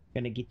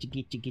 Gonna get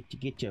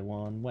you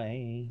one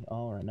way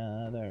or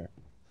another.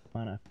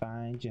 Wanna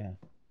find you.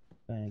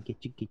 Gonna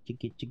get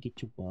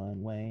you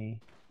one way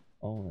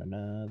or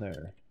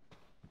another.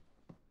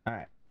 All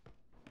right,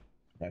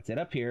 that's it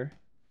up here.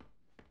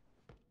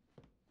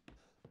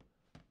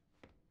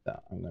 So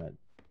I'm gonna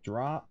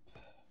drop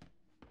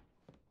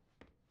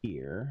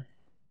here.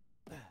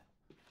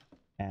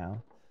 Ow.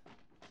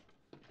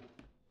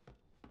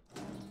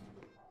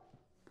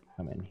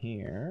 Come in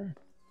here.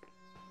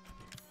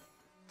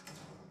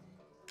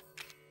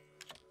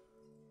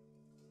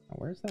 Now,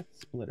 where's that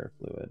splitter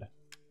fluid?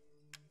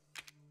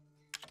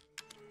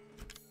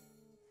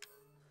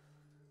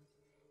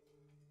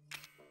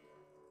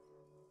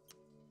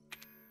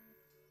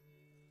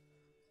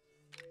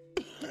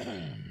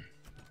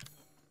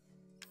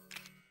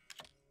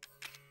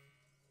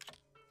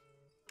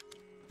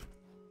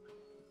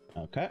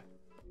 Okay.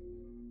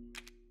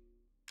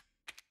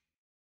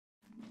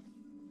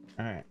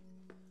 All right.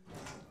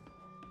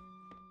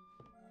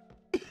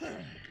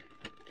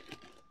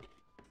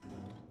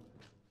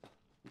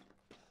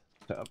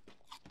 So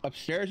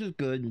upstairs is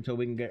good until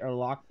we can get our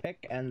lockpick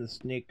and the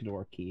snake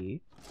door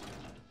key.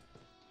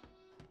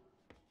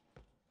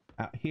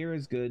 Out here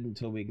is good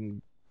until we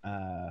can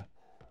out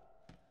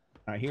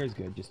here is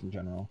good just in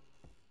general.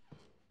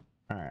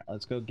 All right,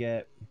 let's go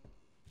get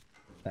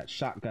that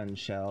shotgun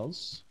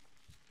shells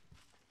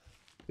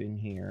in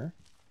here.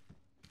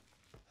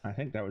 I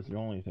think that was the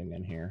only thing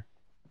in here.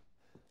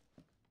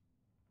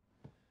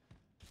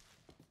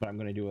 But I'm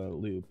gonna do a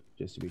loop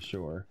just to be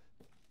sure.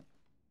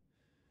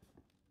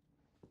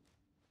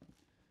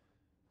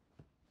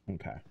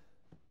 Okay.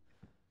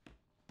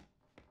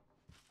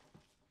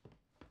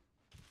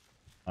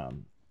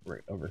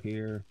 Right over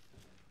here.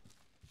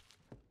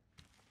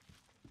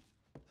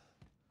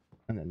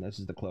 And then this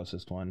is the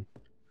closest one.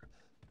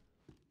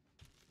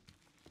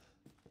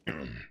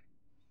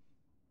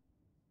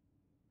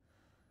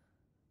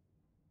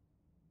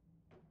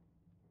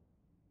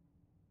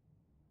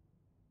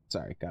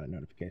 Sorry, got a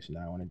notification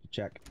that I wanted to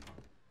check.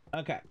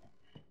 Okay.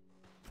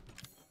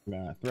 I'm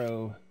gonna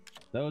throw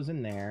those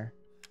in there.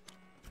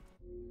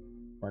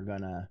 We're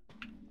gonna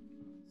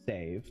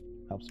save.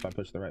 Helps if I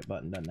push the right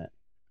button, doesn't it?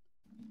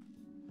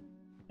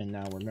 And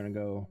now we're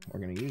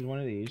gonna use one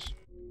of these.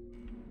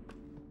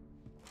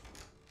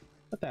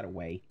 Put that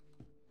away.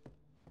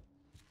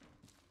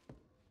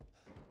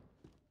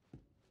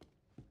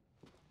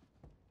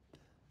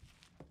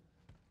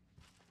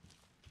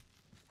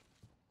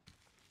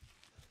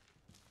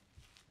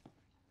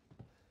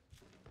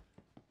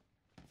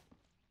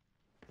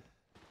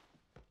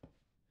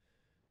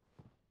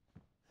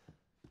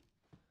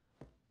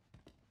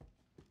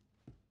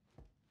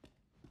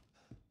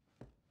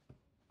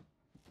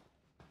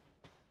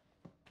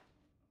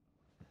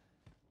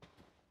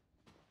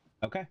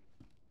 Okay.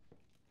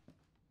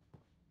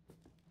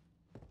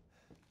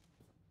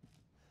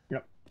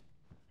 Yep.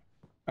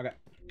 Okay.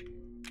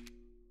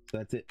 So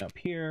that's it up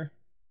here.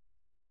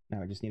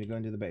 Now I just need to go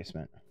into the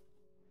basement.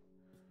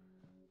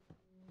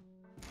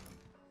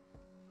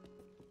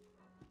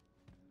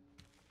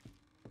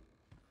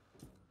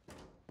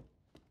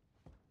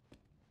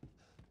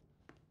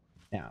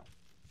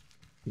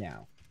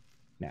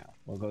 Now,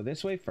 we'll go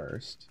this way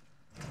first.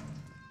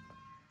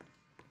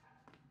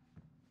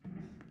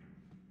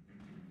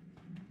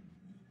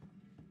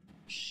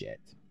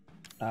 Shit.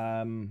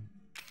 All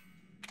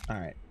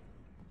right.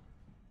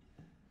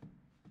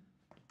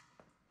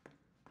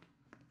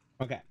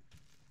 Okay.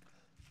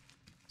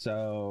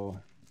 So,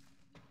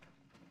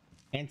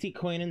 antique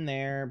coin in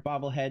there,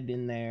 bobblehead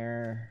in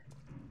there.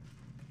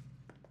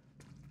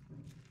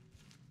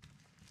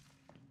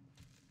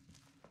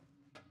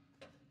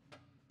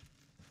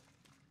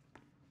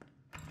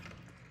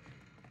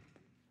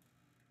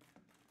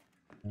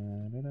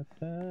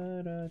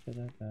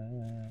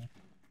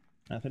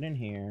 Nothing in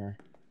here.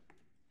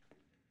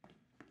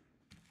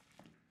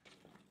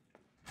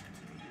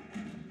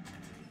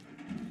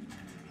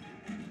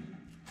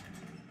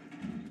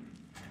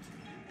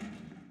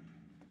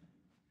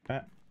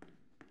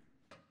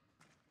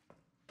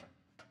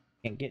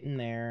 Can't get in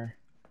there.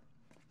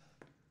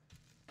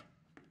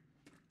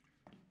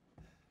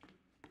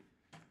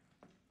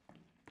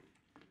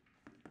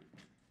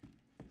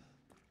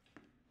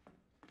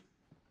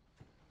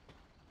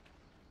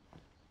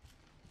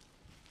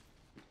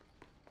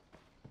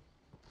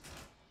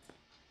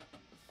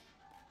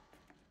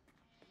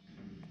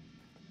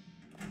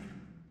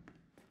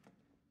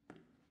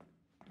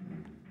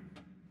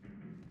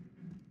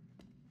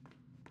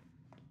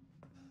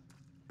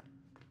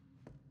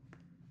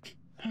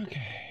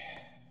 Okay.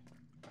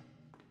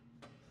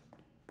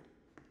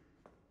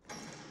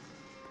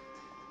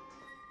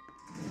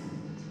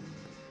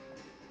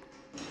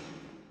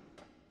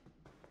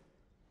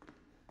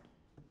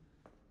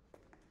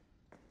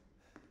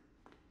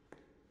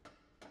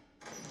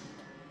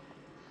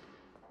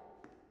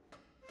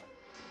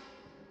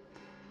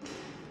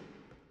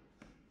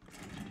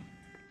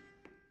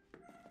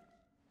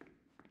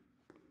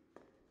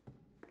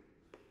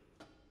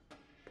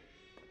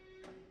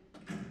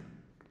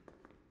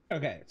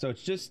 Okay, so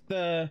it's just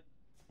the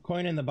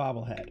coin and the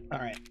bobblehead. All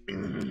right.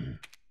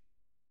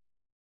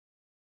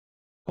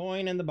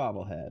 Coin and the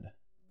bobblehead.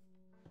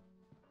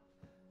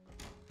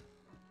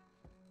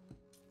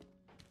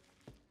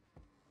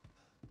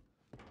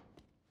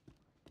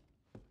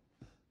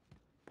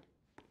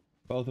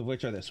 Both of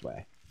which are this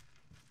way.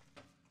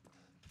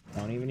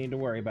 Don't even need to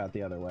worry about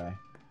the other way.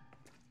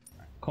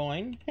 Right.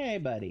 Coin. Hey,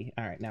 buddy.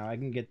 All right, now I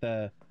can get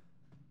the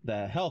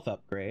health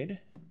upgrade.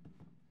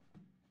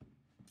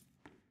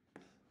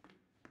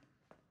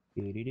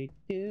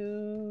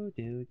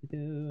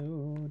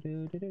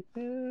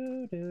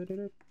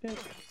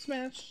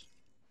 Smash.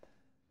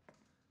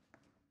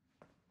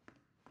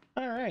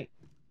 All right.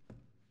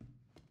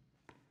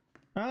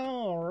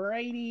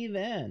 Alrighty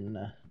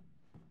then.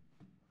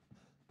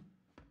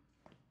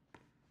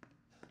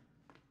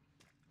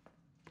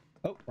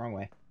 Oh, wrong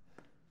way.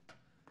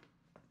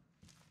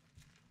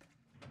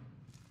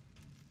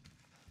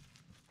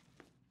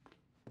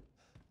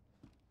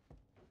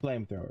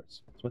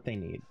 Flamethrowers. That's what they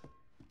need.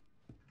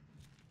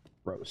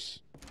 Gross.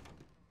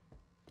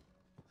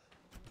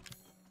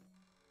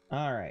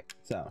 Alright,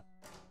 so.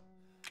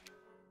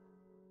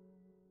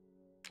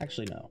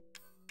 Actually, no.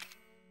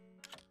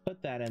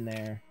 Put that in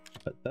there.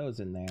 Put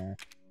those in there.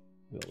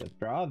 We'll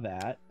withdraw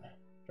that.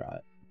 Draw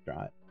it.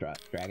 Draw it. Draw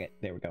it. Drag it.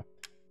 There we go.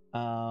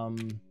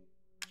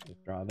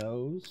 Withdraw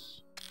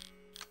those.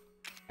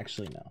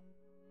 Actually, no.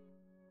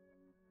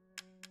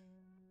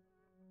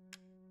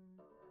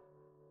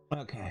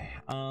 Okay,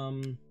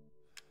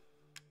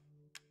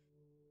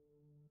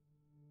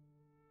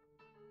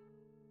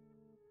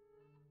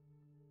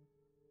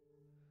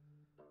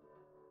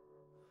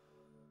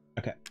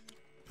 okay.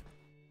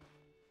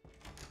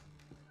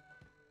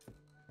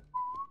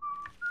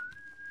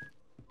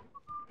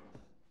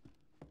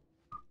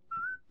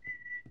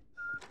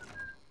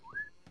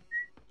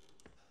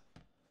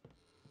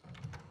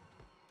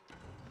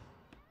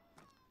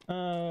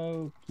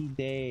 Okie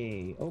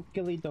day.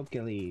 Okily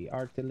dokily.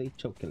 Artily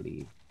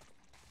chokily.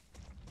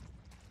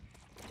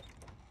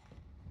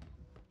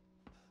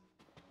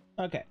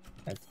 Okay,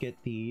 let's get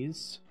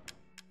these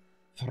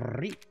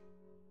 3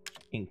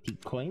 inky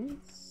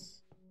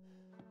coins.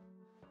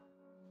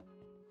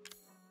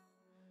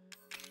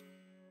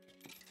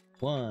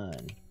 1,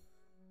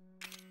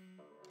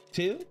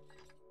 2,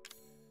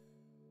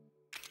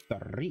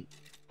 3.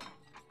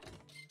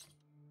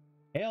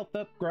 Health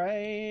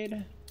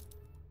upgrade.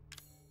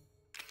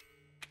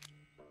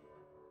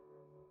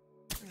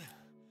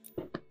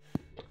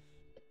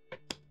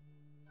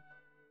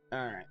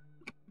 All right,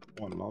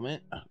 one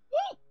moment.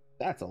 Woo!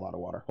 That's a lot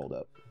of water. Hold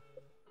up.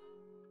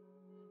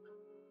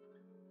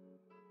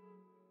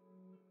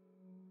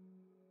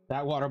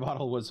 That water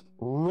bottle was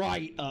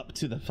right up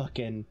to the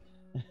fucking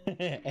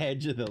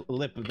edge of the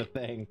lip of the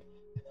thing.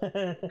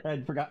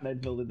 I'd forgotten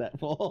I'd filled it that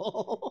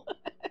full.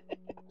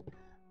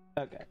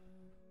 Okay.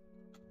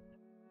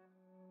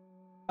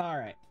 All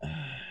right.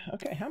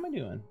 Okay, how am I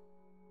doing?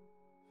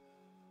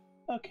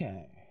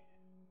 Okay.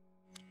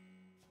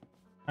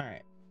 All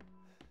right.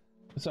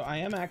 So I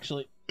am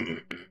actually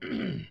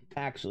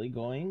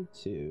going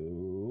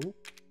to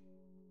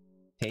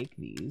take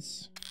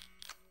these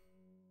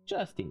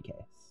just in case.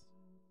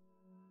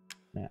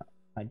 Now,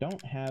 I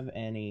don't have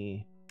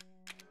any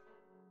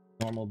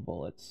normal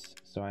bullets,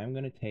 so I am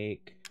going to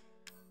take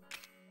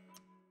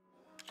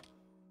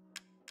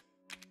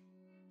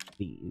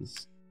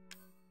these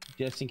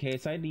just in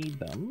case I need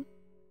them.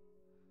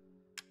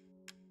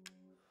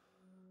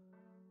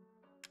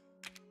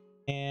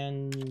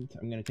 And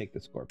I'm going to take the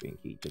scorpion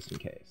key just in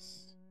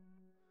case.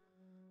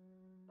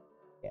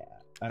 Yeah,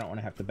 I don't want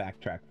to have to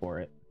backtrack for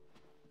it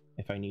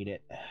if I need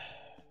it.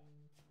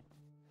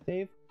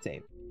 Save,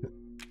 save.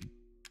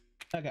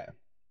 Okay.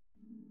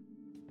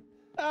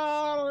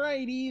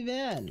 Alrighty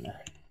then.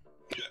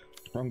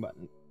 Wrong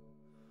button.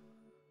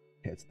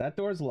 Okay, so that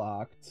door's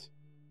locked.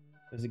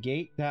 There's a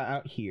gate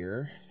out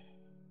here.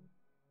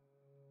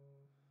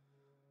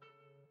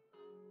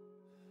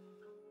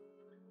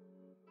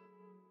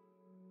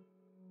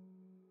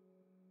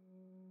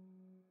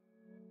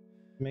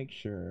 Make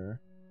sure.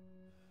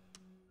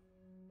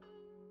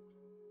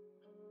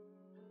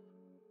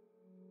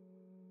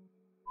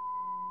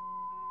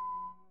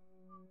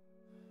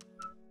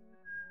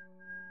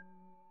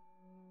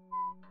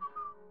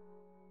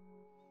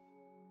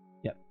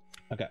 Yep.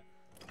 Okay.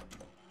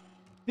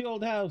 The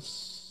old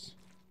house.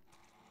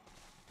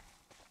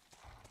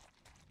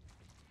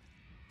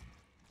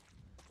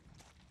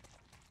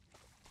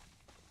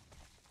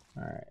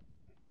 All right.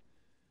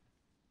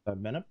 So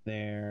I've been up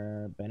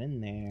there, been in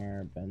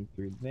there, been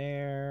through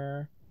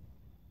there,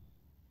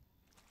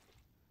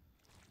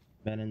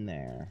 been in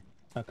there.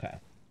 Okay.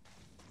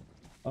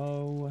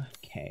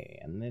 Okay,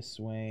 and this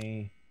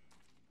way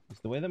is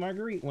the way that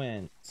Marguerite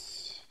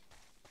went.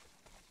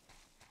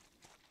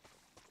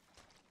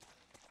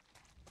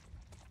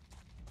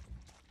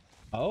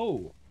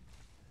 Oh.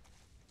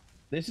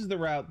 This is the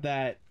route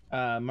that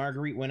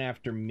Marguerite went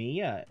after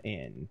Mia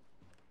in.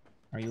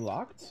 Are you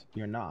locked?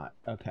 You're not.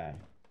 Okay.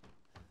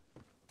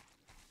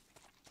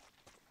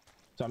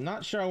 So I'm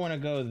not sure I want to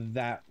go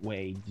that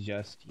way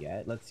just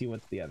yet. Let's see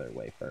what's the other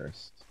way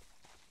first.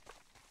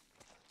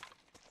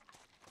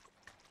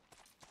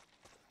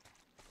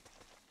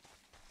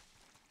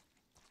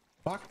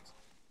 Locked.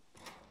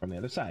 From the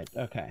other side.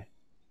 Okay.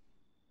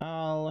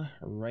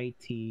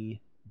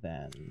 Alrighty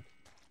then.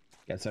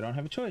 Guess I don't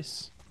have a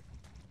choice.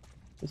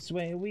 This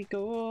way we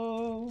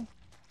go.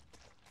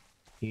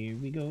 Here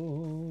we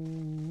go.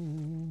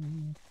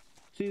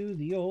 To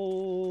the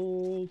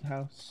old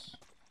house.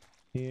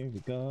 Here we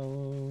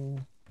go.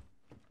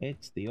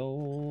 It's the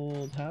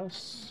old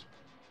house.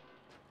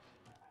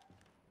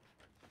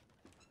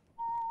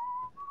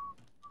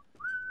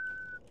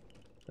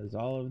 Because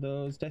all of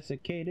those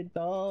desiccated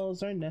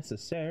dolls are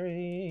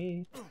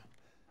necessary.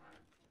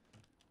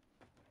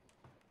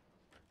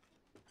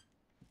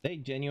 They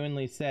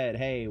genuinely said,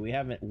 "Hey, we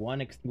have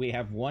one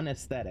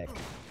aesthetic."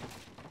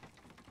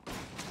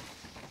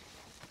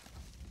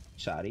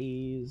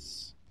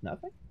 Shotties.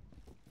 Nothing?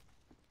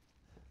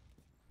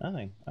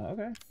 Nothing. Oh,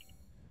 okay.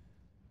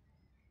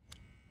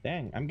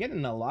 Dang, I'm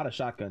getting a lot of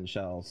shotgun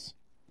shells.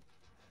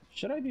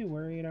 Should I be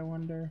worried, I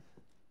wonder?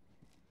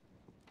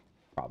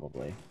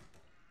 Probably.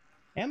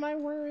 Am I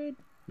worried?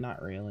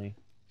 Not really.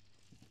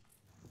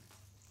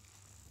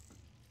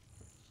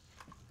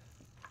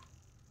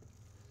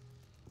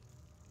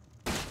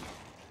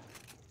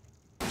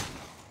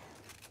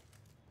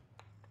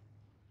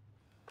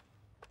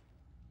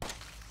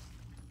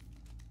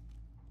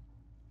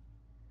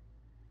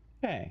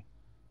 Okay.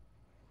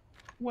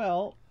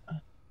 Well,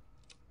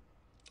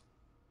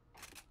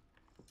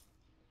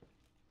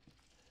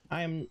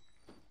 I'm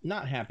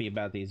not happy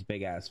about these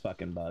big ass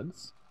fucking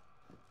bugs.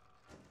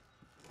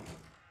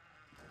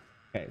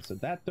 Okay, so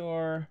that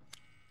door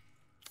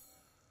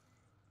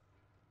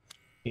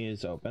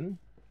is open.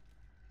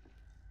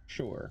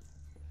 Sure.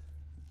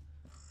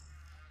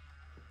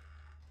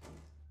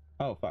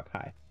 Oh, fuck,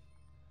 hi.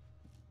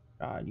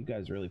 God, you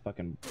guys really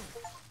fucking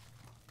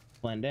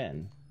blend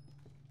in.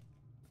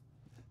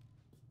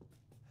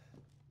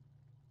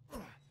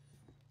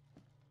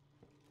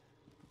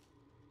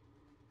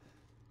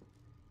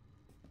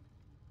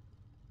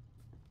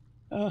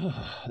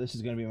 Oh, this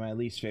is gonna be my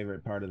least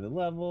favorite part of the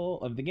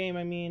level, of the game,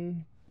 I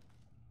mean.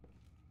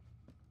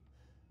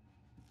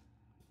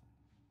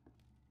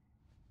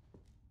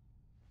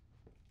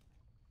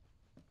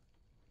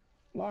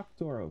 Locked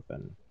door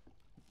open.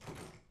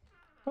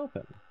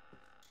 Open.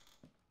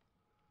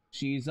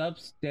 She's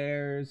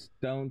upstairs,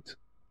 don't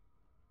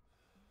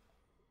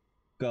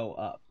go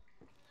up.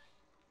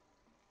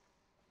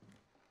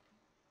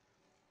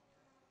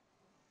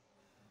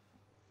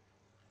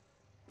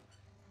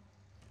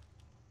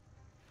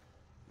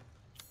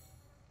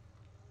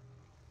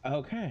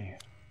 Okay.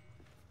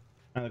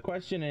 Now the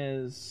question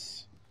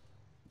is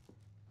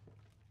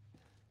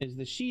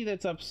the she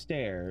that's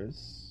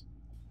upstairs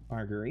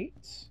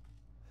Marguerite?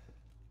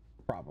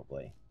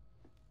 Probably.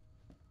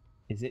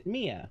 Is it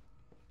Mia?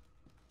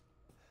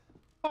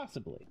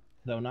 Possibly,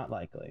 though not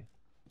likely.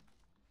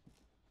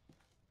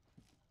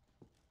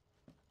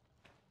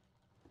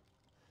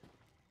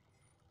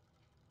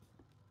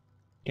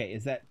 Okay,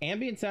 is that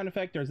ambient sound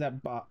effect or is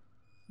that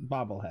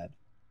bobblehead?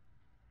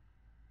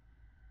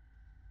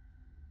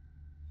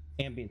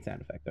 Ambient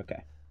sound effect,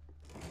 okay.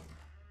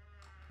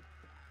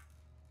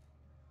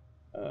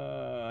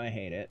 I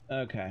hate it.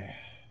 Okay.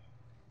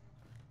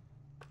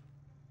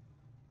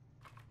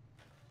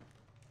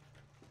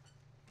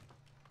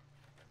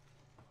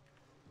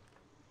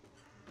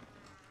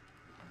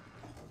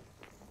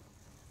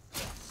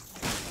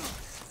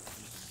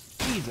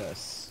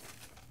 Jesus.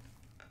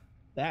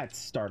 That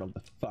startled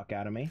the fuck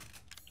out of me.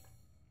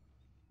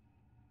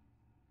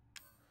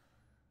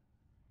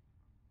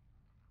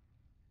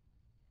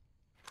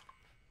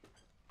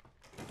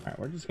 Alright,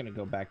 we're just gonna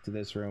go back to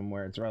this room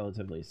where it's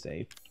relatively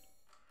safe.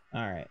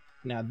 Alright,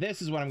 now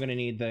this is what I'm gonna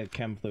need the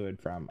chem fluid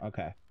from.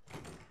 Okay.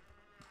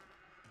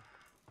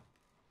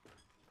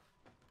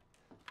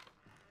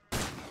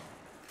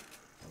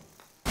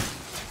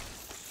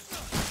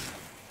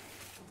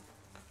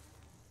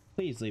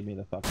 Please leave me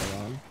the fuck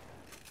alone.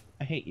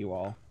 I hate you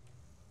all.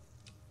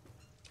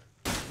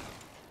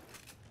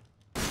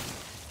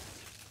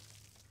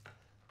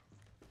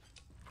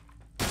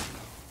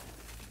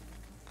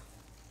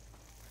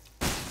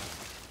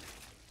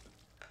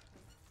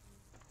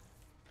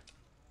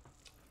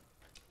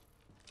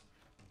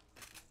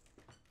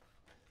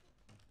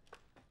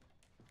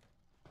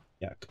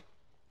 Yuck.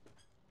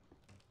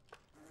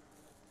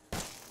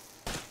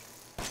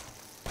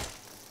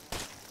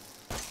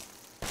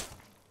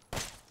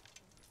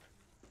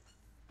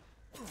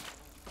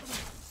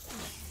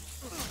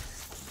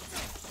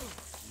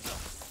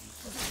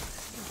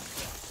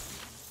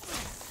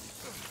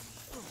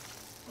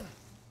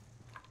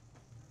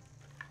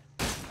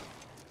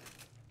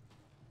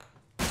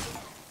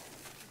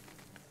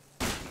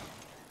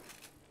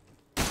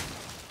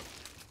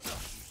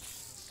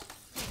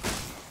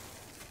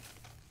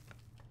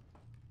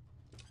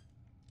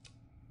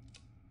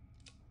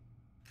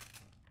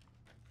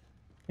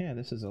 Yeah,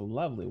 this is a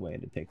lovely way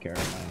to take care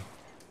of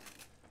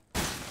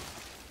my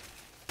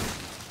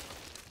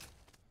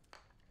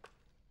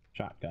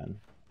shotgun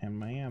and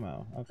my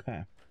ammo.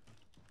 Okay.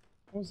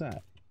 What was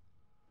that?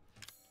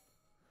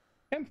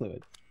 Chem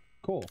fluid.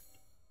 Cool.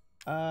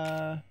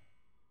 I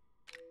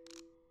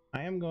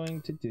am going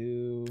to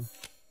do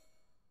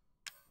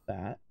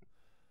that.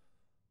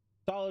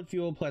 Solid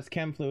fuel plus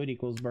chem fluid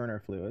equals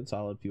burner fluid.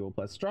 Solid fuel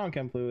plus strong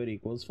chem fluid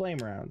equals flame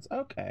rounds.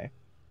 Okay.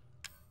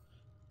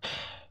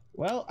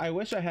 Well, I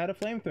wish I had a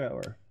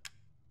flamethrower.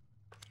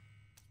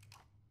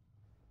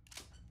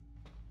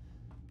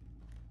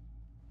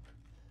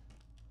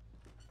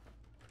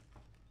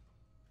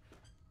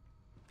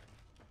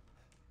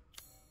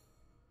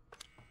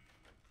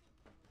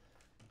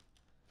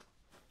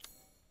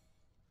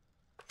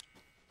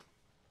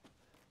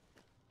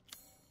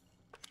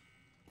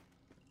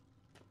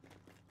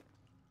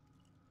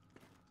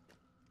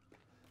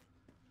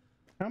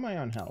 How am I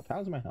on health?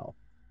 How's my health?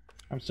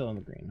 I'm still in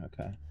the green.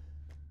 Okay.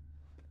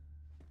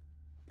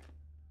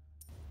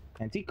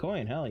 Antique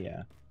coin, hell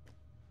yeah.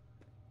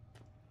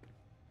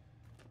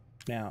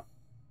 Now,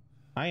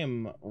 I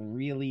am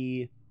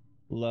really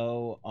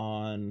low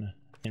on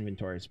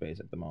inventory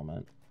space at the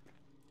moment.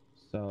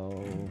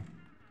 So,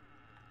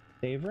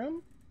 save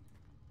room,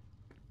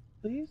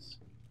 please.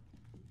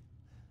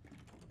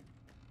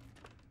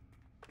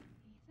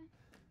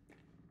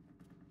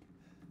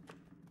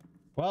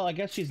 Well, I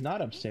guess she's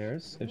not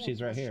upstairs if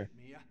she's right here.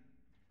 Mia,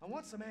 I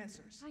want some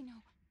answers.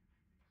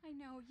 I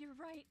know, you're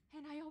right,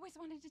 and I always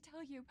wanted to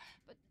tell you,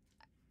 but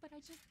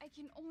I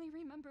can only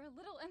remember a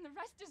little, and the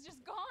rest is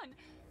just gone.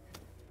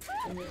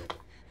 Daddy,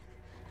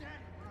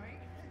 right?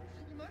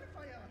 You mind if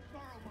I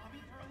borrow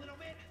Mommy for a little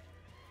bit?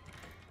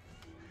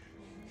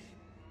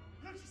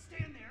 Don't you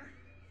stand there.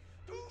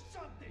 Do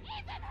something.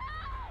 Ethan,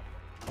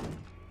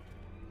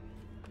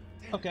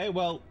 help! Okay,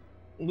 well,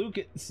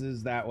 Lucas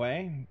is that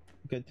way.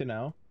 Good to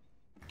know.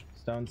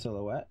 Stone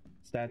silhouette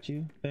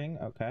statue thing.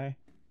 Okay.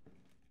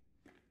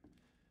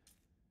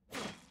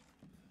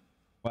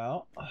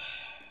 Well,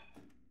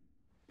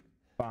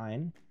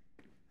 fine.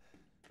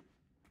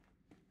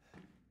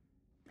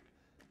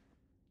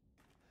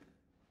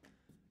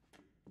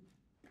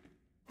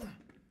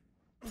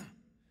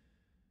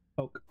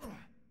 Poke.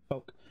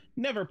 Poke.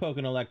 Never poke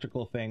an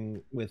electrical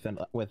thing with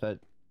a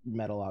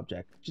metal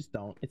object. Just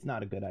don't. It's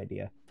not a good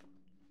idea.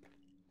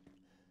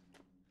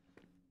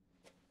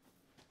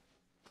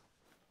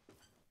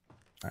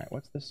 All right,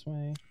 what's this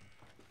way?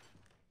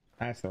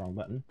 That's the wrong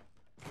button.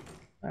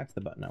 That's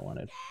the button I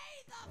wanted.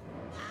 Stay the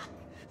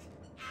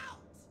fuck out!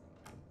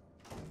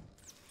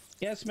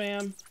 Yes,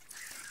 ma'am.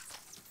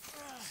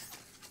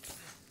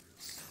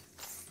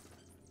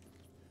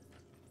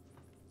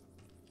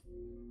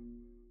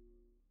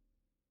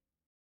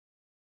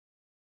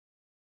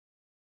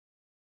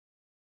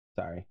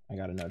 Sorry, I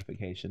got a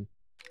notification.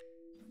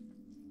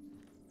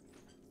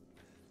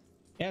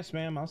 Yes,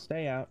 ma'am, I'll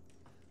stay out.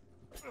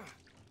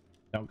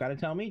 Don't gotta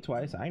tell me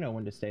twice. I know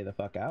when to stay the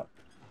fuck out.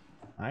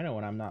 I know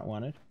when I'm not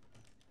wanted.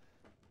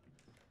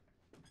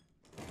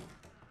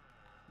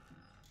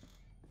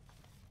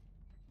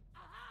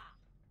 Aha!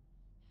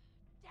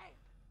 Damn!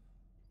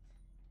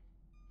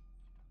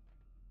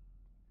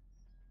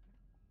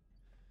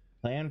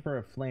 Plan for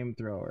a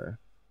flamethrower.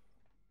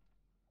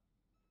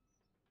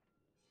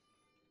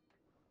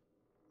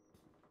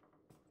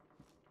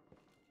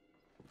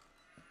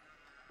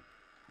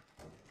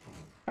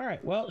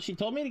 Alright, well, she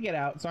told me to get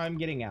out, so I'm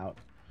getting out.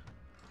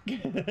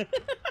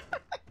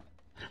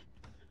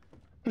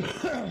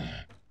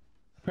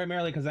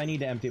 Primarily because I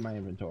need to empty my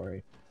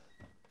inventory.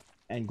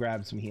 And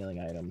grab some healing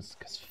items.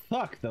 Because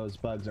fuck, those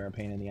bugs are a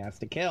pain in the ass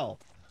to kill.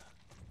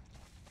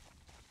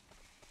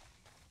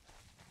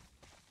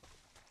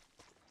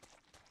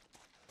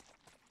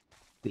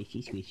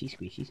 Squishy, squishy,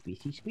 squishy,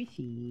 squishy,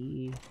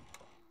 squishy.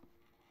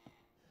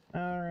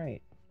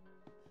 Alright.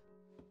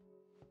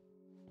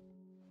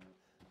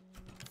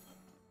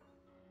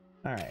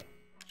 Alright.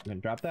 I'm gonna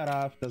drop that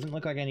off. Doesn't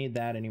look like I need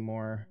that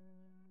anymore.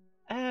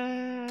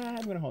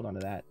 I'm gonna hold on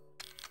to that.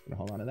 I'm gonna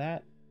hold on to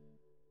that.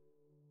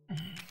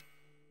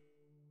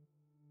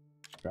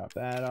 Drop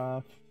that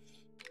off.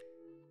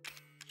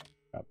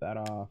 Drop that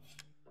off.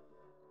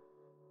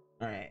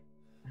 Alright.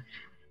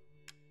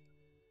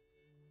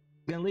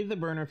 Gonna leave the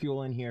burner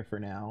fuel in here for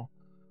now.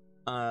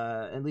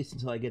 At least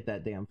until I get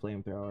that damn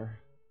flamethrower.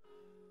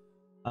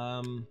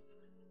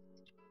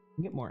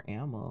 Get more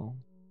ammo.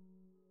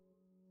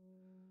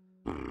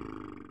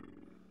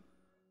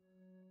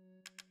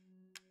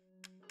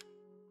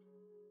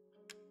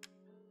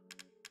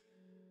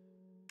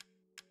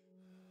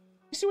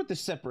 See what the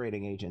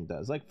separating agent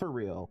does, like for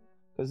real,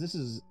 because this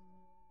is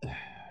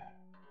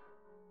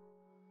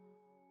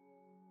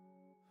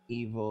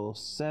Evil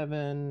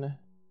 7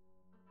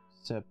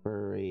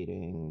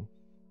 separating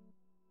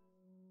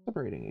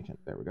agent.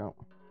 There we go.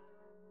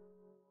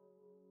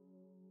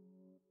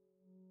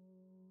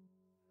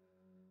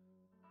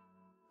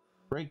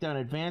 Break down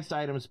advanced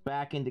items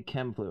back into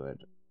chem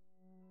fluid.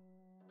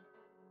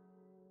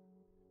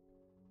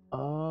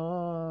 Oh.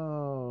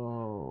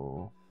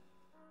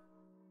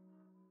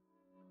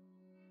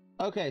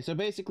 Okay, so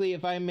basically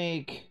if I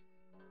make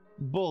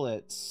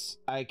bullets,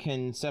 I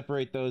can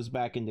separate those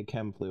back into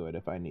chem fluid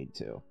if I need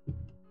to.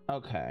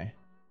 Okay.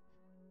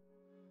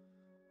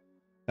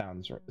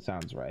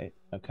 Sounds right.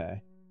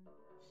 Okay.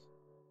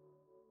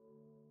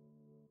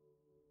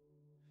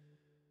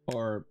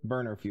 Or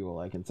burner fuel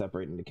I can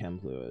separate into chem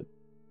fluid.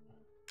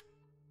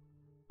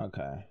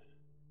 Okay.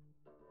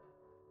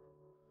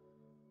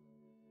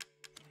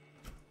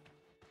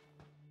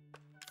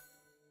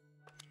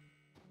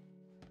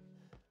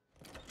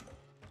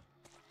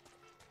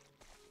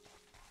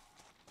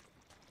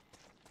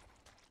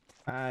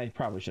 I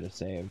probably should have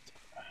saved.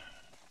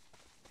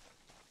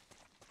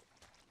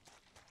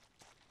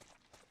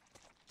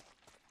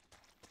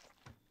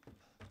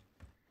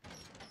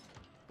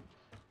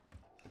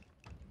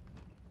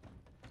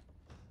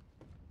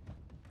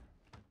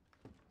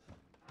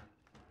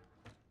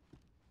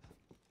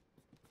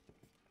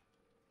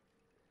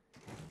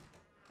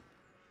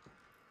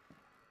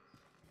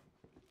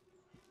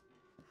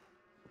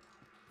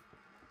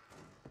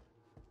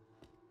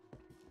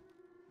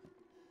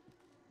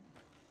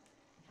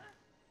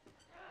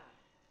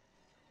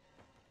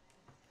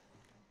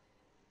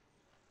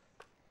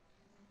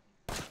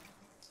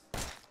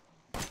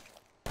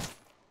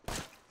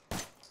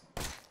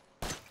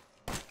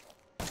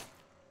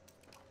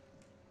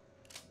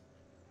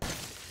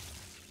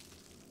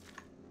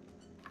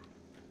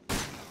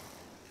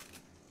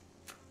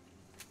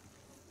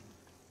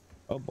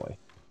 Oh boy.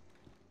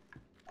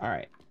 All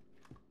right.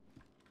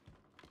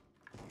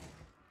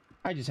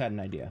 I just had an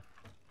idea.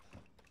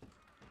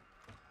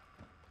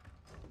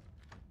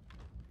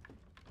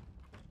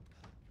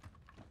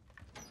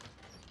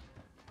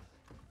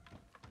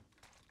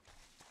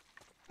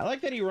 I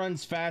like that he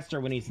runs faster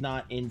when he's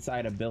not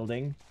inside a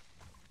building.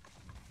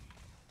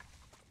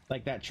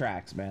 Like, that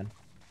tracks, man.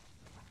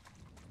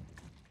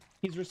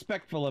 He's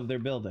respectful of their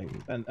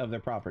building and of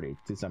their property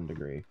to some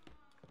degree.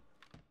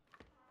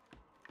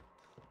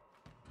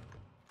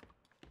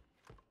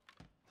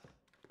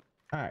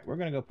 All right, we're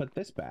gonna go put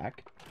this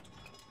back.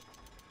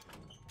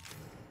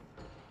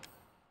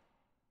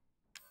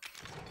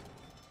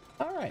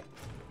 All right.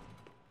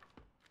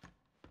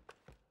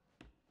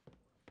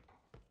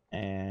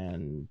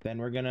 And then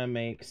we're gonna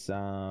make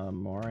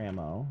some more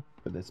ammo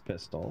for this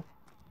pistol.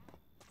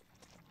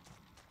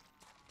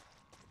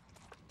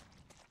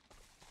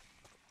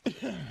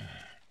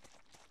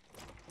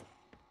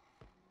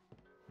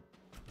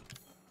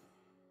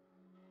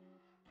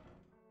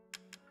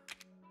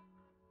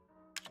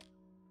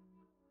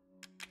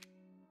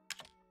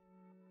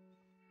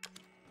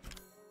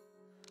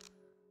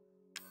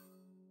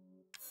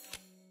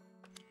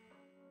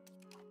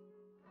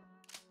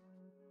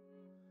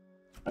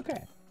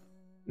 Okay.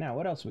 Now,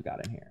 what else we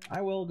got in here?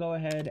 I will go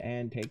ahead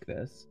and take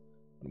this.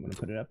 I'm going to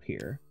put it up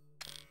here.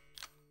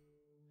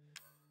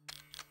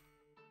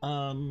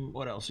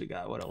 What else we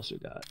got? What else we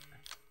got?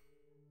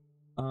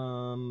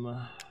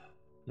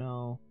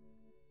 No.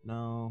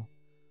 No.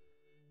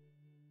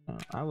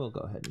 I will go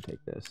ahead and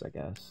take this, I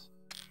guess.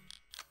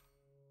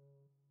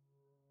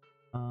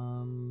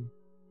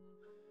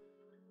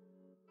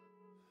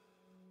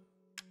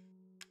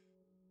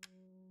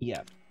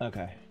 Yeah,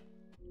 okay.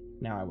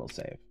 Now I will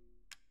save.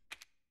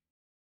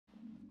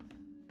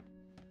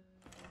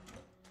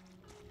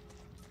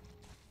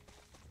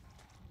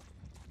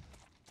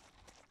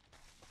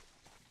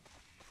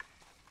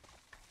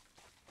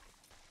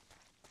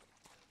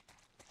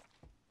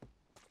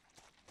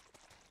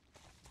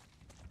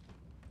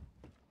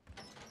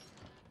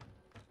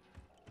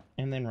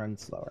 And then run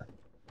slower.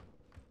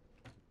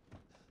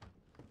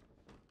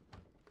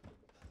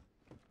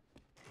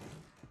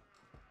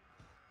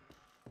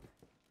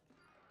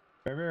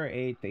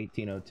 February 8th,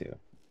 1802.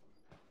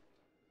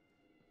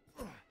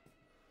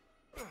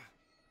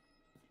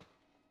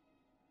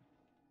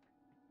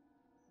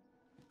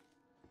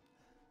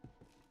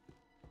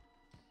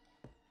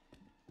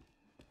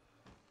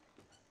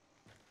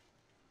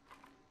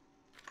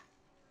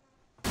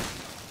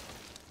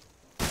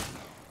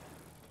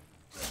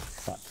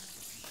 Fuck.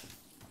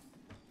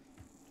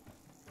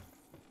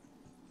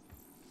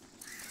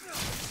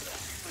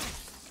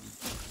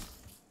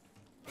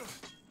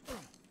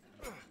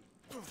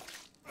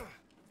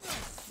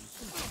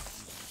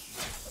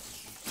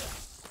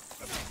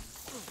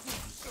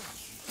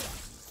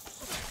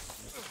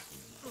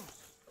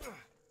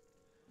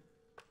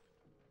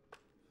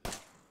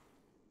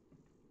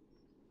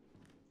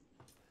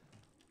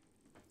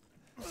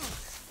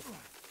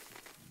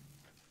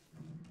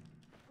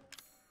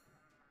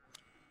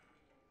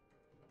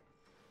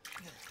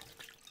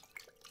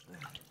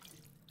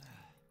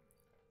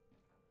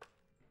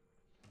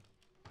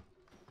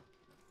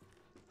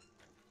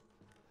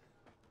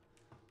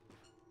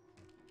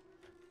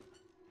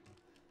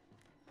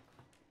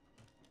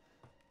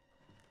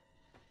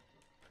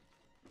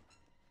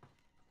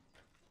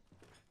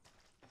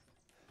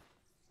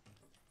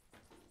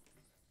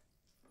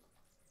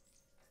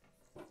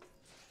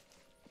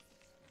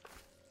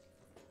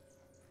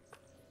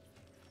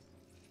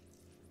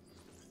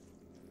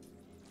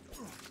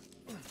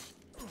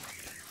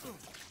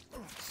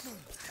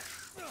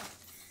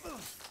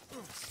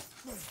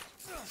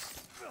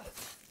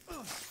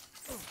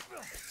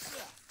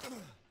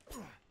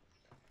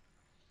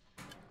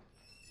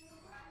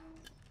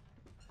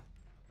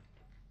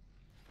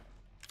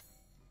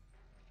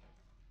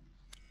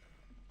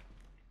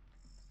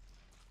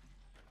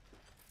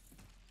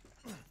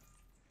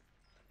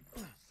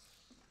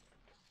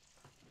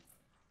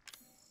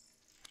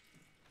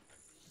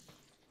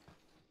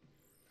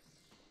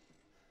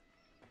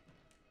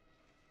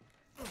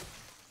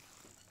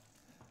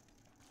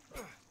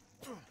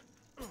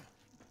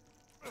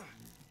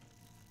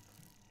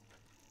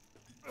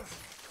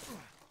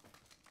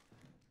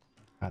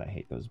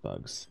 those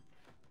bugs.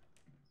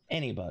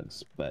 Any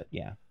bugs, but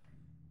yeah.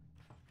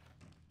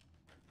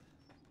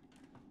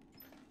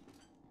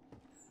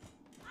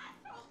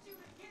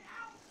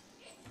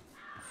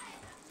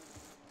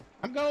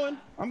 I'm going.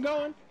 I'm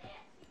going.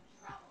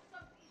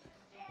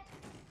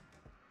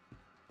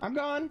 I'm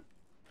gone.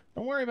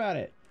 Don't worry about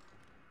it.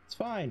 It's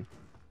fine.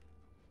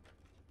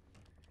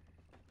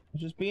 I'm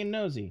just being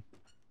nosy.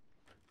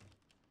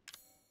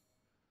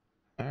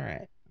 All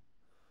right.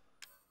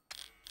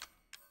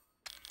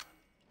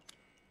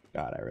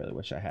 God, I really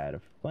wish I had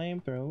a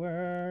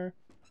flamethrower.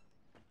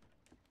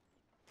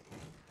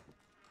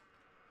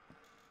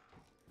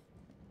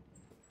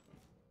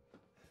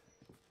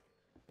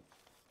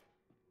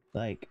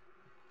 Like...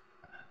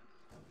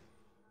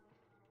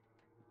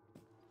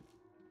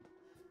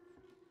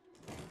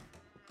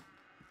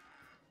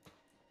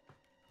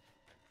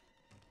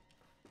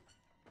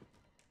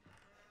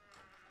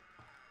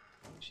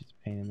 she's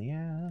a pain in the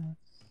ass.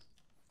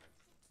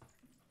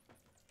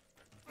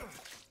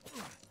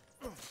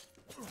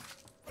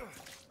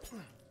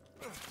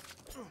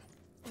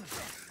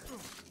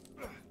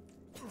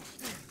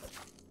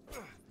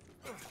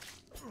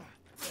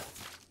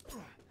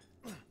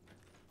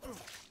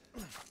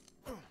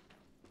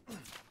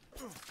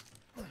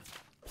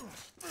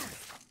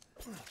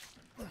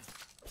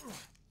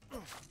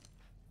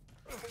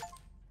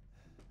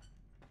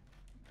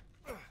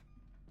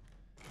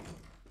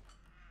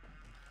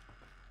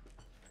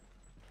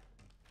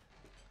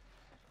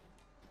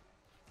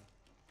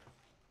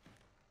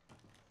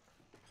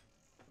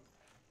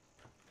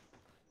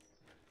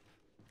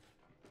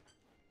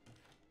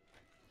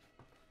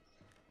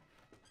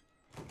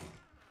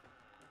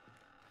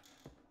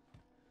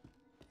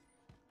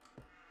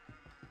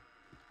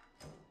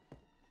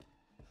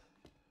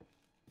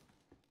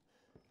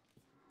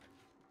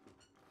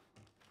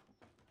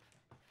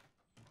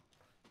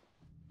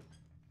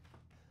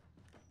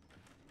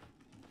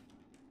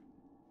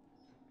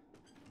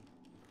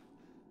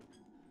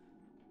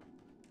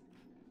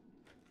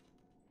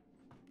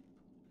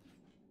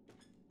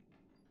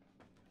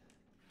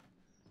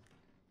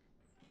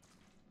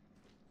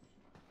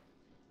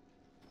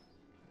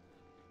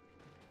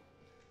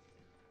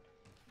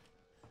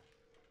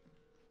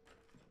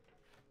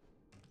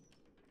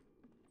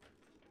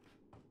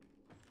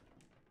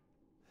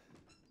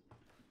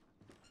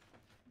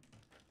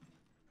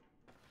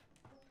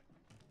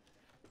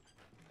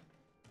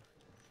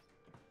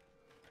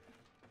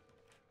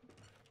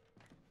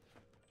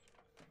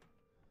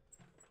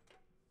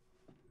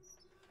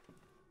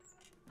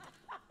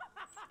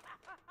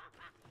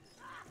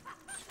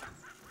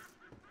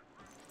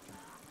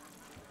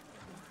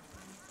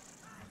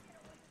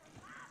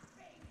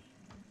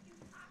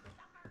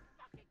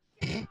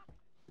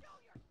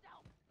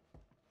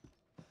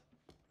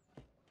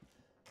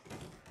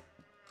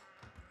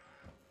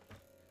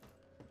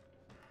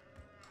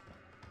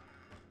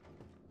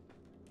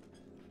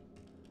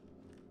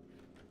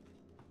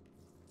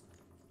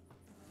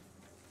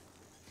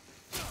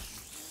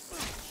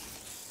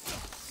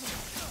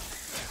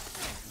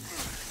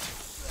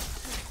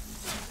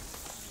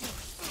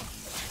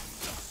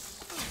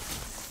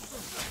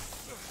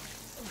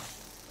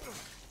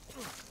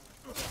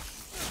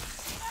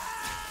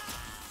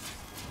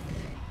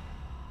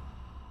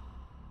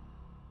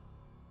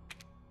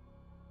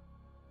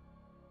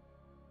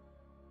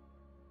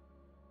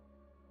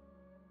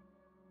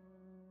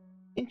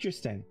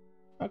 Interesting.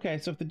 Okay,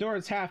 so if the door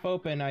is half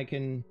open, I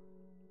can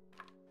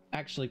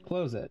actually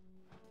close it.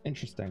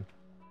 Interesting.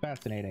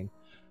 Fascinating.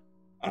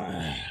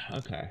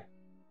 Okay.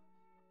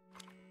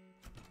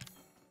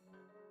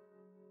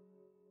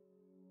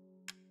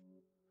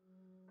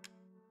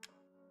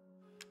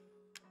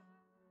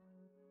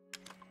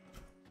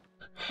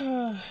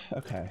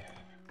 Okay.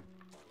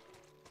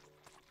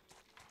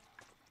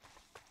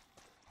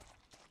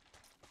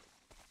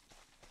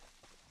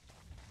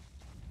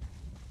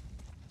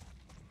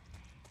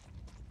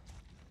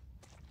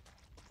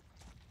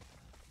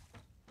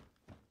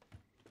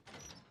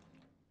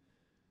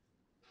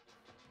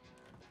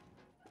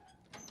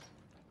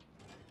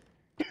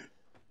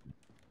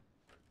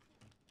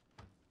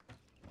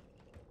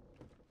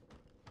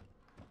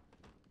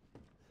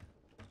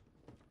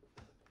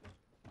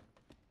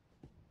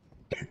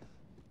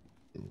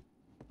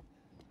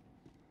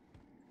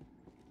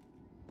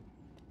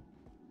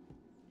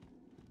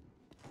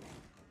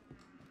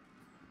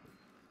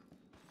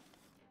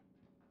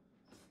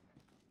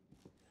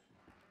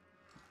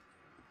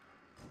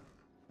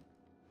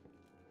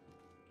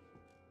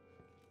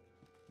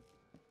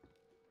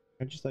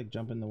 I just like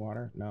jump in the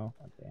water? No?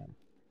 Oh,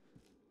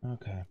 damn.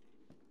 Okay.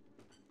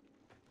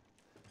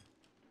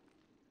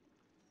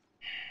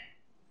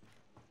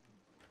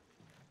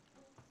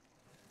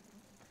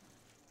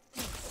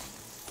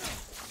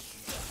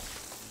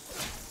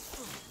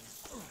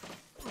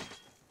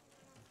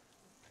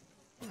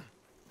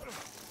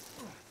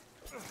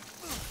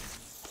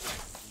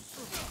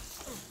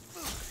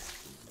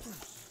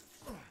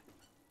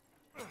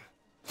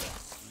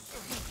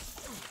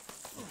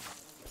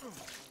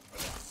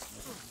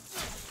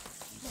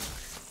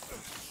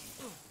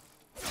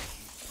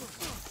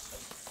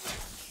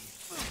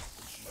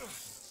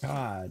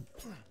 God.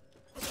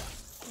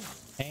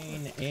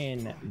 Pain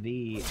in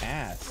the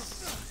ass.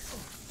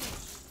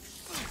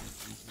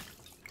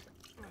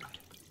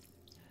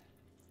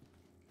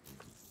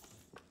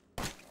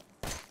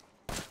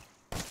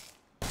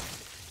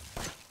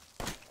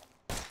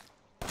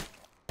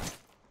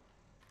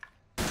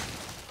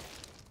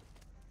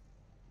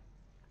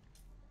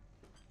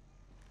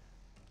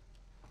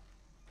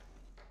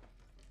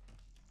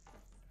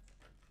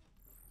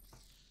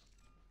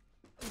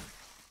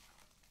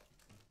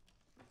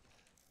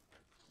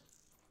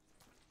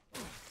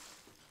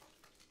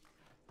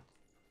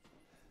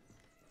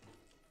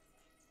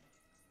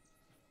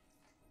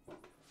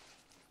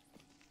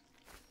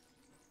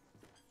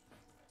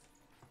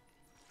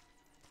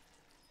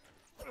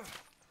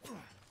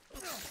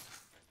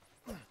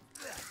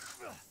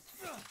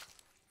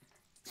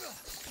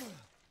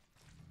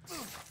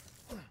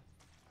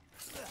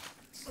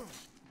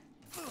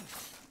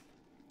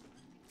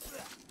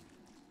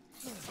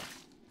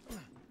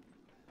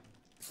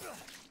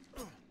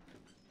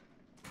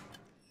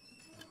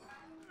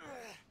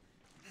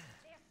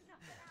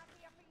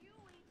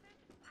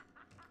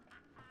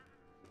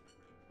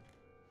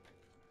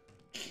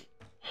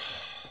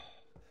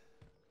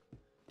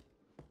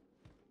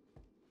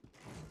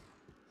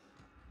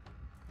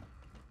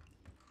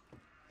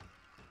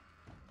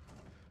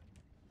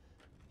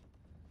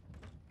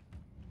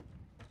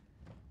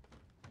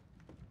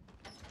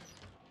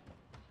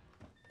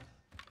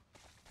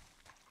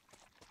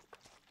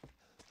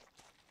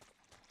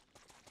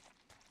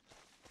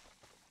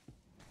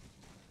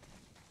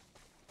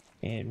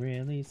 It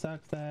really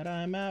sucks that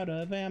I'm out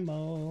of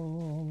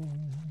ammo.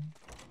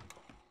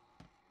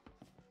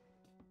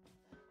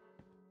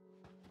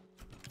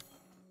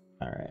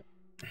 All right.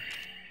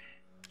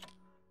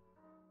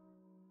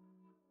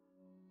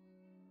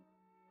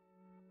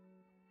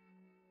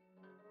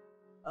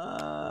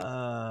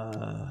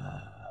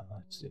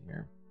 Let's see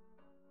here.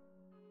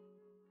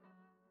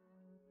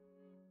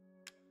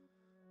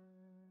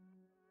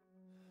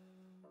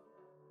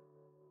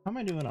 How am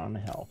I doing on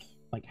health?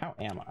 Like, how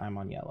am I? I'm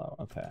on yellow.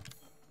 Okay.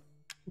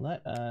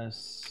 Let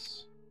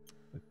us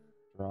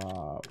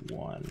withdraw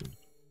one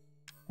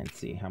and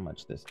see how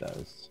much this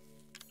does.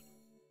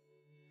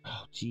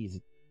 Oh, geez.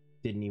 It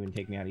didn't even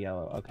take me out of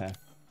yellow. Okay.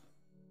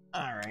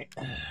 All right.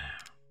 All right.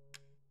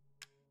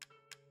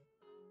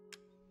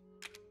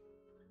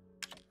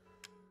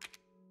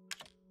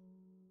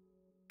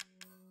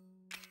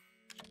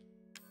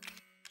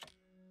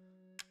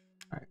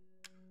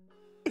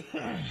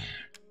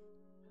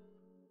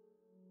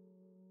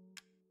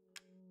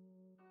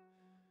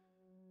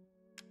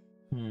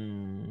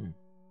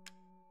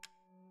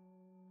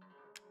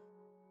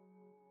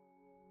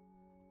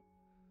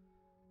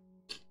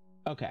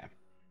 Okay.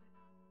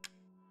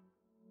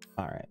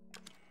 All right.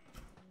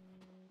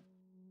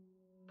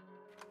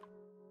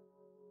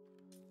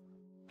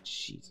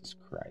 Jesus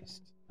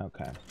Christ.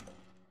 Okay.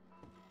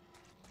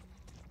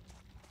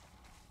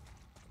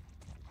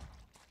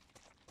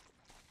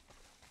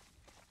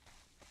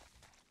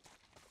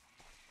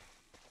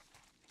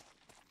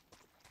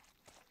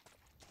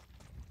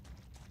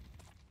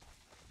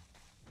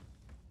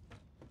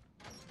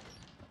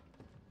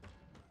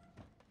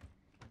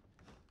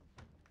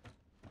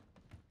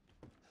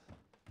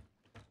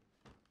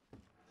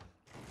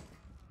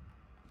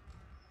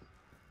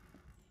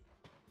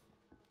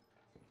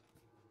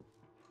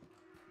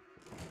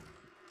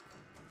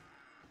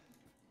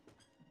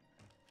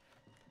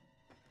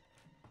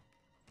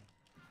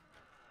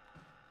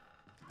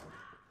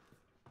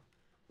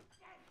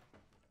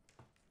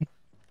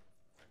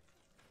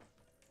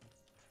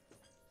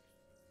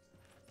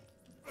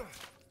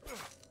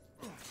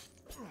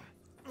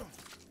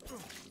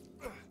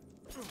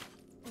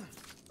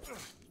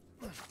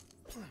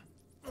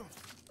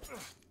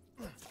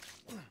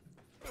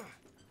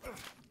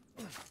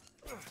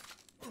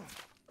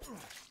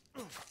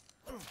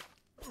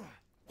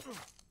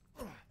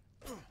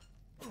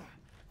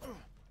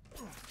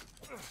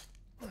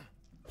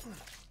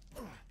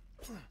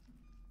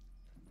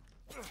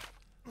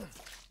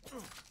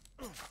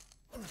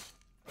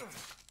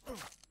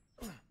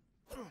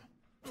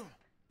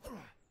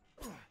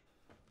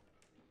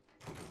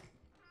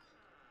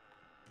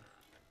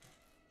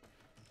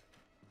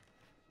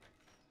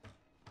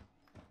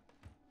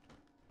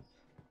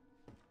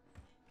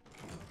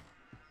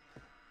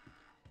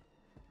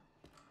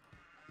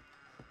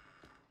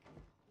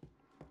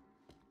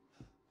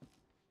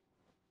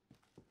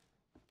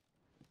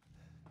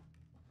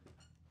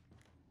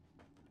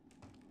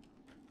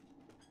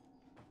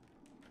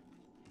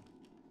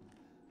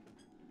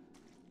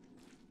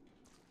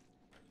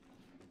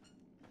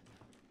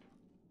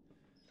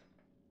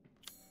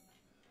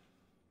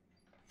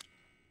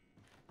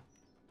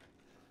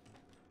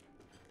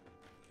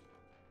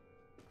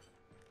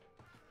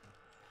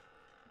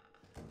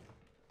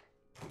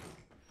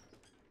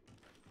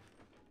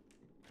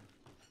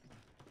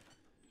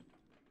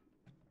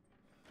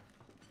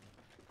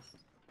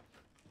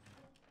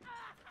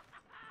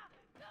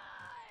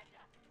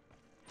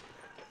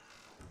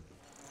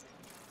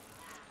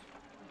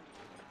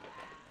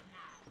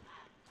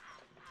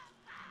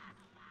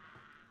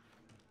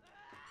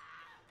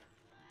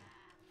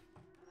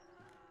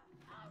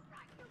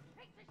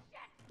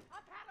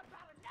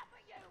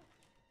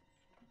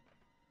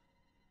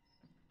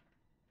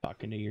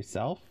 Talking to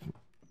yourself?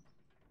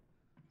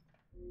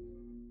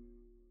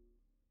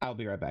 I'll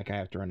be right back. I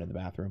have to run to the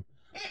bathroom.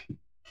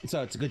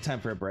 So it's a good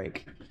time for a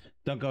break.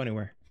 Don't go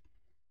anywhere.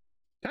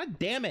 God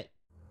damn it.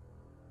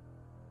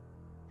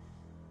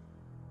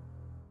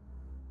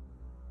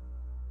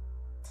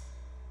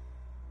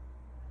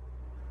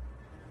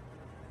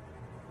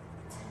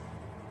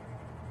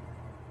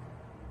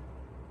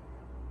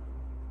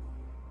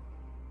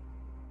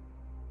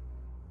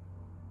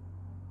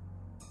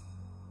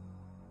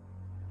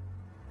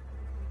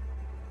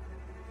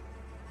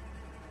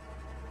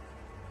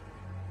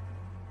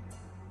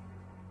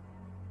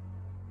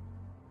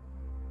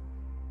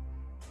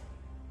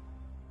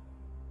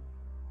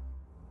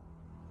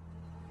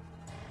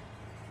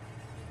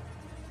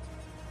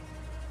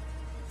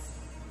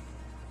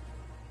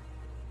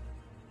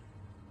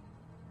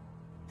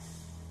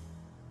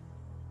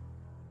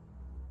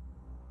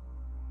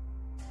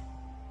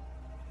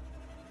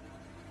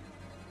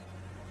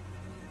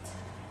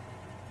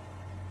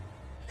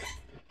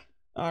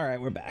 All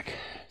right, we're back.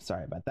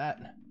 Sorry about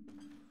that.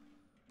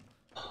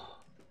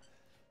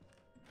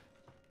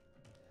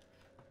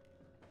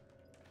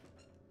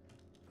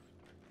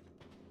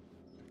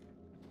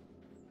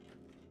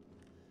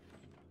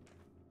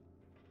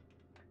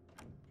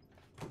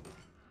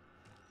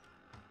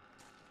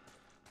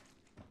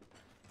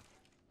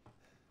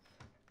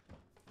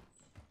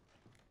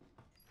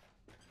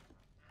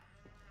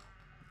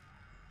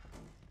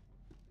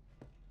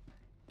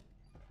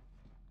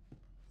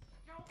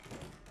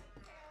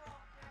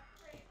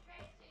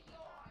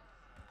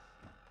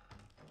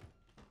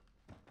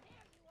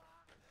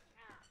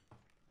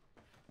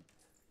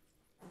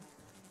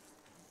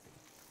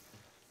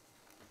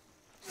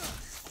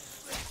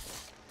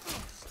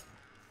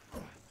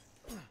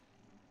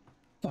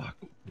 Fuck.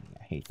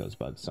 I hate those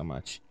bugs so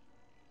much.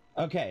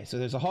 Okay, so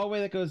there's a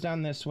hallway that goes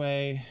down this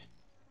way.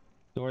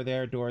 Door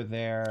there, door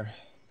there.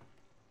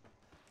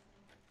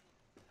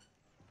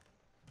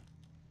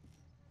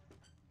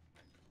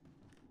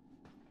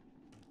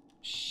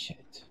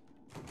 Shit.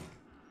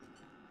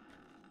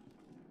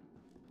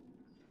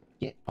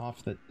 Get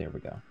off the... There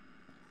we go.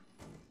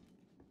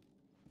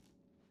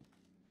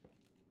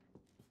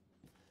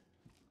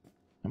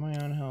 Am I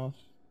on health?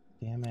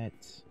 Damn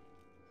it.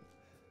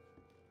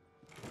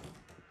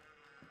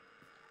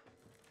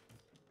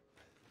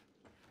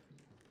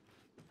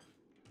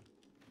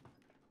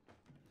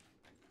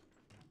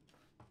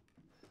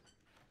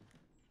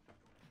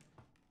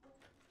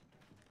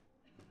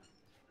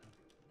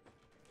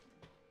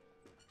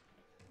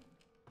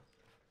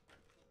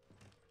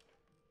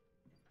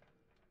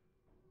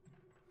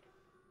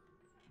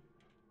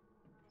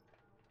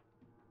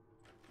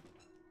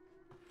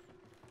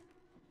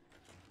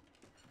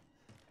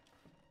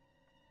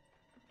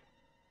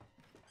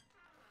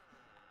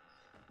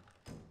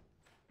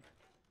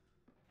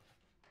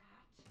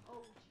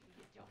 Told you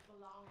you don't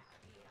belong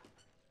here.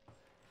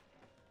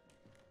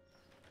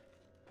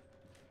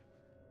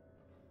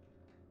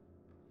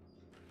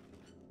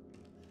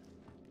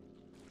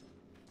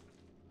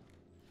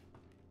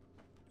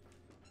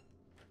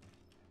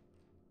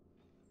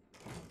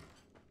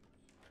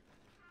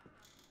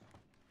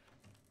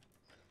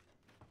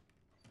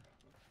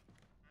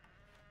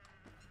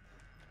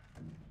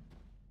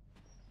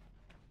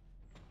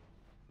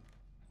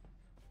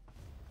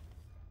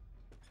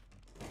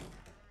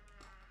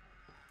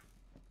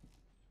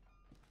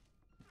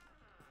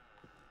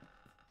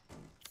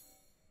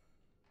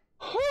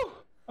 Whew!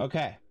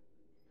 Okay.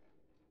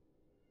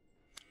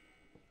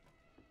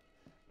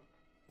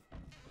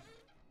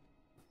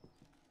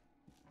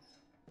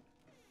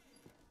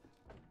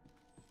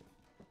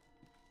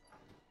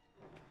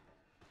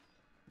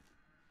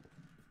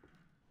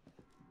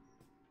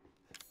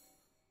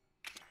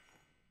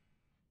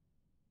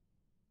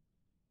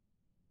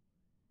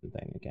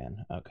 Thing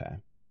again. Okay.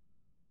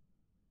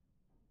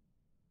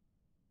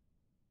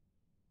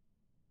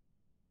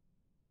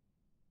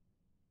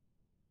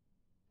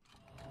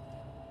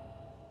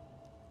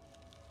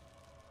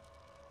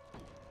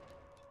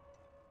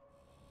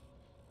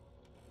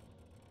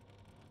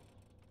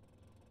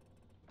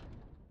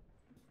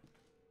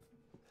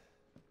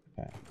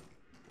 Okay.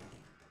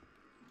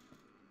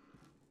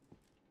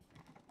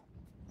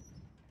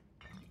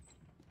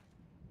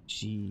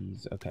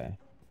 Jeez, okay.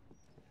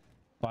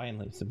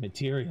 Finally, some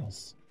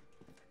materials.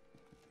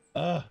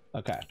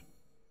 Okay.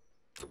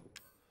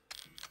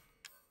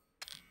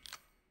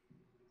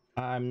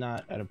 I'm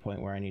not at a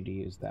point where I need to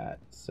use that,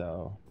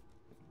 so...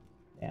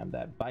 Damn,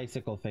 that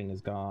bicycle thing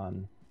is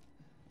gone.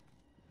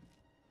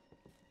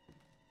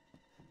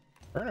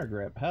 Burner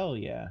grip, hell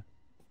yeah.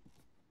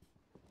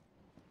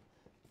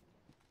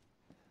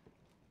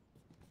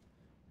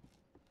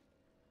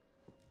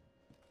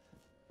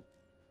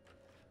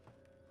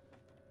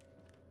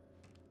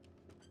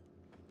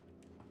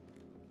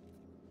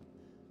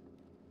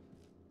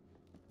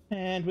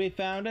 And we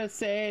found a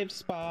safe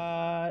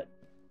spot.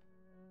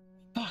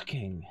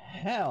 Fucking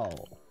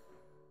hell.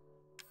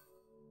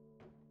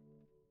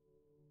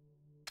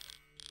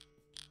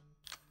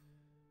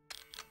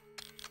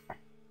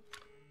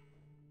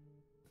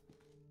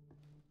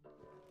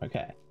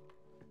 Okay.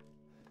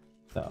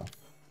 So.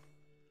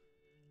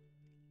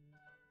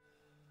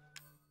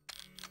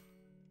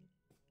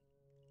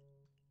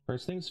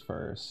 First things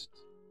first,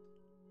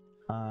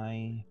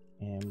 I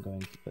am going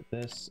to put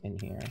this in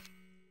here,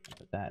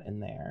 put that in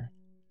there.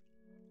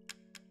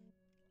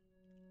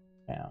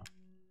 Now,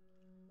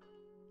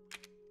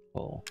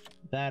 pull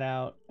that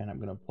out, and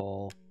I'm gonna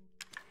pull,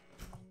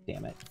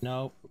 damn it,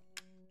 nope,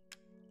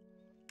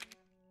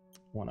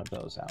 one of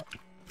those out.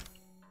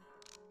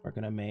 We're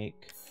gonna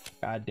make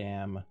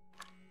goddamn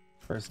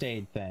first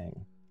aid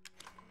thing.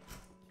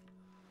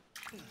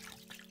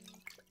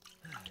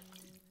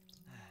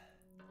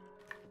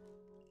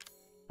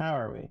 How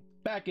are we?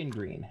 Back in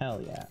green.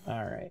 Hell yeah.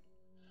 All right.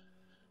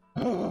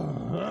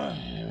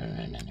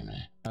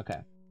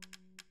 Okay.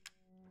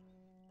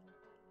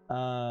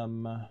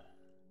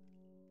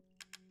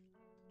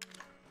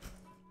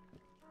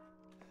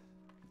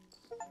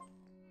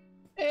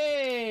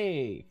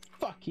 Hey!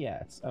 Fuck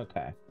yes.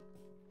 Okay.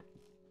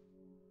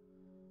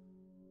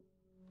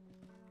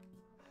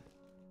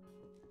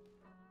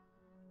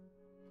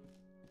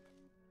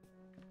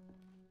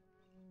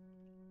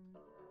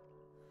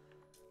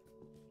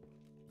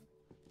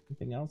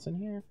 Anything else in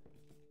here?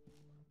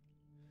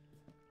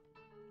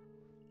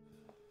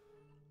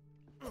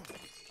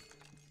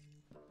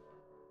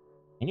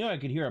 I knew I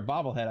could hear a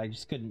bobblehead, I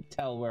just couldn't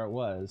tell where it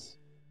was.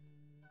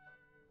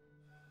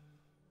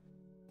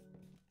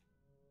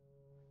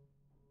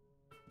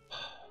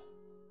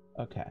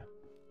 Okay.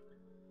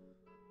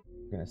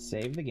 We're gonna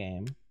save the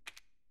game.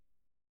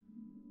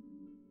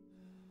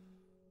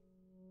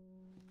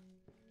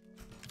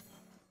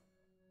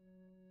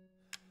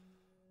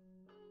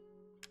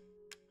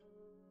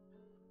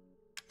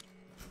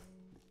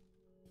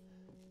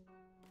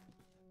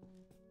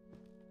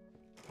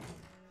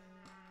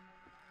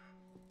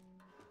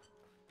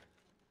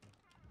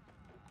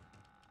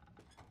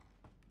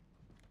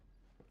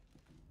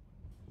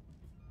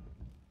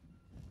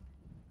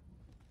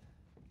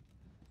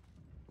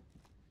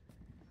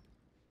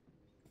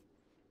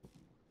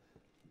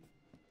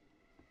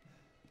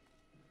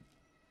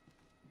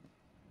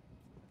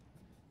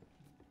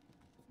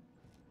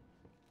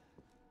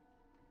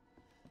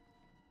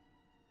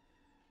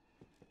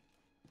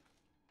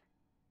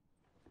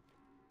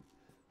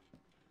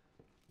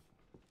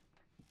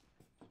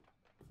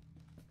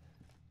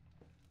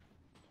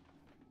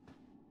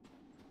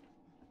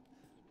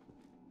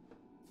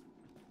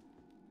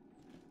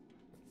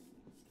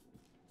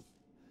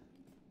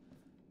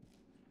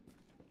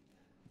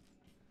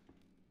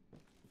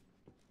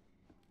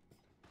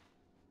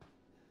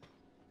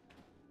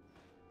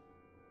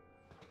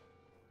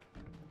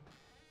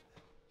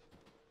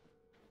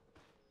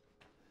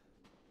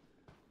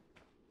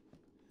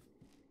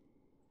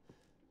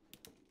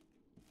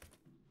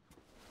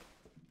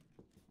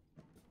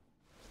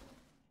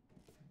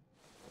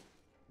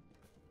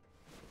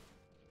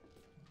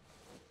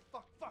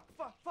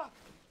 Fuck.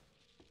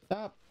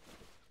 Stop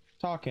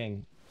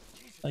talking.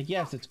 Like,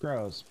 yes, it's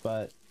gross,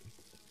 but...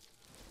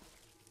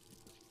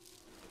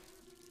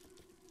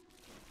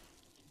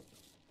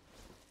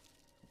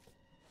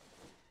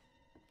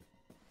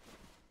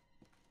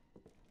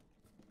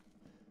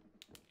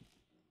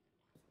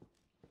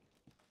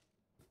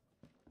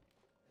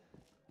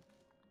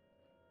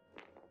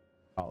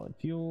 Solid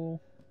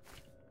fuel.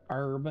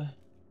 Herb.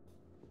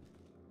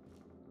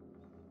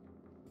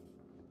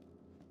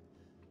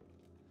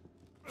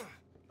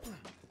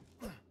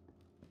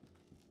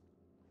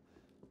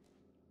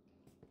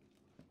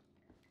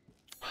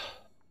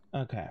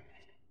 Okay.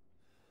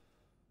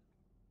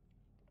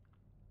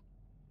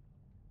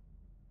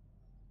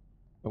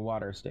 The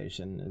water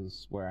station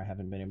is where I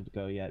haven't been able to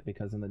go yet,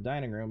 because in the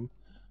dining room,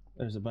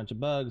 there's a bunch of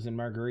bugs and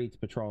Marguerite's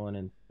patrolling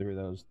in through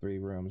those 3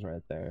 rooms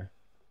right there.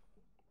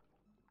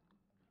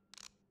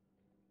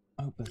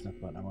 Oh, that's not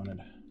what I wanted.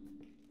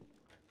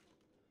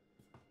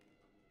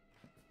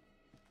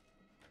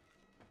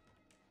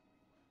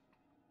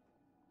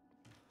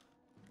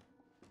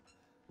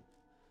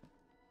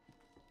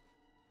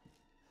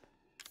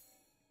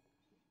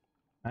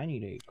 I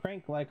need a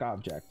crank-like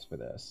object for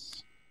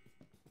this.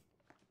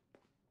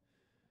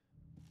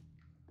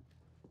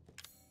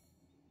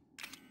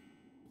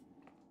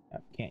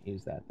 Yep, can't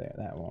use that there.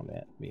 That won't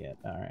be it.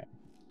 Alright.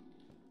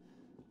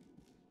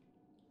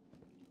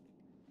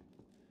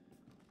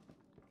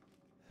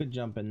 Could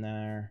jump in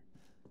there.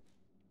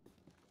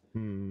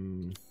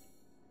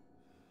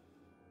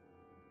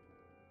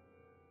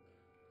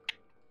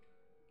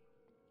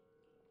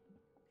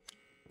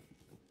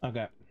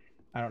 Okay.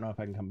 I don't know if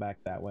I can come back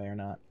that way or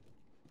not.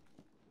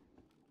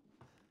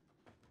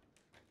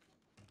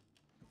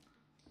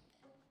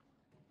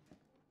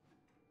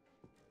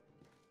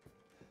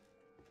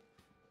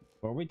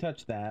 Before we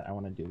touch that, I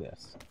want to do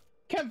this.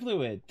 Chem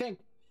fluid! Thank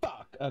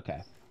fuck!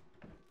 Okay.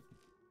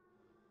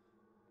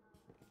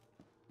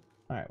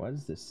 Alright, what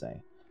does this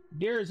say?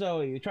 Dear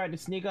Zoe, you tried to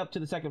sneak up to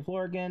the 2nd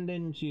floor again,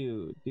 didn't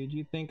you? Did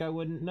you think I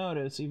wouldn't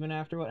notice, even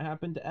after what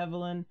happened to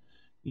Evelyn?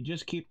 You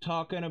just keep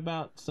talking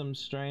about some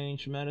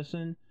strange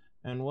medicine.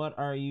 And what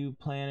are you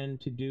planning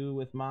to do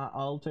with my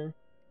altar?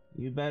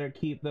 You better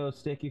keep those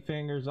sticky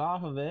fingers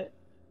off of it.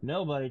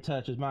 Nobody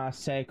touches my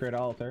sacred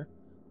altar.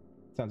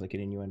 Sounds like an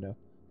innuendo.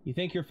 You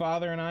think your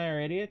father and I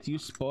are idiots? You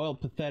spoiled,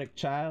 pathetic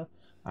child.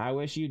 I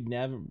wish you'd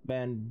never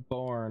been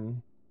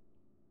born.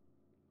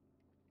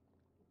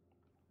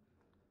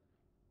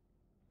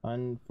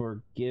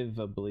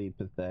 Unforgivably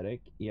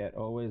pathetic, yet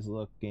always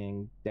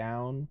looking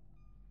down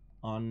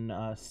on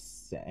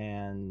us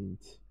and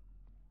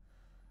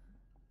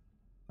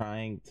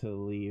trying to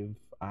leave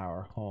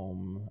our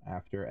home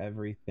after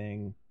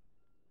everything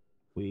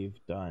we've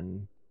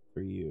done for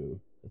you.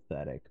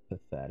 Pathetic,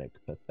 pathetic,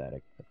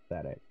 pathetic,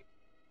 pathetic.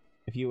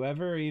 If you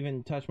ever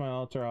even touch my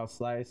altar, I'll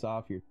slice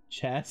off your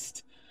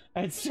chest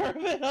and serve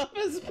it up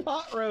as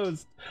pot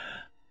roast.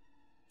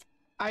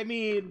 I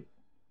mean,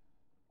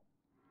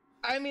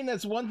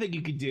 that's one thing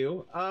you could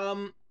do.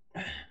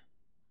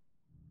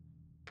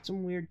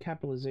 Some weird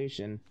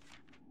capitalization.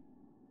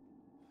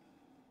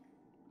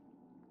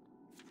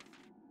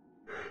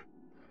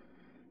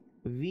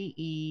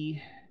 V-E-D-I-V.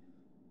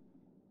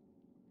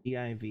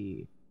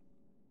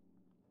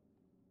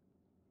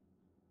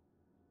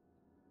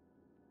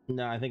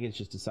 No, I think it's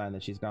just a sign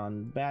that she's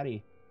gone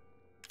batty.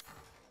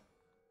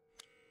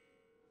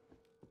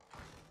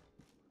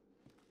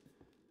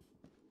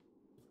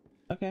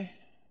 Okay.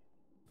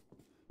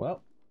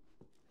 Well.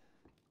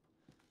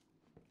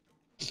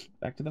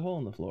 Back to the hole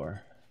in the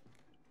floor.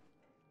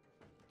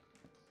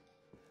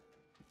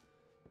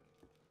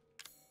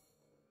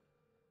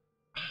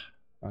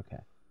 Okay.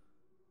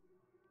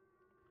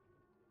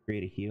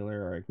 Create a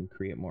healer, or I can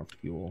create more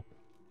fuel.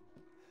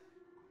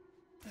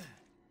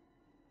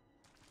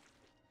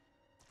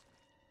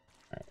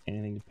 Alright,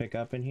 anything to pick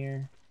up in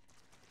here?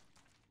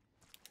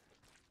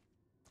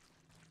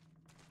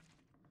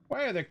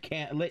 Why are there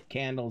lit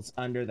candles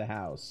under the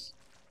house?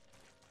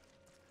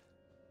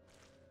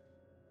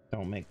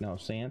 Don't make no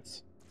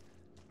sense.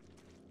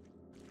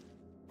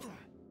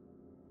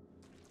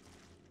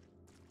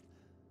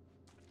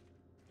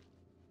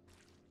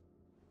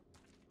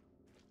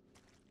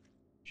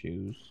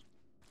 Shoes.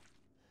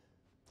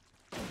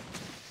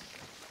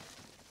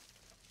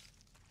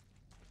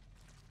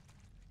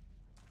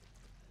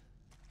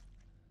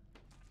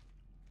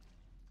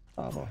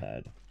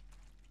 Bobblehead.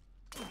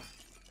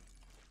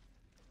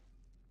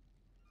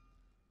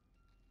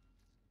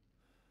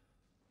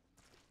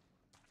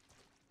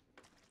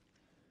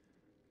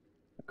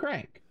 A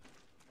crank.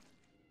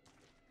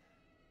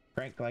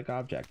 Crank-like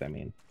object, I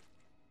mean.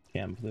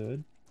 Chem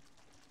fluid.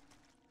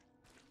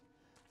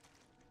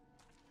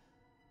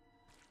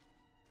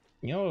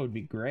 You know what would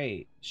be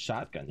great?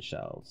 Shotgun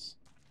shells.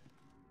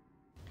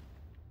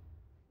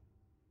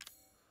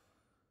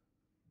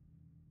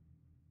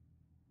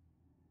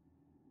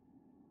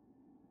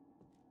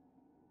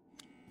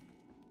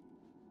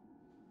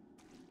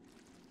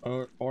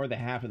 Or the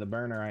half of the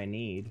burner I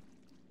need.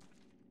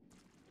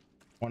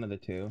 One of the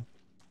two.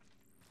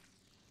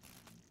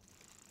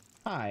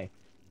 Hi.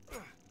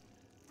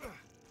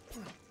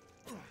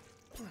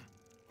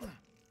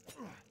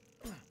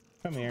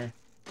 Come here.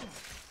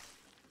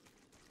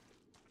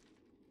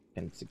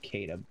 And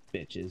cicada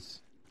bitches.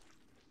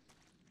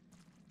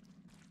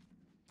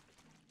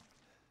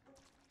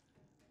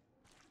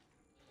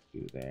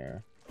 You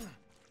there.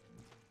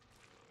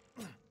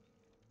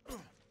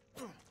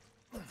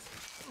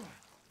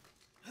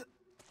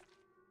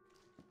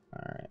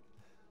 Alright.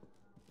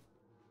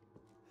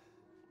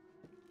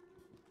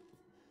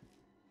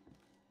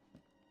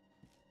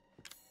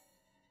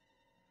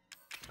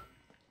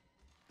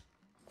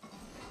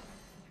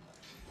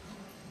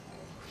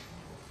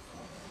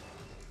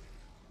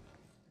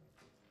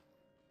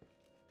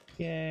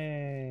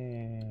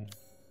 Yay.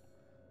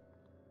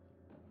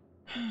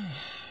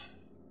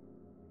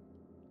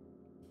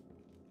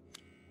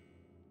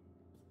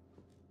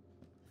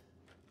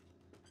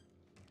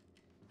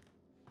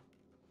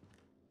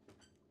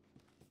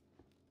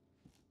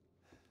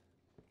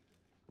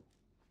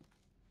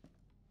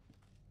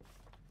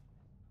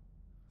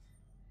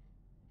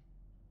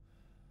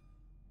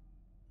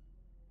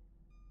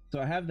 So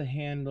I have the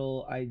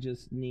handle, I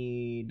just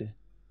need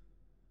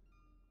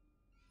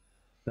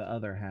the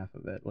other half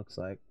of it, looks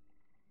like.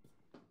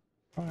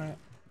 Alright.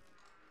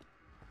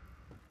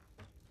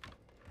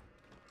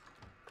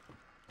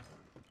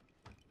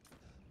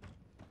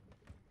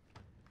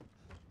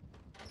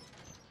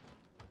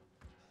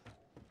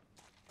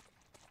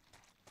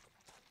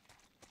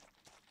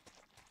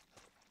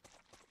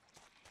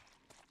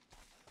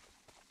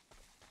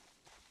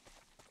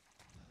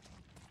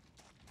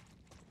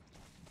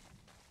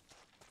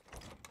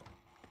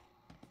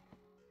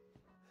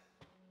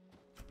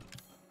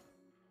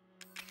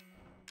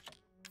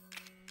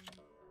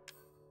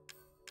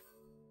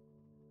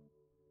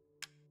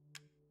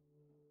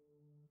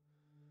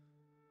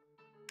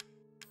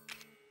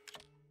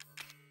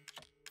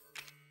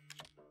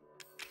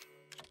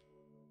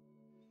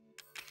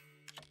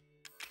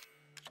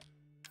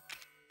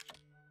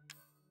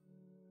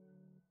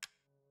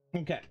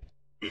 Okay.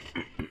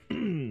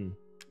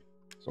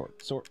 Sort.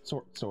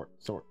 There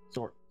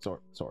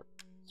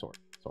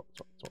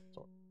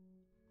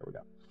we go.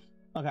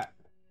 Okay.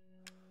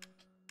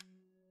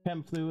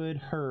 Chem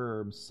fluid,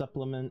 herbs,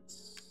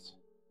 supplements,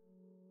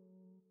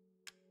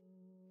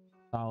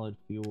 solid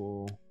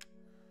fuel.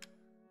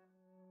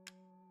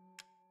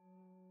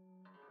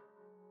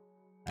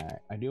 Alright,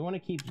 I do want to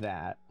keep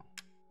that.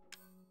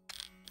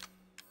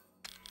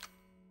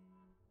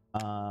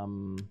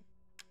 I'm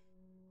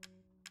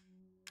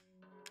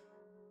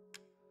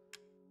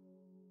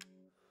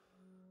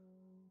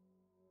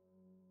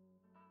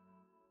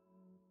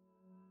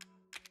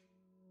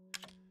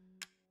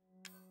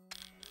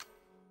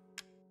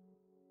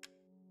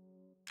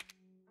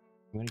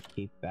gonna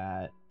keep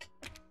that.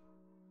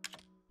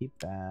 Keep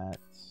that.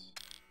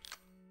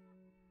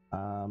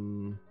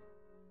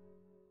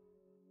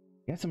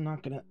 Guess I'm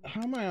not gonna.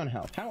 How am I on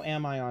health? How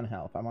am I on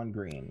health? I'm on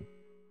green.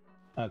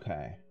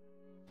 Okay.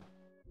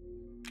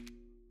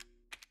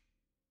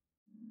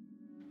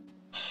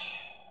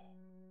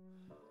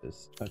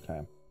 This.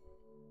 Okay.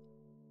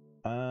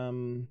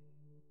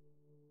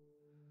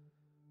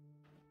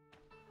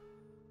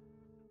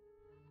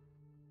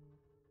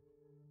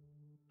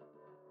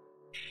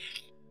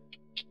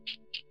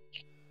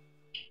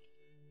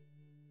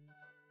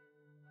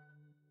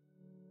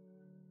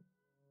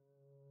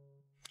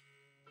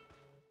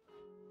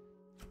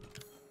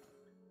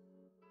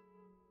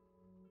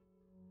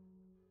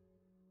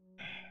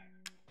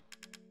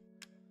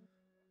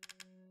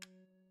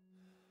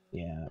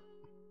 Yeah.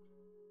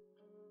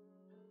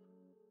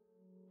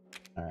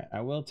 Alright, I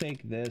will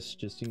take this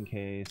just in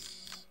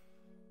case.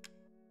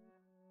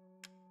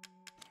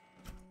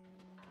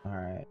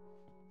 Alright.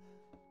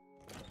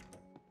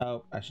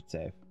 Oh, I should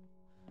save.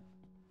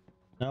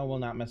 No, we'll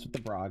not mess with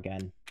the bra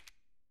again.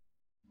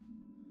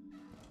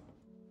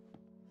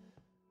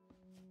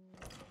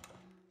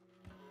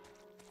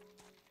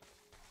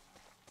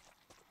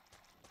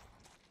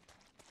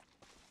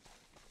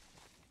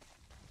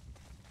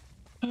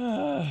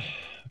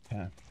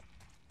 Okay.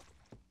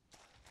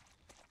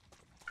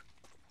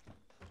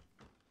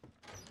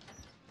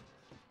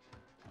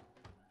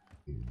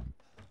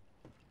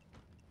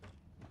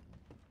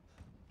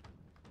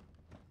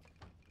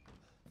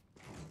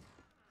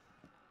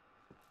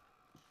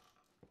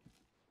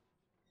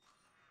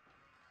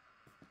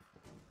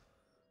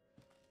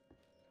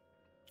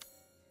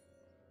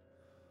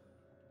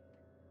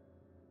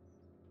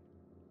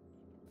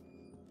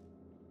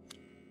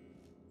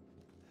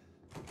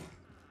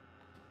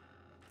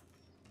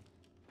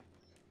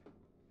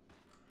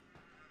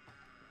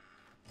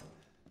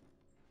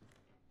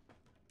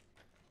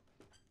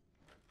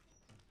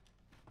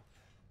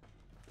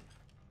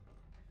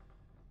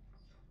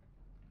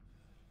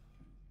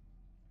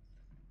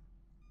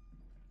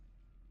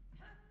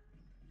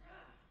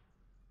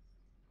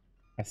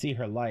 I see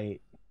her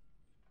light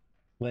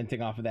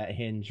glinting off of that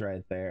hinge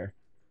right there.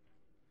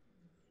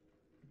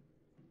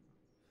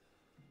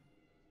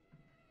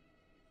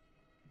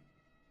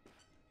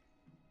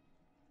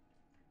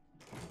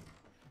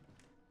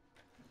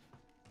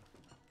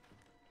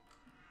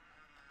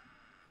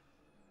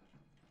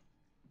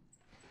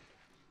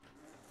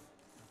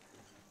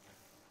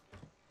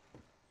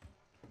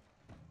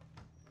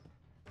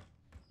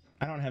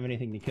 I don't have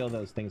anything to kill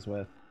those things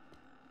with.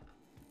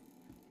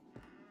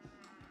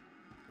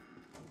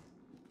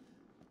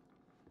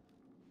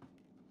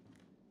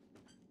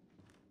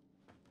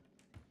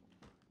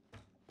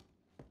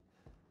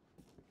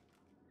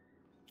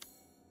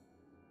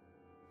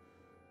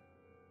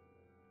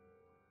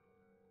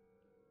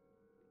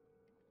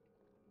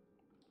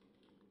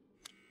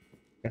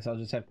 Guess I'll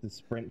just have to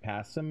sprint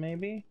past them,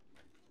 maybe?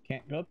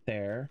 Can't go up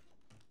there.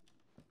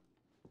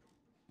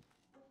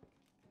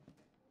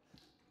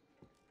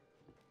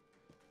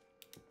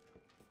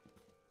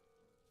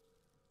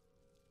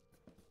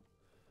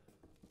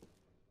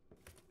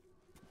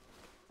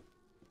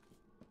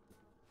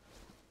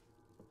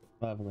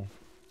 Lovely.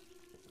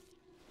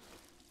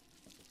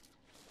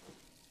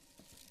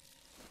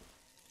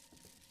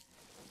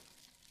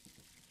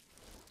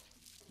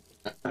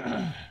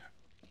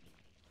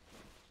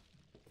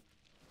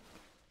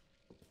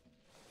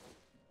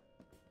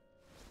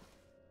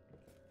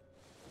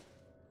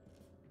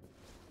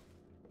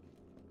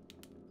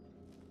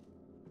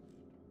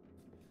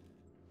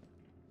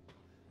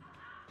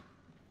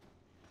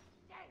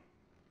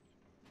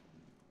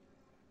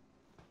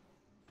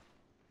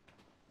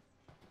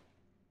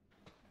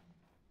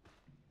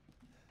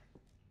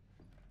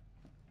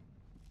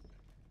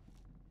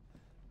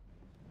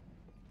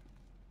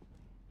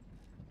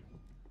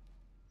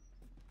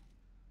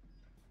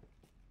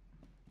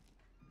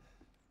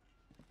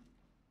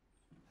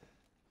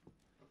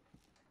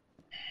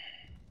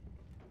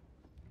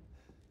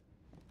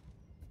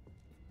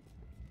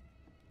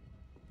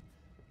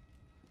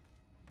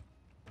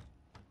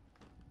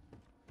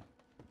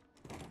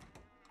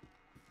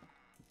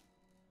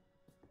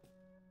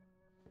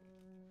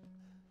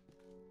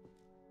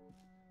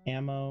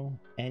 Ammo,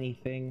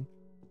 anything,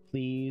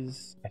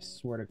 please. I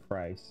swear to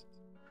Christ.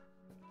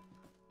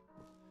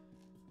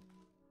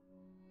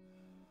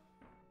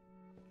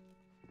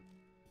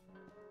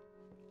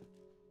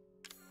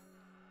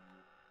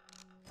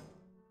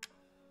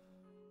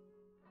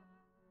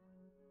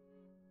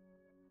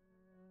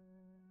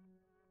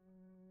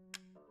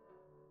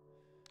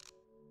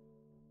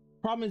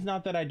 problem is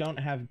not that I don't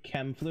have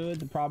chem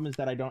fluid. The problem is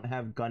that I don't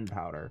have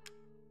gunpowder.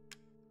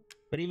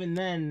 But even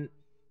then,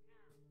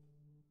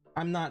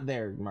 I'm not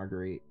there,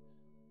 Marguerite.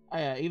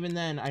 Even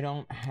then, I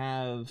don't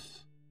have...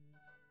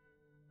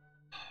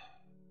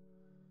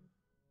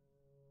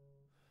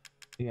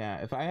 Yeah,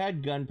 if I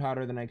had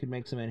gunpowder, then I could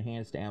make some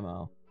enhanced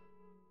ammo.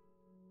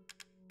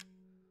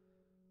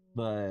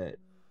 But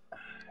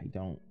I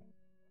don't.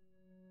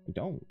 I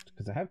don't,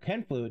 because I have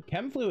chem fluid.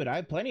 Chem fluid! I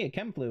have plenty of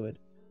chem fluid.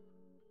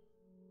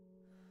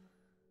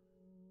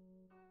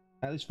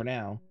 At least for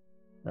now.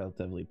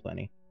 Relatively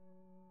plenty.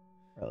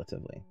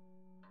 Relatively.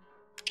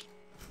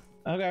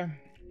 Okay.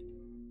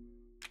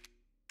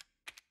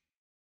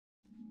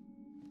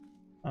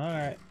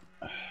 Alright.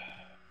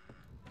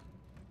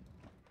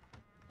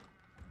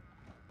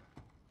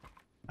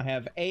 I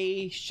have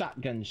a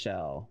shotgun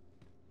shell.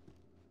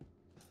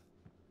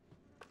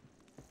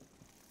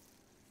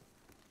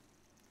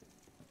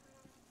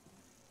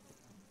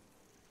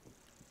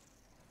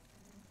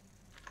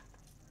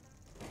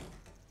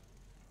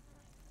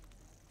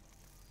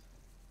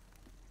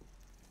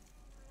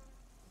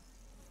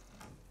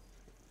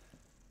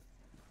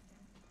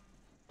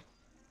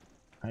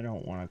 I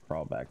don't want to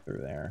crawl back through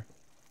there.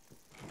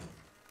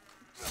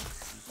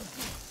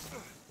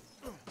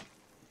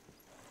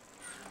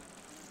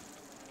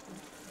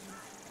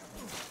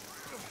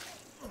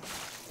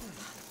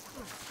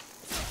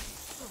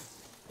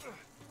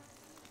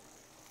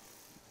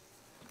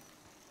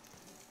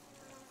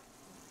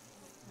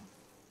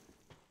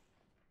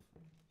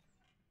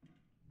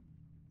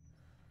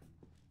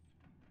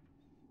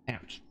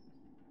 Ouch.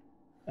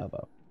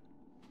 Elbow.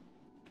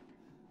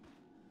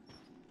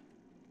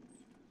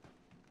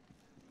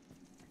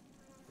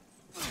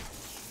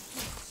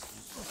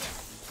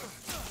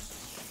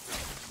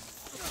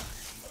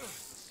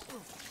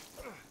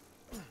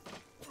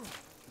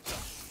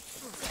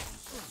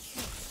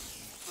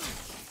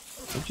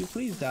 Would you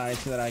please die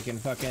so that I can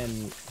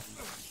fucking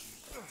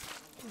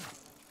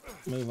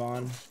move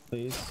on,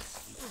 please?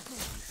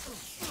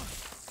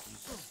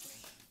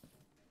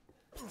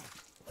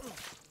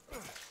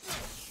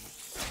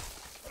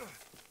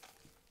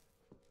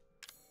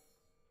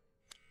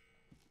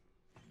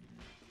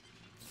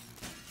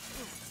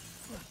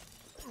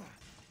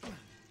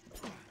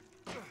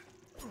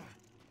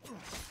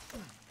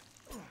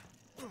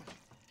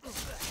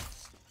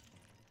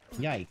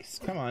 Yikes.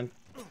 Come on.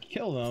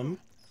 Kill them,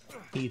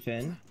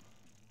 Ethan.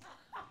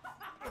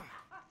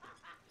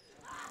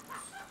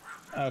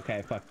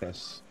 Okay, fuck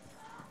this.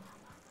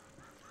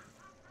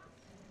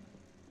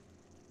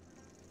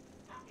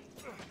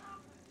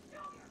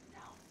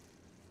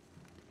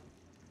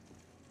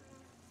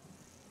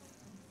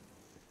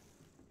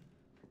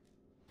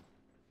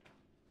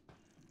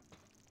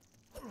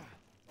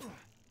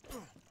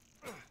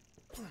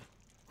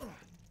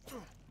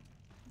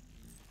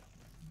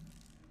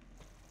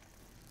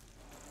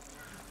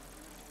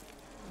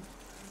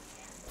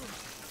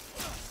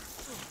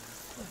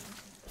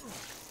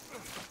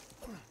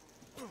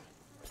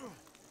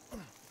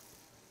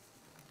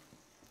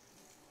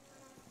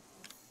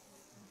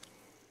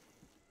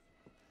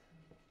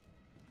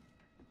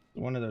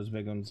 One of those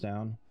big ones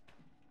down.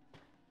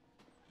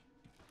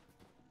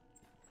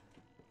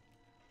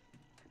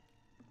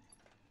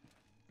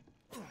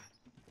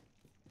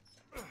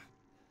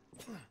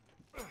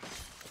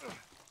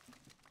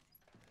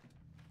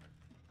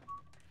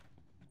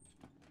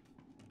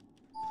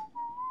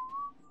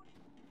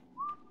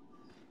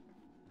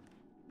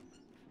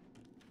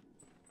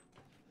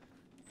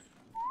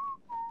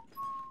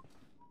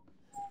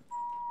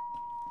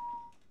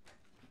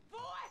 Boy,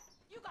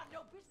 you got no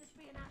business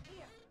being out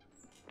here.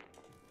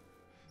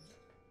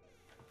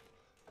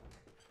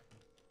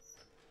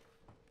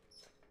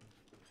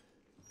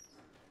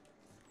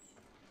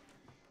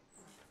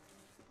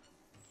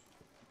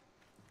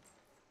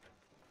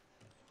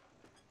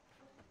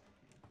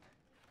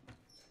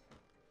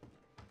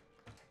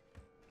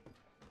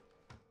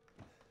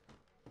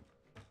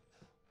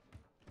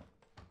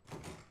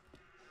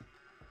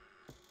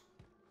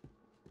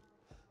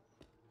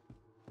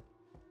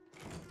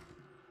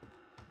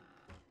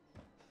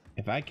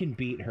 If I can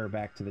beat her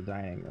back to the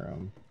dining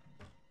room,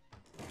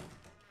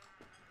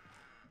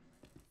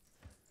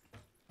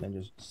 then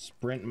just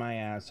sprint my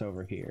ass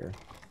over here.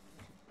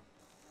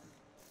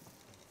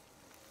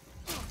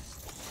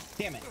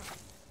 Damn it!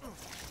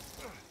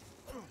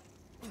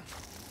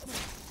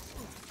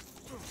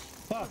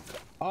 Fuck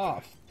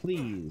off,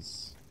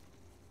 please.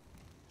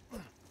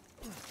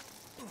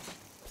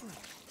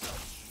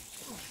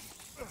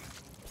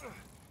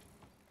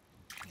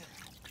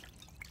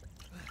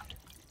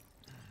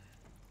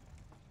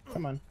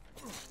 Come on.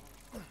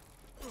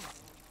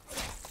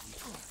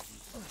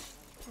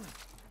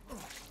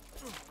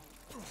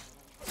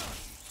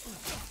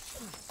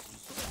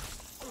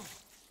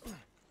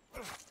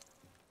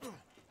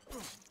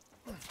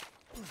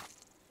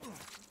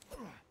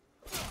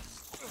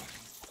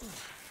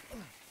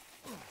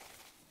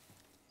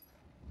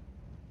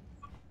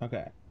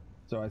 Okay,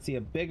 so I see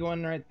a big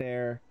one right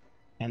there,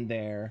 and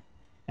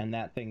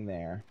that thing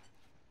there.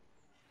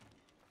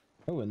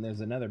 Oh, and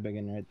there's another big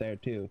one right there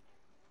too.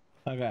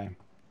 Okay.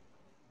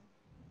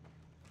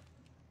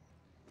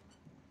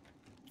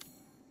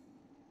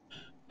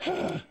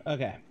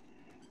 Okay.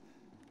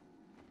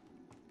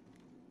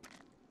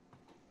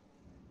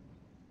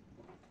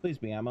 Please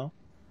be ammo.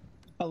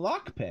 A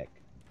lockpick.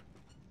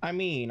 I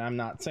mean, I'm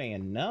not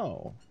saying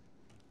no.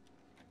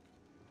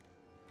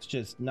 It's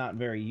just not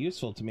very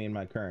useful to me in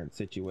my current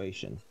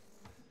situation.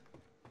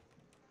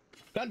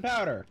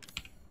 Gunpowder!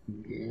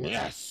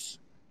 Yes!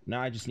 Now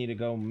I just need to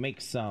go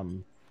make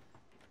some.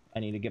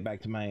 I need to get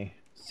back to my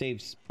save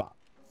spot.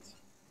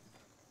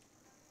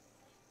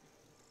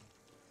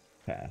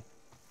 Okay.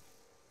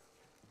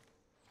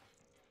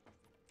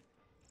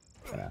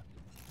 Gonna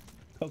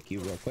poke you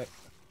real quick.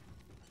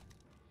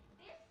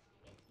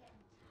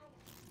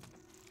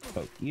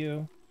 Poke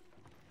you.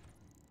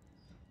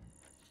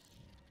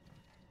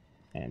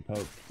 And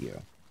poke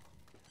you.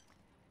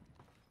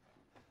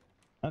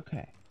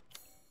 Okay.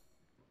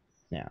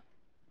 Now,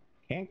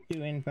 can't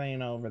do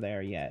anything over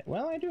there yet.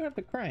 Well, I do have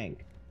the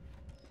crank.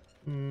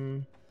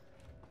 I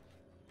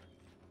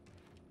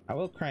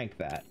will crank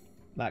that.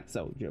 Like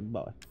soldier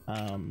boy.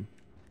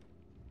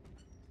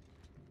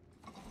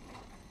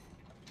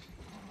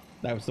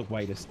 That was the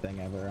whitest thing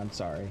ever. I'm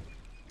sorry.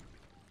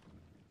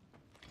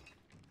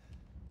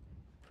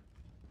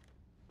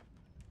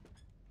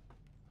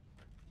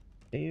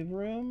 Save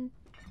room.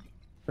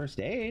 First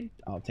aid.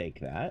 I'll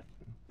take that.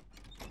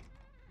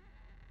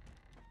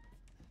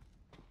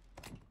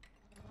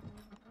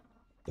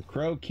 The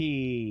crow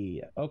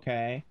key.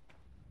 Okay.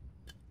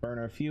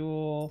 Burner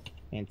fuel.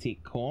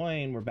 Antique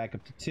coin. We're back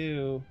up to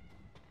 2.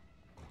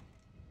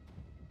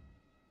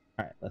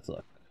 Alright, let's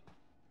look.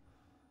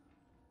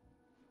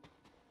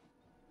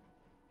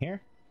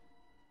 Here?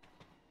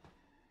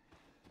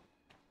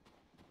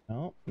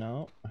 No,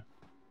 no.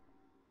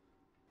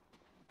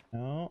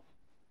 No.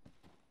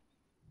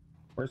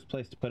 Worst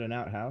place to put an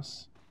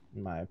outhouse,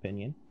 in my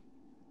opinion.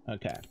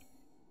 Okay.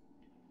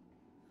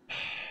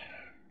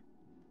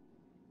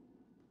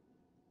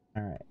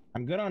 Alright.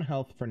 I'm good on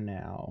health for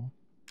now.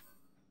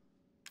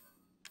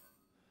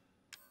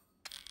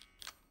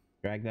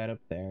 Drag that up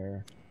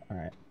there.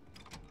 Alright.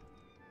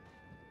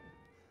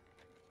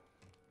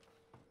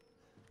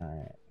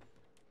 Alright.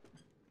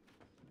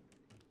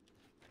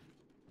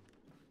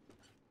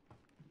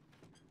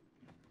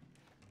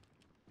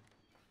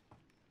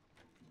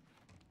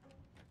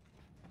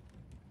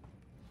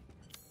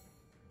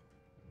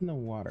 In the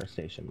water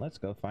station. Let's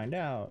go find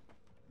out.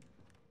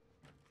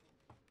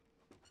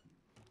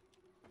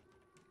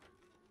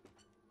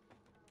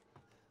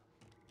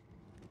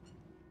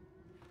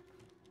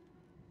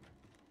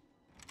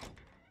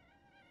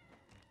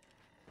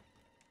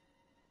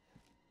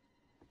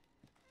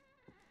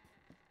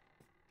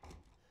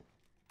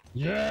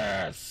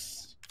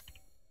 Yes!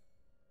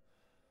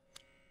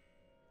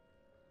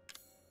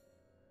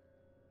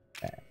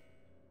 Okay.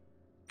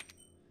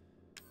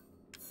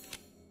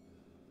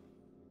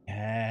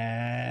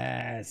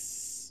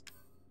 Yes!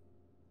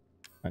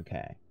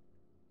 Okay.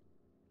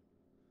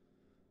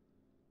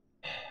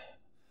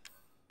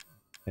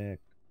 Pick,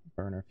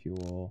 burner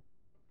fuel.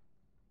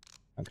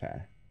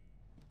 Okay.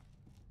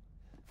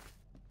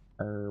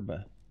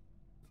 Herb.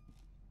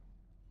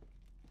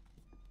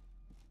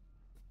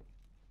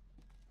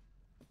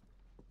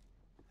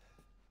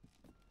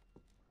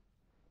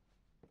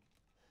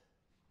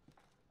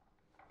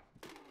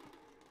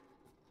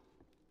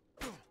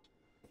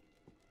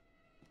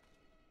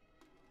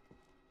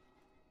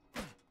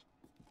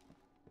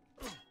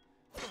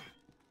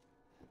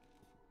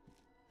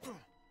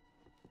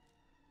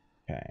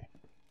 Okay.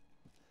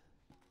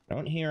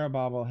 Don't hear a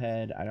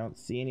bobblehead. I don't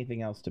see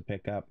anything else to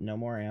pick up. No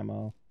more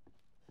ammo.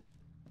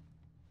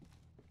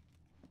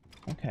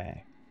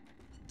 Okay.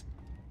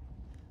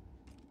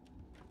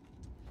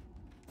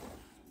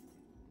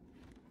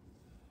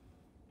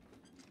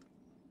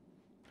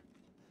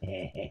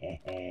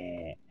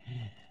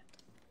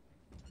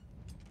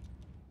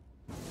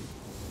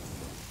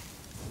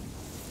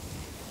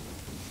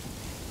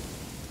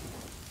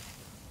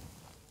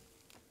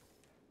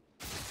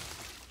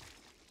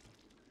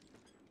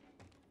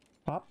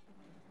 Pop.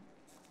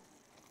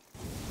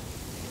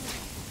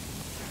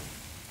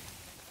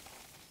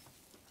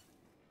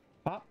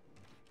 Pop.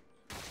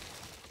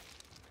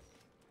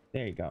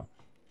 There you go.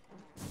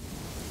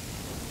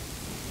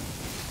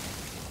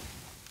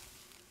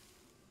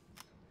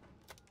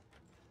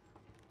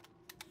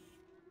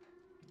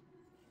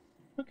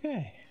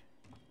 Okay.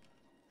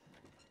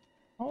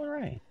 All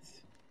right.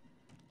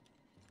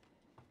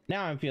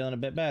 Now I'm feeling a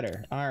bit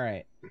better. All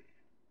right.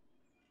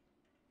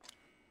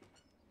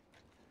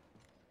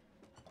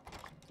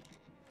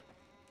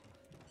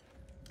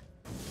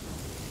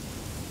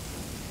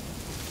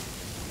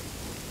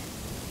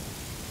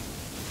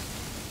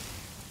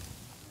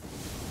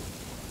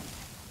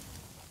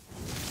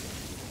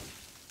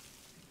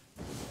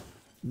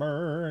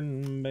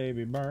 Burn,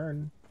 baby,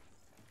 burn.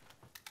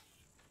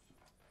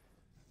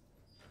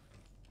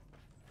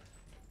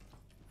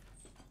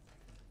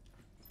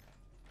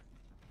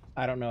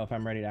 I don't know if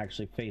I'm ready to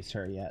actually face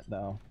her yet,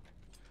 though.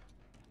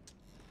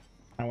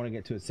 I want to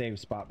get to a save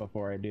spot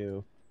before I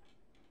do.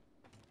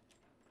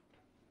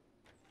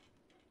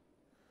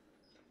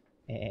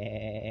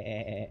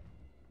 Okay,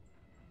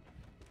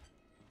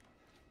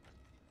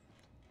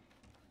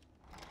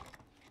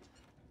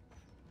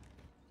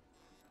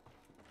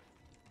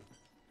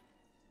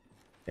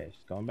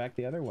 she's going back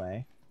the other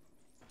way.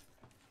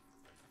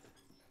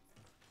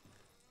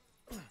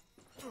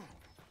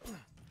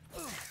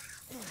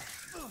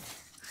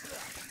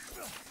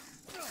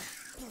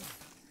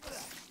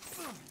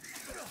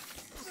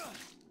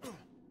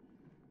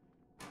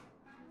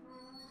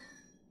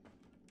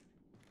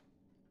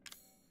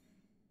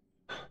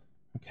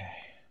 Okay.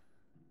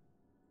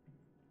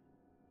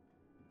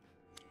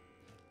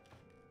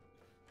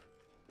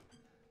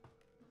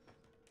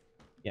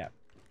 Yeah.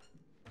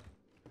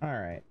 All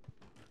right.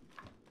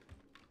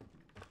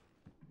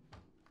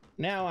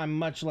 Now I'm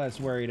much less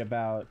worried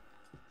about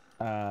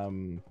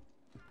running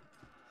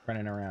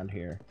around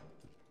here.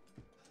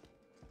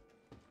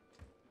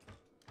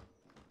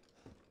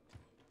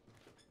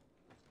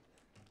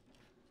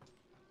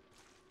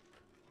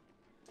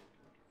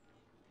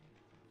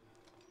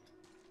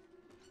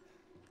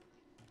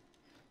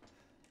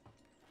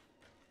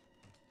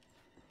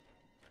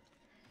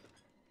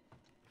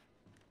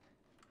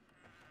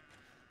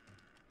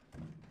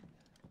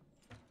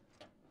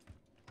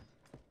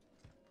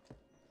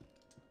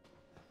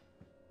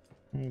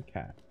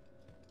 Okay.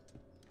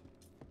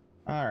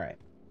 All right.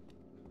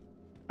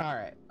 All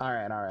right. All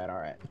right. All right. All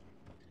right.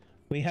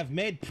 We have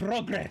made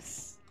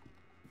progress.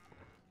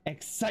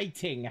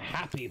 Exciting,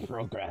 happy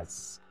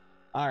progress.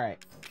 All right.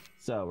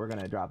 So we're going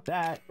to drop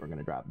that. We're going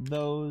to drop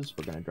those.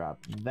 We're going to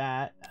drop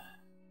that.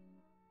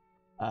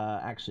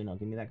 Actually, no.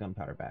 Give me that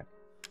gunpowder back.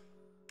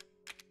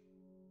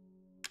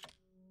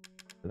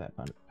 Where'd that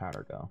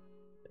powder go?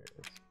 There it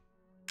is.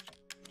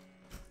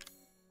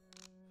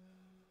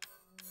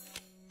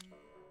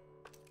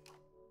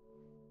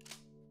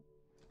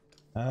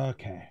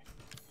 Okay.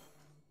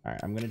 All right,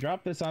 I'm gonna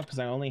drop this off because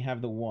I only have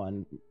the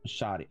one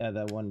shot,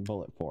 the one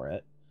bullet for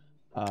it.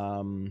 We're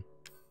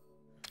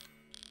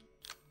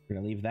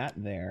gonna leave that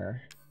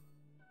there.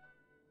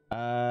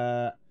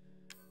 I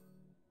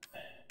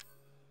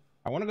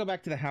want to go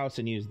back to the house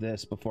and use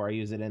this before I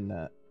use it in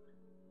the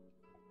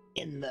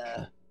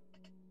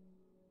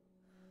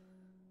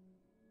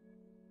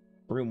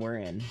room we're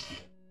in.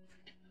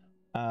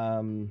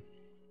 Not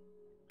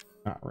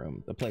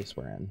room, the place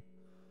we're in.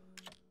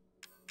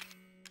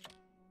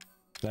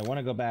 So I want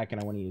to go back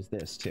and I want to use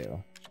this too.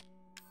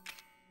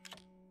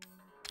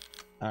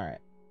 All right.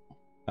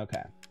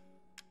 Okay.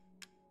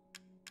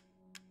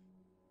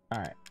 All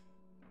right.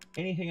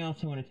 Anything else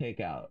I want to take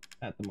out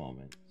at the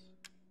moment?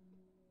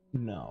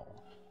 No.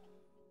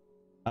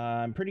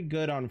 I'm pretty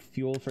good on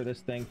fuel for this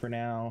thing for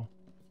now.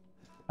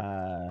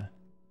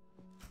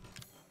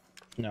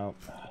 No,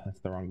 that's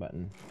the wrong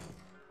button.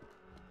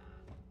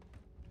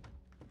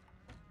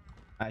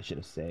 I should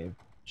have saved.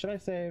 Should I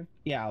save?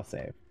 Yeah, I'll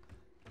save.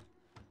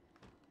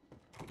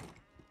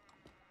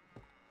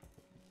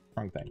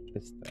 Wrong thing.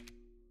 This thing.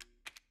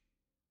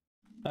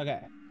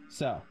 Okay,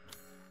 so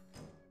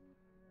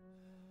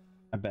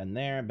I've been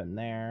there, I've been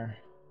there.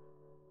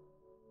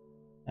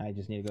 I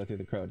just need to go through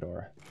the crow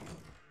door.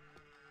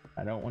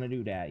 I don't want to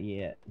do that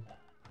yet.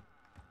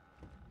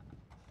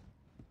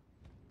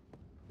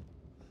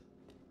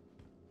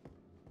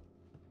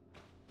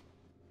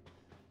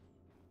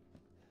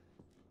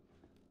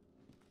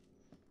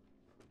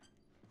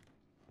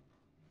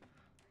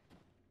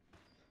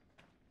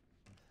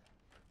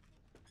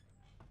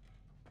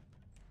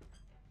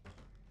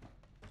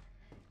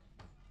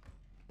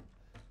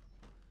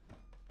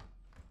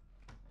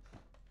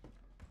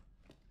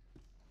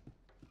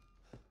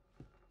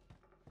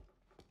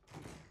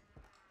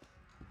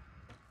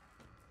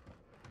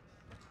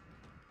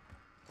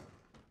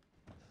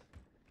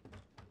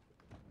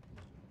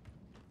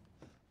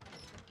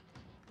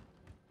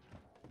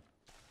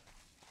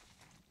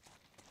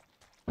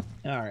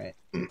 All right.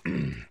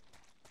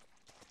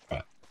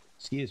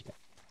 Excuse me.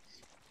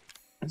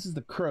 This is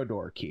the crow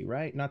door key,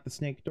 right? Not the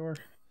snake door?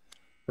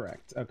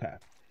 Correct. Okay.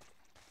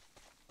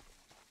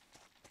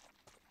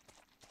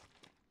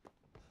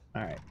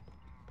 All right.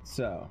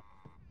 So.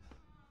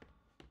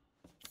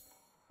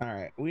 All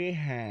right. We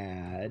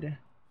had...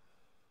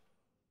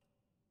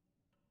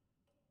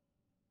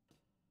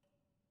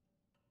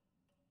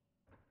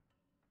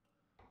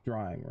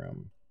 drawing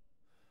room.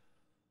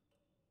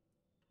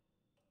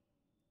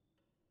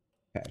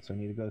 Okay, so I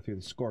need to go through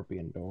the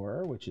scorpion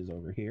door, which is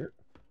over here.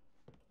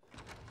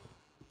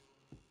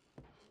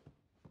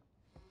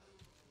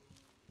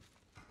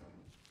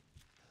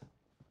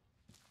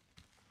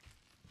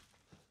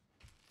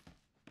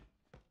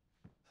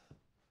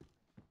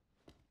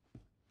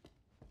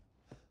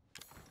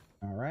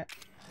 All right.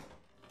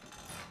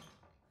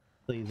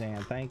 Please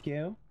and thank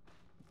you.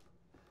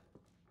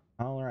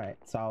 All right,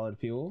 solid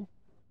fuel.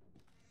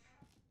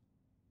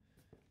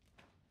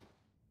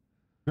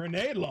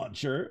 Grenade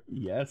launcher?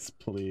 Yes,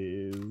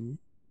 please.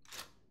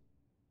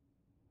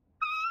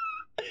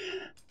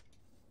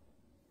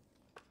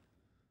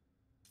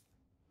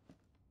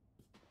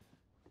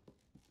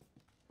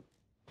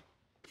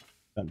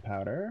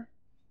 Gunpowder.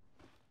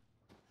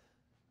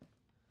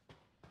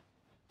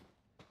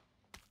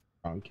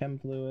 Strong chem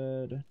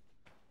fluid.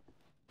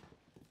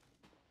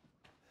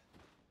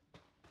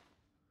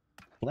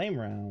 Flame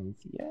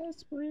rounds.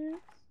 Yes, please.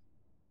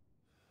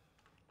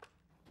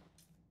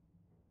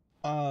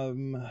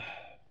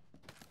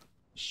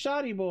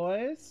 Shoddy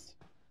boys.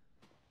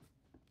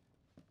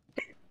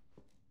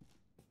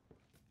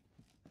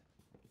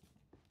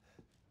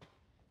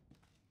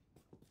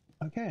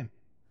 Okay.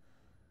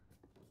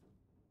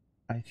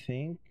 I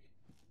think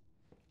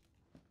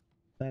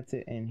that's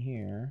it in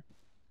here.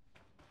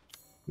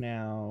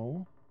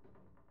 Now,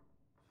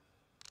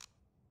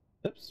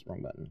 oops,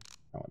 wrong button.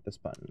 I want this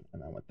button,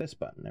 and I want this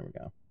button. There we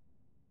go.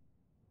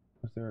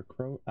 Was there a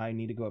crow? I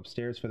need to go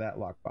upstairs for that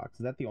lockbox.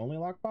 Is that the only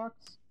lockbox?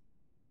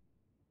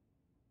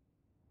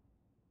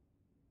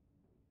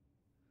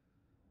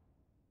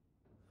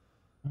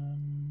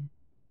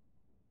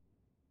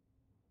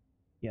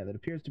 Yeah, that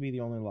appears to be the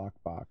only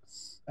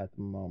lockbox at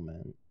the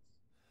moment.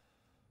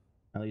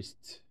 At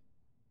least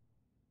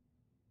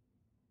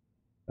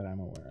that I'm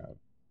aware of.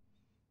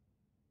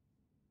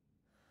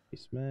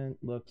 Basement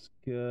looks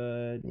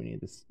good. We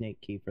need the snake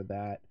key for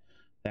that.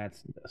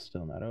 That's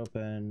still not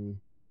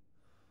open.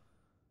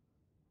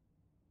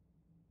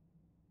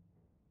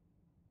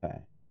 Okay.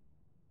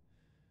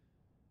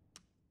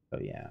 So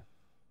yeah,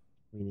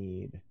 we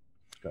need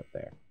to go up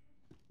there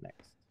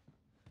next.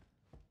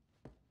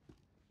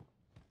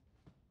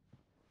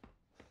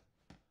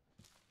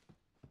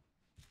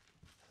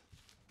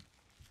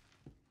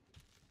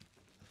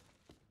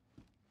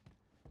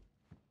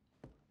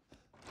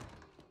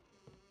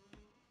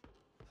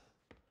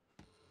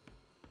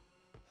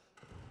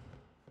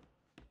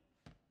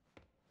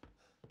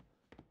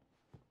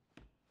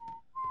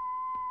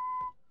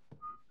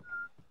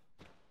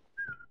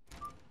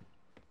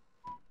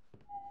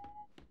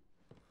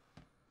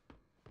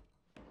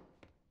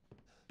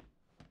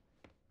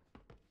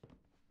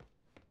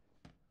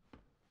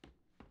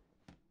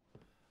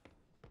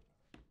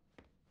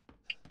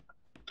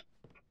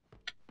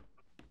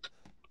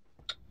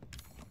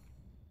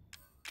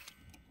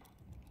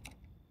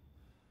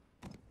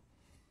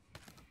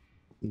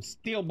 Some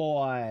steel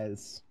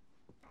boys.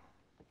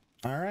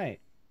 All right.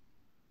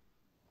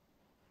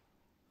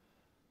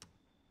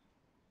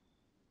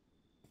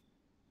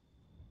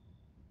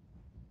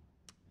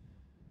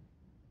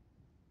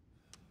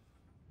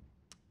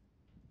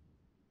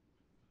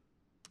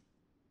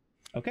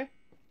 Okay.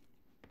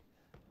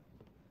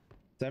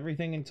 It's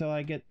everything until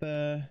I get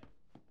the...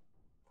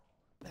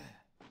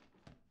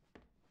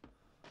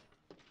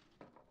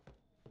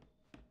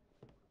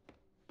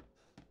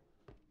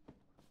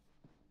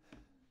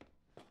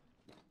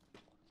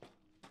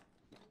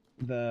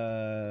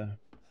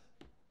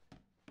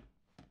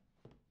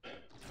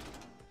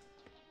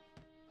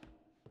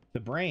 The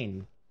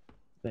brain.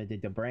 The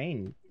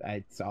brain.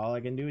 It's all I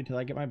can do until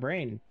I get my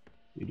brain.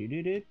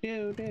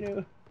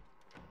 Do.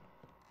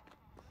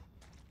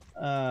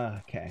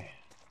 Okay.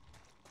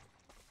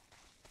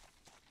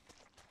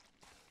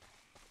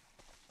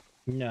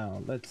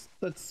 No, let's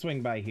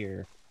swing by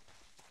here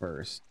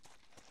first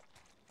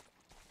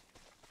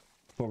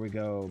before we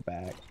go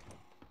back.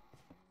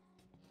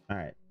 All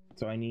right.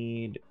 So I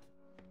need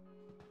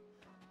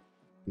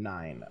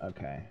 9.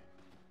 Okay.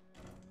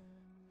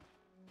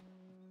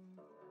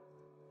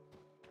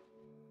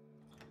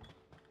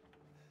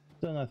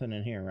 Still nothing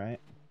in here, right?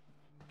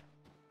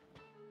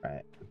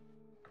 Right.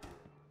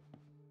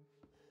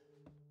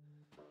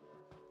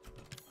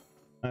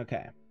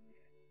 Okay.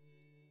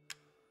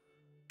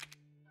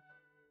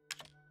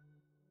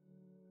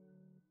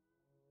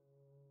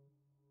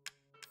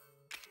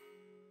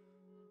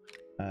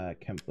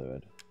 Chem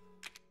fluid.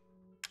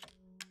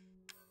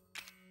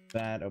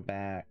 That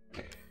back.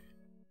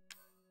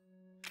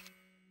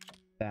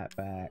 That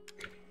back.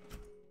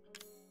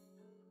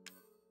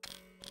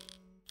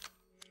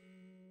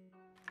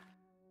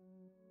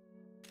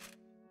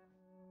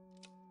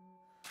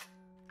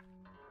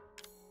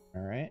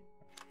 All right.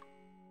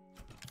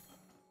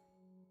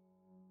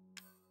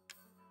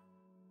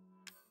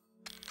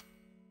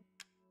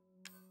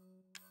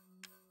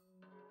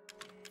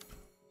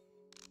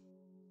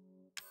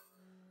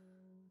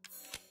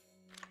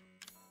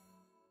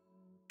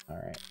 All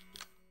right.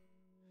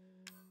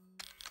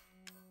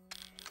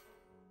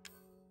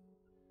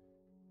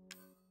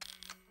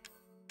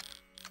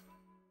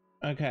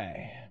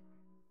 Okay.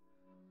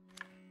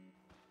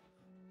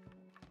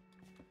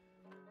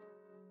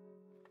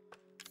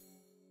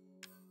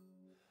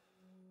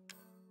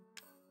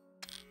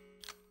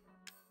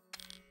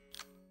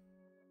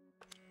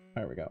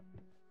 There we go.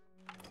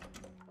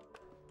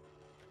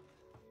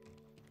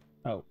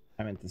 Oh,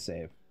 I meant to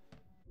save.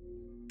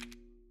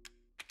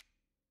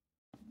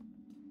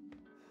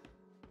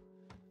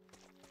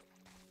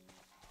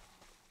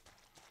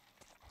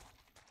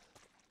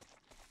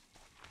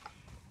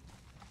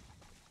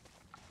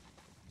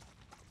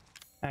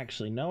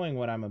 Actually, knowing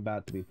what I'm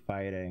about to be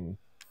fighting,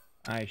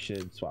 I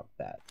should swap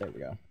that. There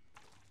we go.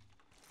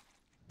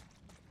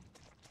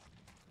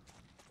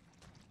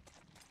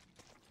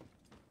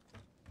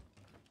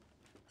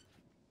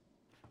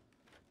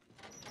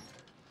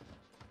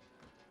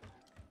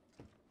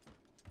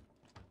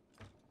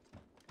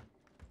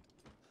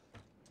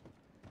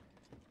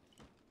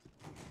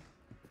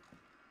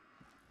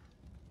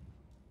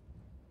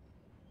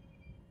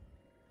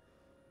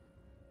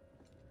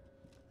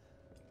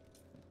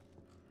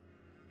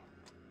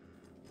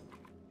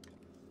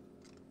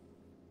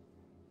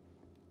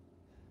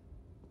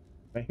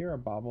 I hear a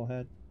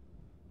bobblehead?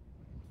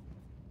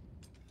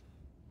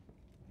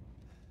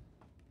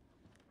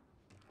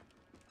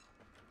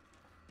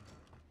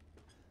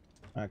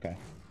 Okay.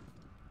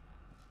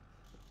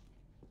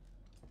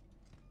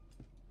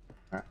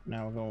 Alright,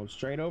 now we're going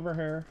straight over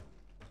here.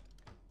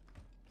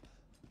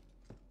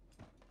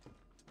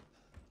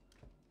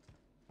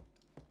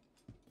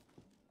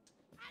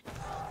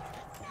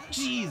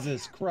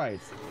 Jesus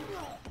Christ.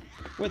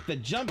 With the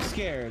jump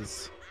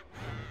scares.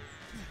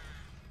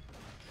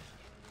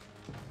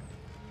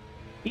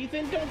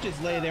 Ethan, don't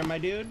just lay there, my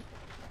dude.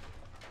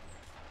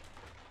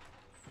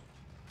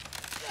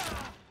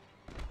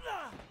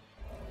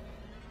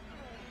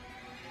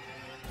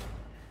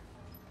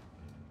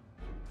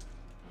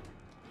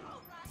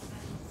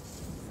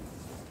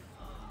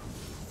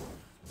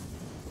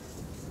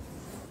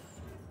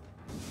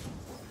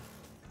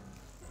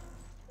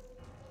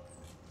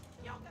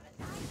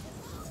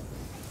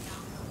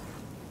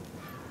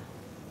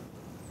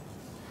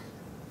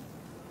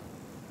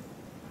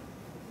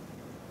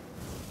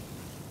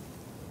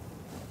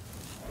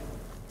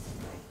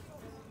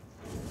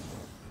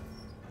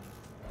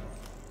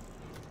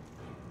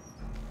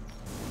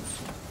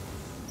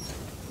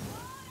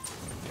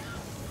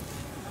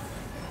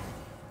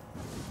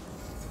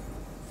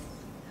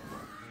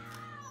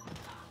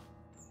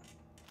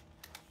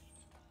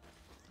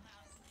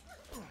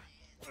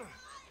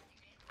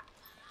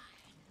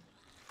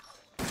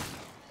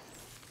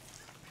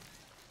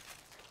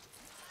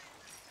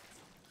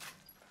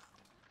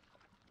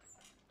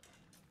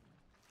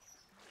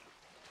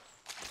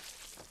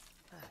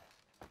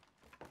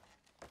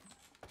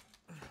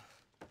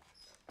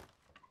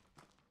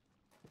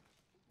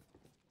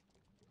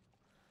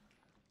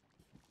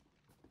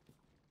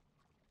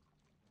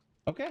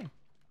 Okay.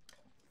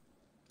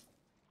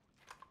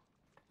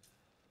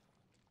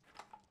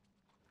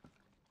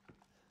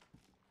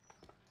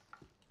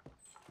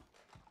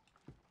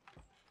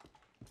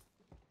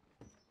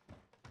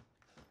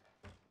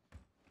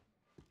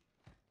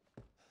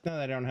 Now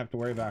that I don't have to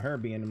worry about her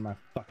being in my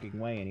fucking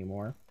way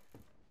anymore.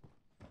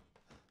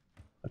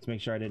 Let's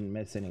make sure I didn't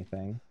miss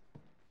anything.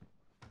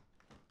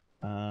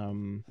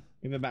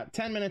 We have about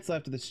 10 minutes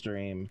left of the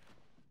stream.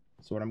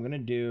 So what I'm gonna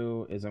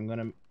do is I'm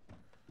gonna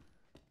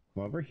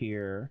come over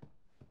here.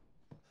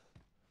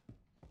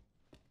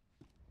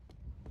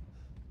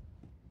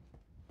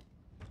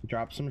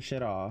 Drop some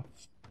shit off.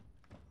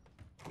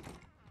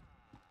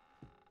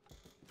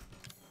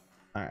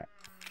 Alright.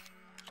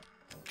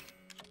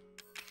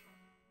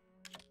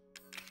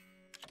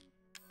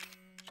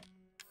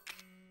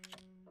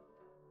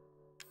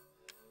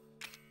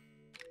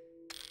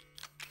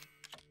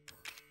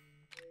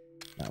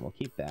 Now we'll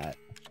keep that.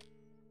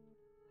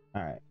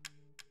 Alright.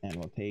 And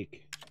we'll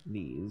take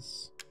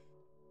these.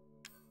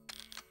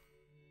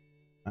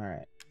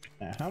 Alright.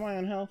 Now, how am I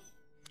on health?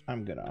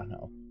 I'm good on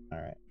health.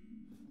 Alright.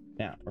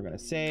 Now, we're gonna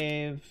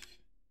save.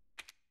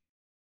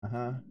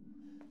 Uh-huh.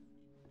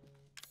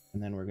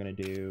 And then we're gonna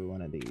do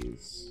one of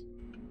these.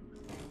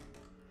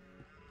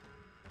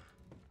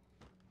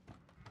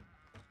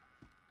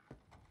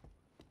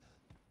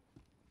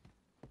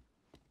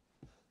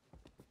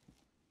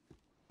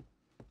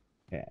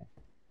 Okay.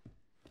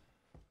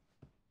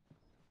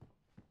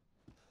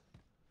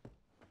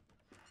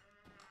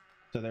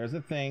 So there's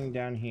a thing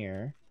down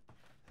here.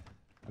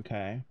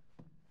 Okay.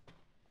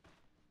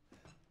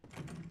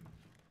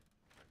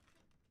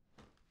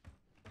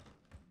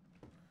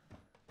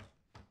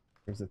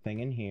 There's a thing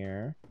in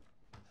here.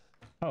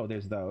 Oh,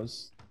 there's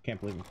those. Can't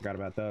believe I forgot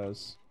about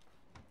those.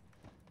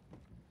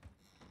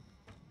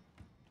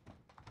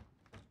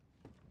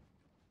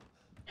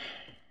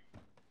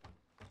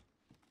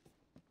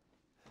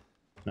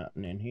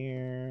 Nothing in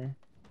here.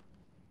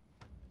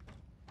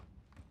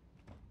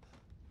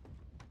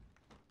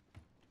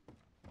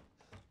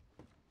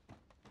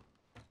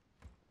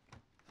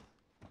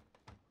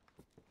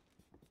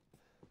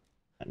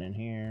 Nothing in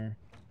here.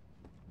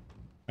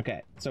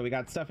 Okay, so we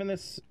got stuff in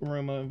this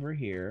room over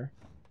here.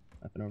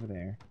 Nothing over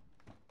there.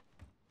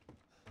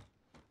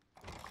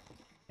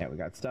 Yeah, we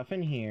got stuff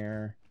in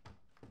here.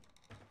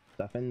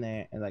 Stuff in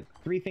there. And like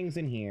 3 things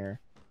in here.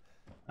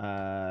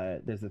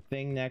 There's a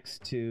thing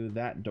next to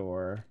that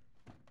door.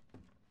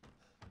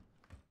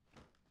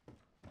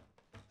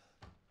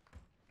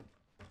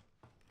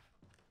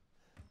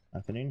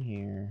 Nothing in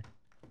here.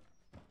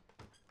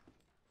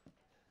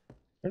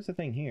 There's a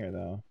thing here,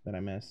 though, that I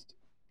missed.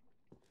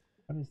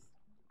 What is...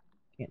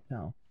 Can't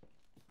tell.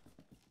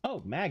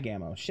 Oh, mag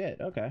ammo. Shit,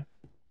 okay.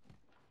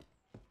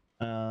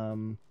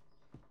 Thing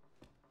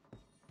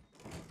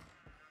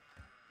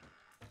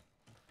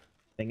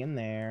in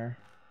there.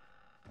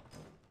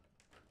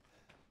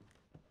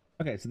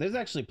 Okay, so there's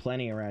actually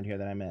plenty around here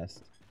that I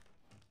missed.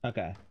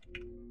 Okay.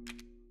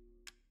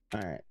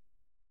 Alright.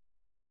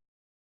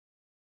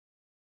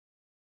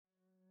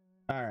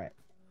 Alright.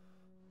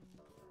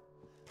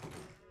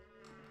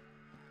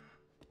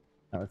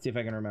 Now let's see if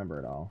I can remember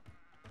it all.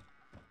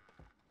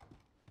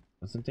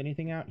 Wasn't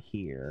anything out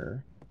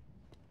here.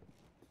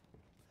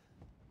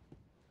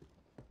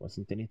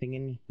 Wasn't anything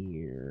in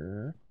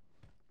here.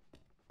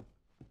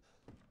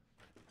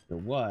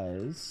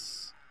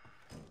 was...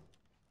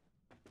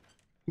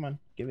 Come on,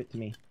 give it to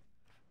me.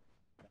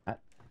 That.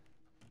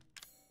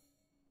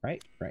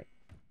 Right? Right.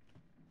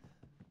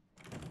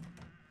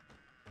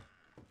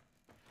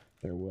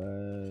 There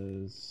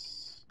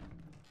was...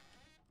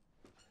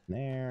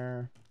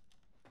 There.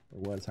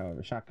 There was,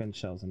 however, shotgun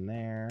shells in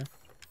there.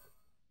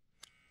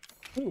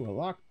 Ooh, a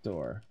locked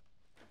door.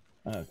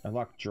 A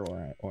locked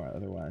drawer, or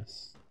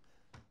otherwise.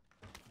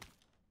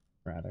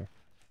 Rather.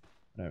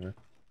 Whatever. There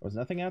was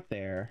nothing out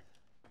there.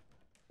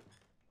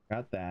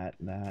 Got that.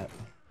 That.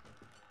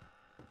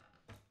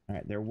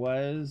 Alright, there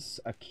was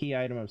a key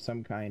item of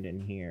some kind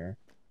in here.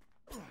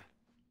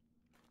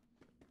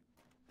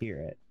 Hear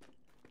it.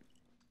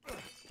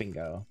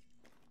 Bingo.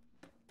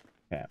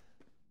 Okay.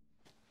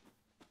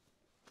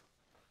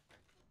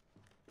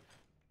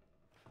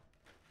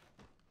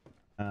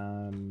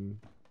 I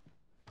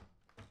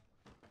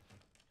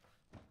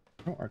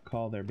don't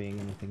recall there being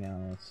anything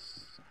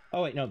else.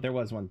 Oh wait, no, there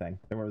was one thing.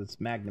 There was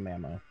magnum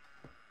ammo.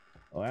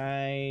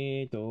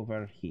 Right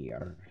over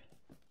here.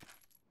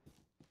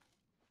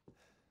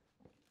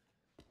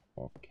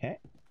 Okay.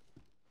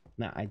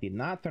 Now, I did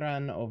not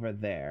run over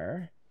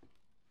there.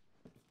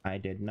 I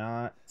did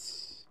not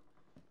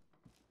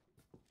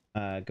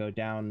go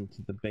down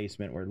to the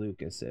basement where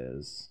Lucas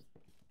is.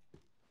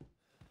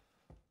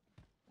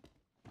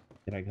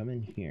 Did I come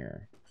in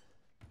here?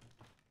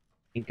 I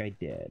think I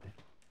did.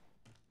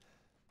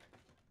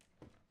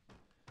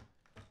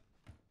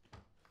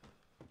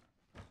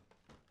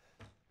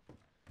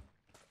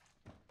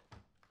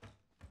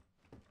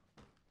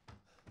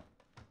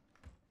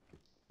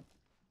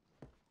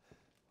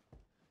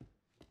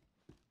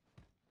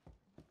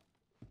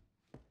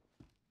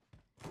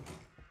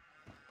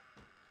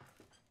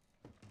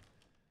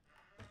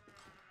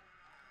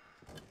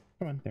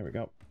 Come on, there we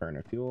go.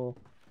 Burner fuel.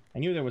 I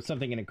knew there was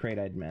something in a crate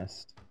I'd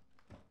missed.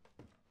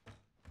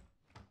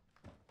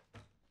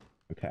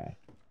 Okay.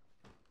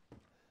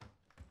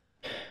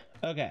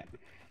 Okay.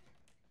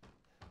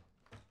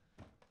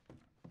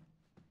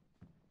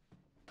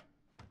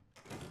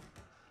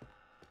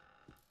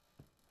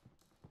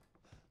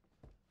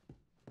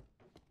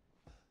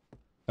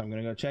 So I'm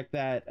gonna go check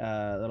that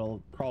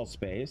little crawl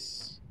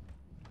space.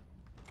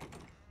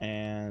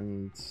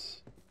 And...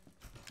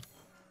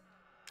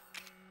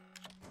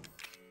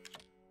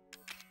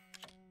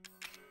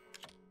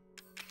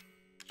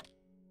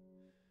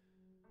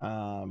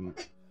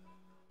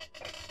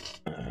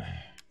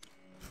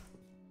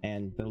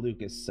 and the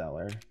Lucas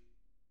cellar.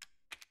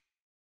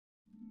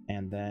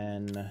 And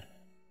then...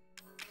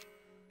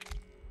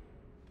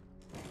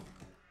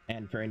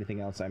 And for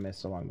anything else I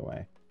missed along the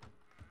way.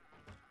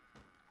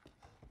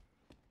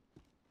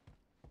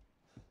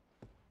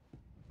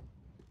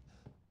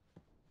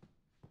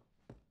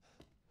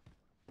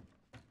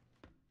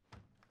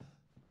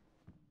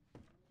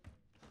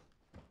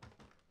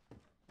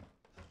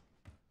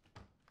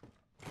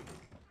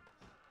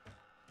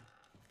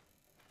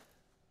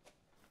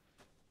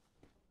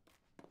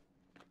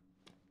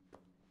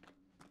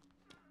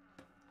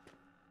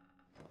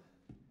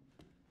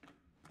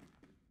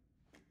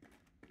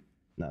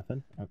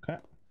 Nothing. Okay.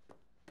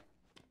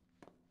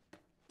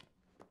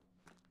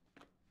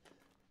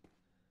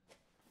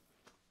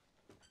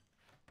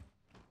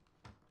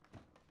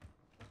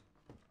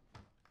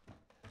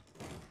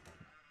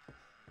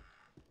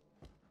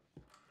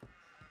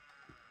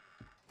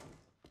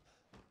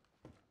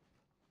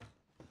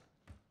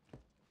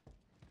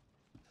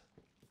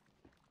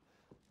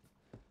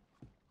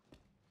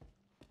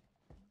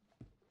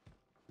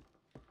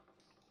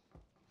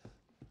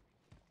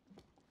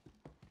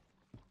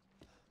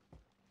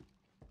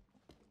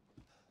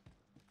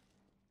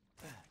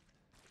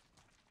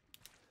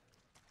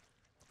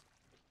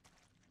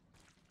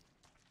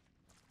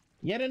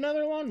 Yet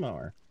another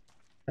lawnmower.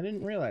 I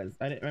didn't realize.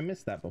 I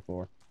missed that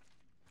before.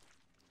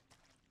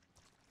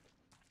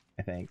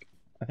 I think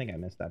I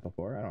missed that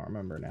before. I don't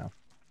remember now.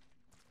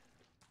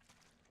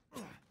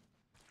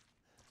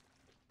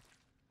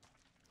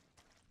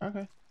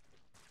 Okay.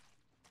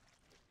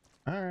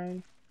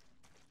 Alright.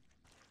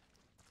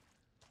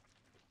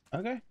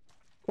 Okay.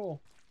 Cool.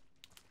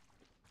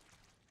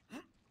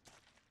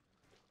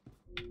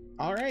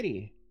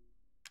 Alrighty.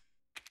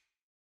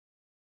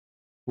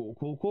 Cool,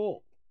 cool,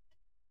 cool.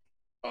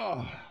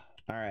 Oh,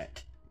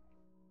 alright.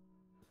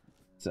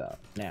 So,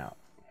 now.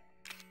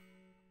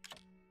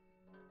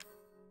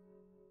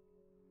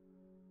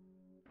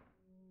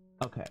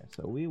 Okay,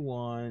 so we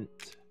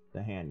want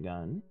the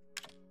handgun.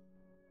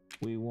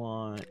 We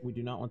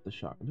do not want the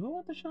shotgun. Do I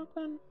want the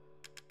shotgun?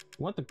 I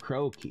want the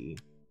crow key.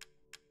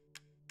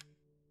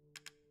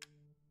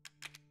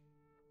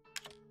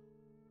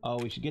 Oh,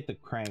 we should get the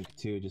crank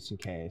too, just in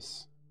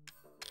case.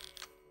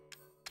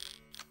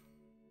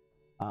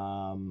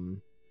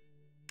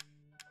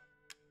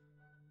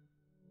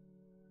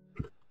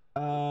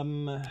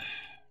 I'm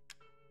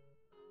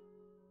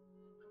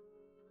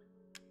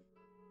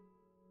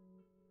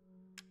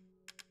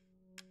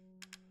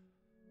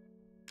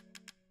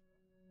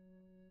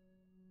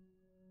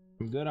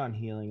good on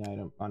healing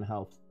item, on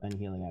health and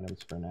healing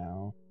items for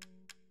now.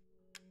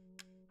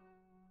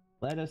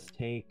 Let us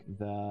take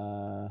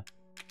the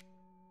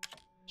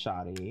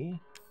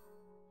shoddy.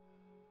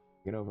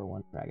 Get over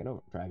one. Drag it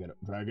over. Drag it.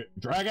 Drag it.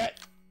 Drag it.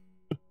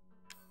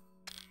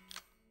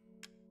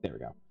 There we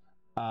go.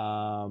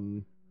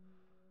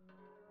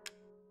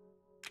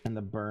 And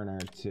the burner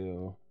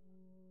too.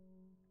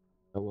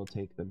 So we'll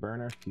take the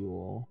burner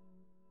fuel,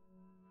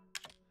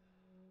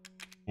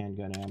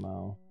 handgun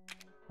ammo,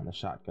 and the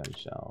shotgun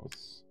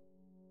shells.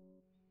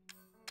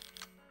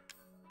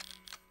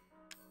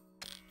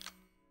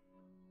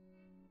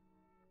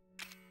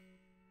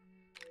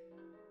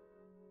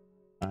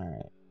 All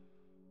right.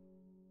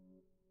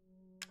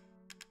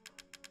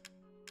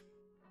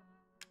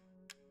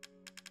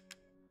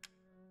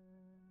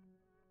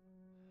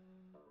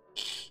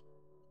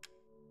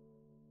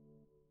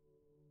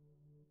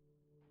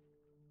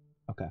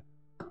 Okay.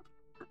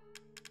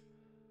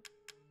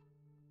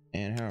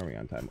 And how are we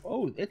on time?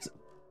 Oh, it's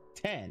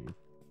 10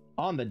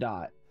 on the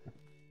dot.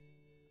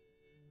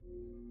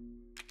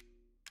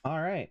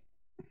 All right.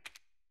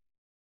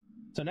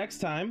 So next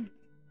time,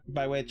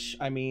 by which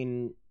I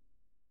mean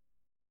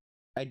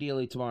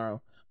ideally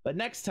tomorrow, but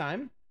next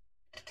time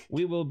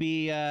we will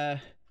be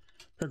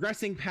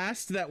progressing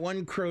past that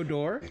one crow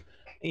door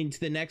into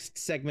the next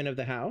segment of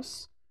the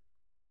house.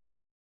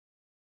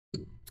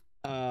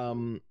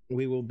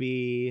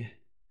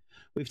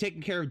 We've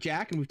taken care of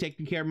Jack and we've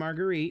taken care of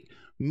Marguerite.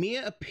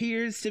 Mia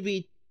appears to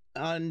be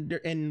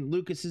in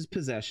Lucas's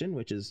possession,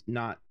 which is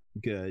not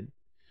good.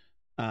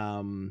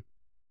 But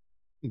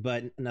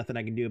nothing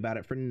I can do about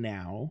it for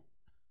now.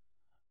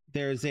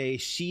 There's a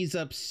she's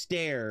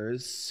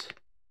upstairs,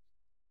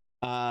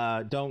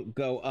 don't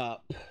go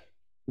up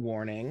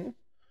warning,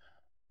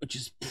 which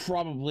is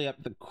probably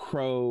up the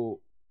crow,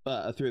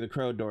 through the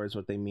crow door is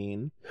what they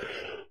mean.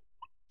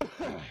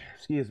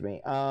 Excuse me.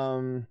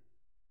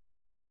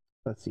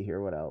 Let's see here.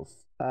 What else?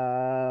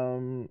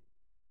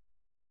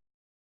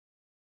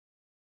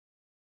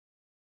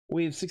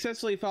 We've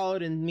successfully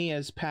followed in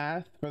Mia's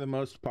path for the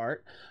most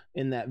part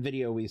in that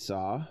video we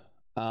saw.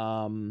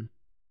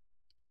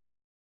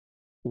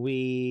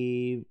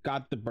 We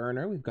got the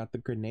burner, we've got the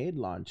grenade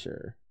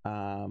launcher,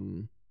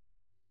 and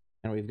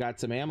we've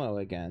got some ammo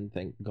again,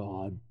 thank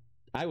God.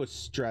 I was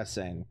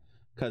stressing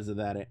because of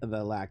that,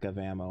 the lack of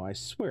ammo, I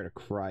swear to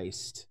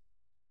Christ.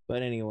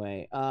 But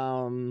anyway,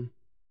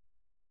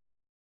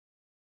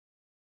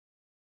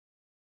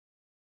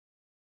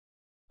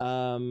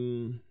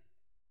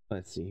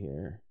 let's see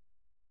here.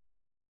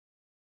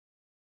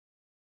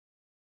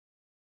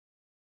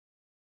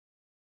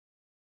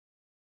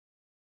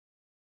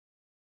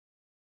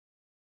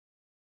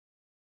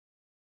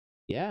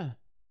 Yeah.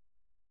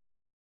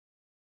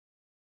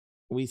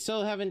 We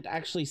still haven't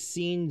actually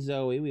seen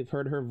Zoe. We've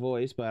heard her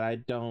voice, but I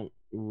don't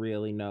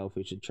really know if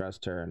we should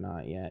trust her or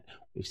not yet.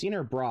 We've seen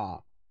her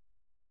bra,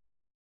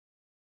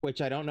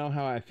 which I don't know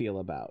how I feel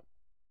about.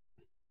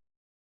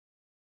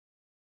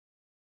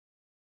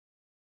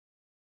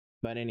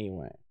 But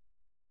anyway.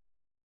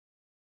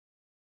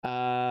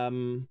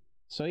 So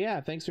yeah,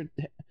 thanks for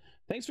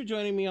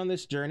joining me on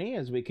this journey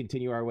as we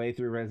continue our way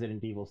through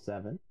Resident Evil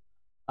 7.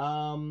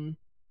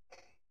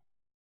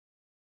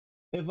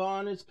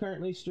 Yvonne is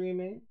currently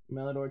streaming.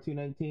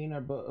 Melodor219 are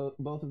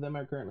both of them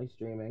are currently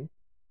streaming.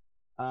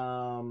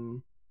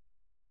 So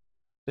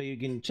you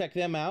can check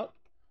them out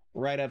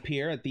right up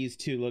here at these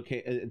two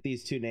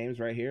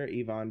names right here,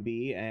 Yvonne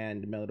B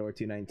and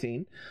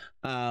Melodor219.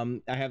 I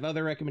have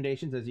other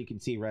recommendations, as you can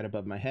see right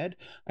above my head.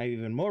 I have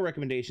even more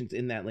recommendations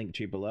in that link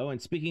tree below.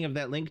 And speaking of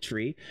that link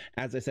tree,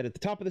 as I said at the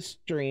top of the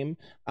stream,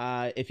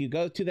 if you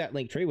go to that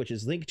link tree, which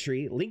is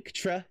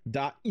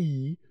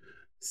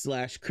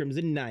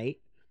linktree.ee/Crimson Knight,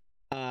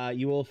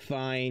 you will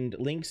find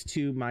links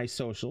to my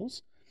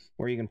socials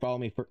where you can follow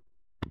me for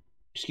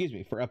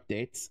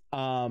updates.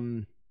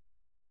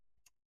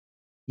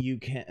 You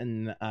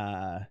can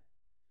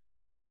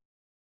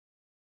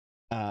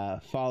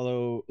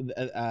follow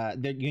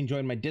you can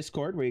join my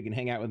Discord where you can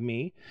hang out with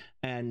me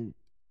and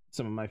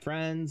some of my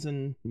friends,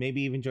 and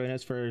maybe even join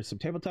us for some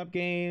tabletop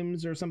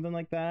games or something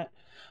like that.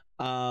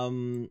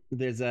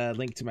 There's a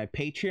link to my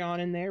Patreon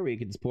in there where you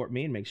can support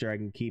me and make sure I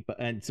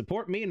can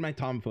support me and my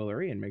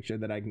tomfoolery and make sure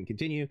that I can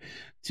continue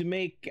to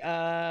make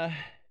to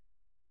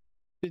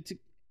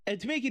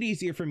make it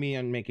easier for me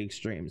on making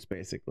streams,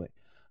 basically.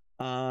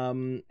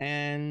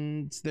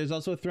 And there's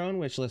also a throne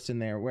wish list in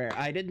there where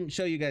I didn't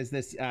show you guys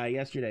this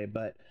yesterday,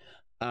 but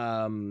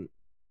some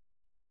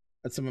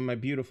of my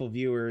beautiful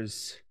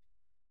viewers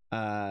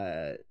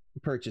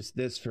purchased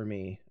this for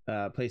me,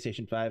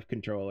 PlayStation 5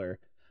 controller,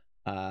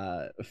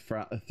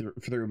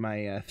 through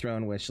my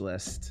throne wish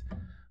list.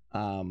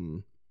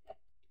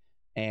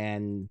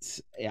 And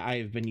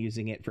I've been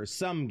using it for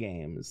some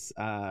games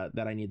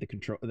that I need the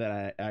control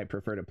that I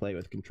prefer to play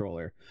with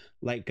controller,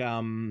 like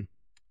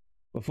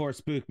before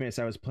Spookmas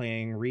I was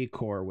playing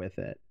Recore with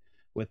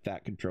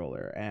that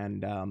controller,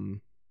 and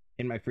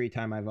in my free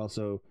time I've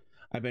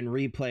been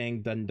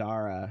replaying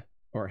Dundara,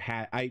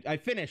 I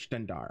finished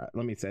Dundara,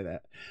 let me say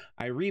that.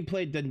 I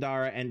replayed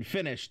Dundara and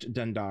finished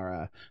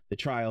Dundara, the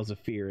Trials of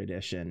Fear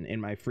edition,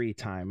 in my free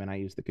time, and I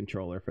use the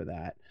controller for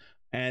that.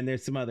 And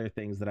there's some other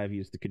things that I've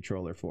used the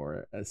controller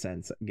for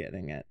since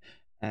getting it,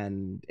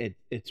 and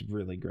it's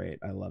really great.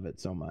 I love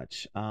it so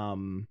much.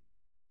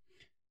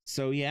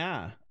 So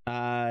yeah,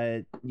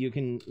 you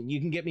can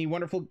get me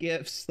wonderful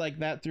gifts like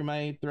that through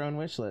my Throne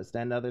wish list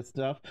and other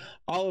stuff,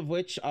 all of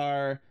which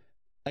are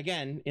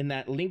again in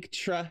that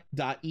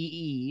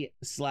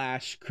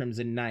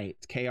linktra.ee/Crimson Knight,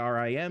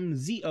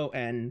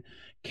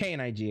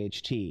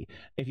 KRIMZONKNIGHT.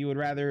 If you would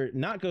rather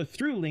not go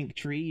through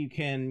Linktree, you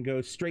can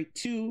go straight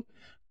to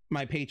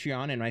my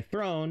Patreon and my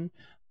Throne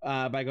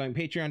by going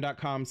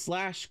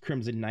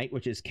patreon.com/Crimson Knight,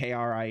 which is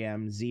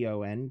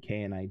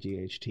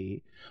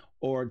KRIMZONKNIGHT,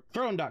 or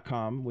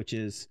throne.com, which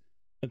is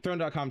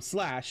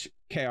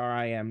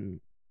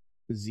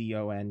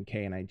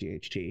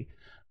throne.com/KRIMZONKNIGHT,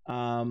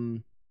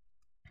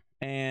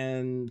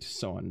 and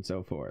so on and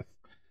so forth.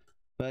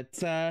 But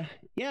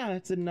yeah,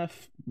 that's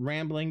enough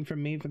rambling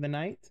from me for the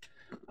night.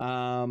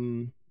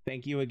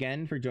 Thank you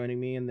again for joining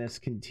me in this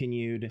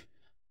continued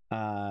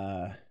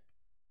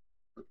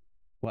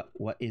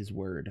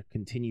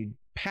continued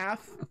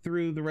path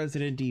through the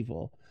Resident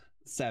Evil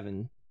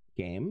 7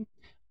 game.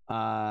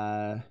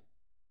 I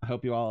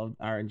hope you all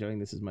are enjoying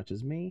this as much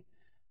as me.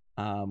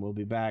 We'll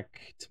be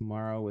back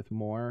tomorrow with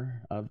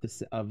more of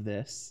this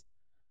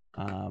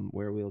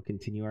where we'll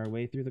continue our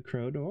way through the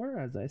Crow Door.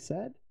 As I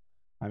said,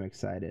 I'm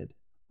excited.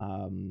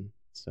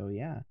 So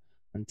yeah,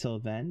 until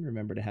then,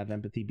 remember to have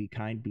empathy, be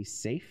kind, be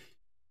safe,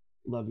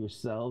 love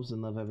yourselves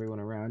and love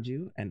everyone around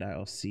you, and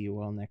I'll see you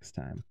all next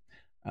time.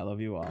 I love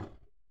you all.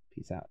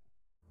 Peace out.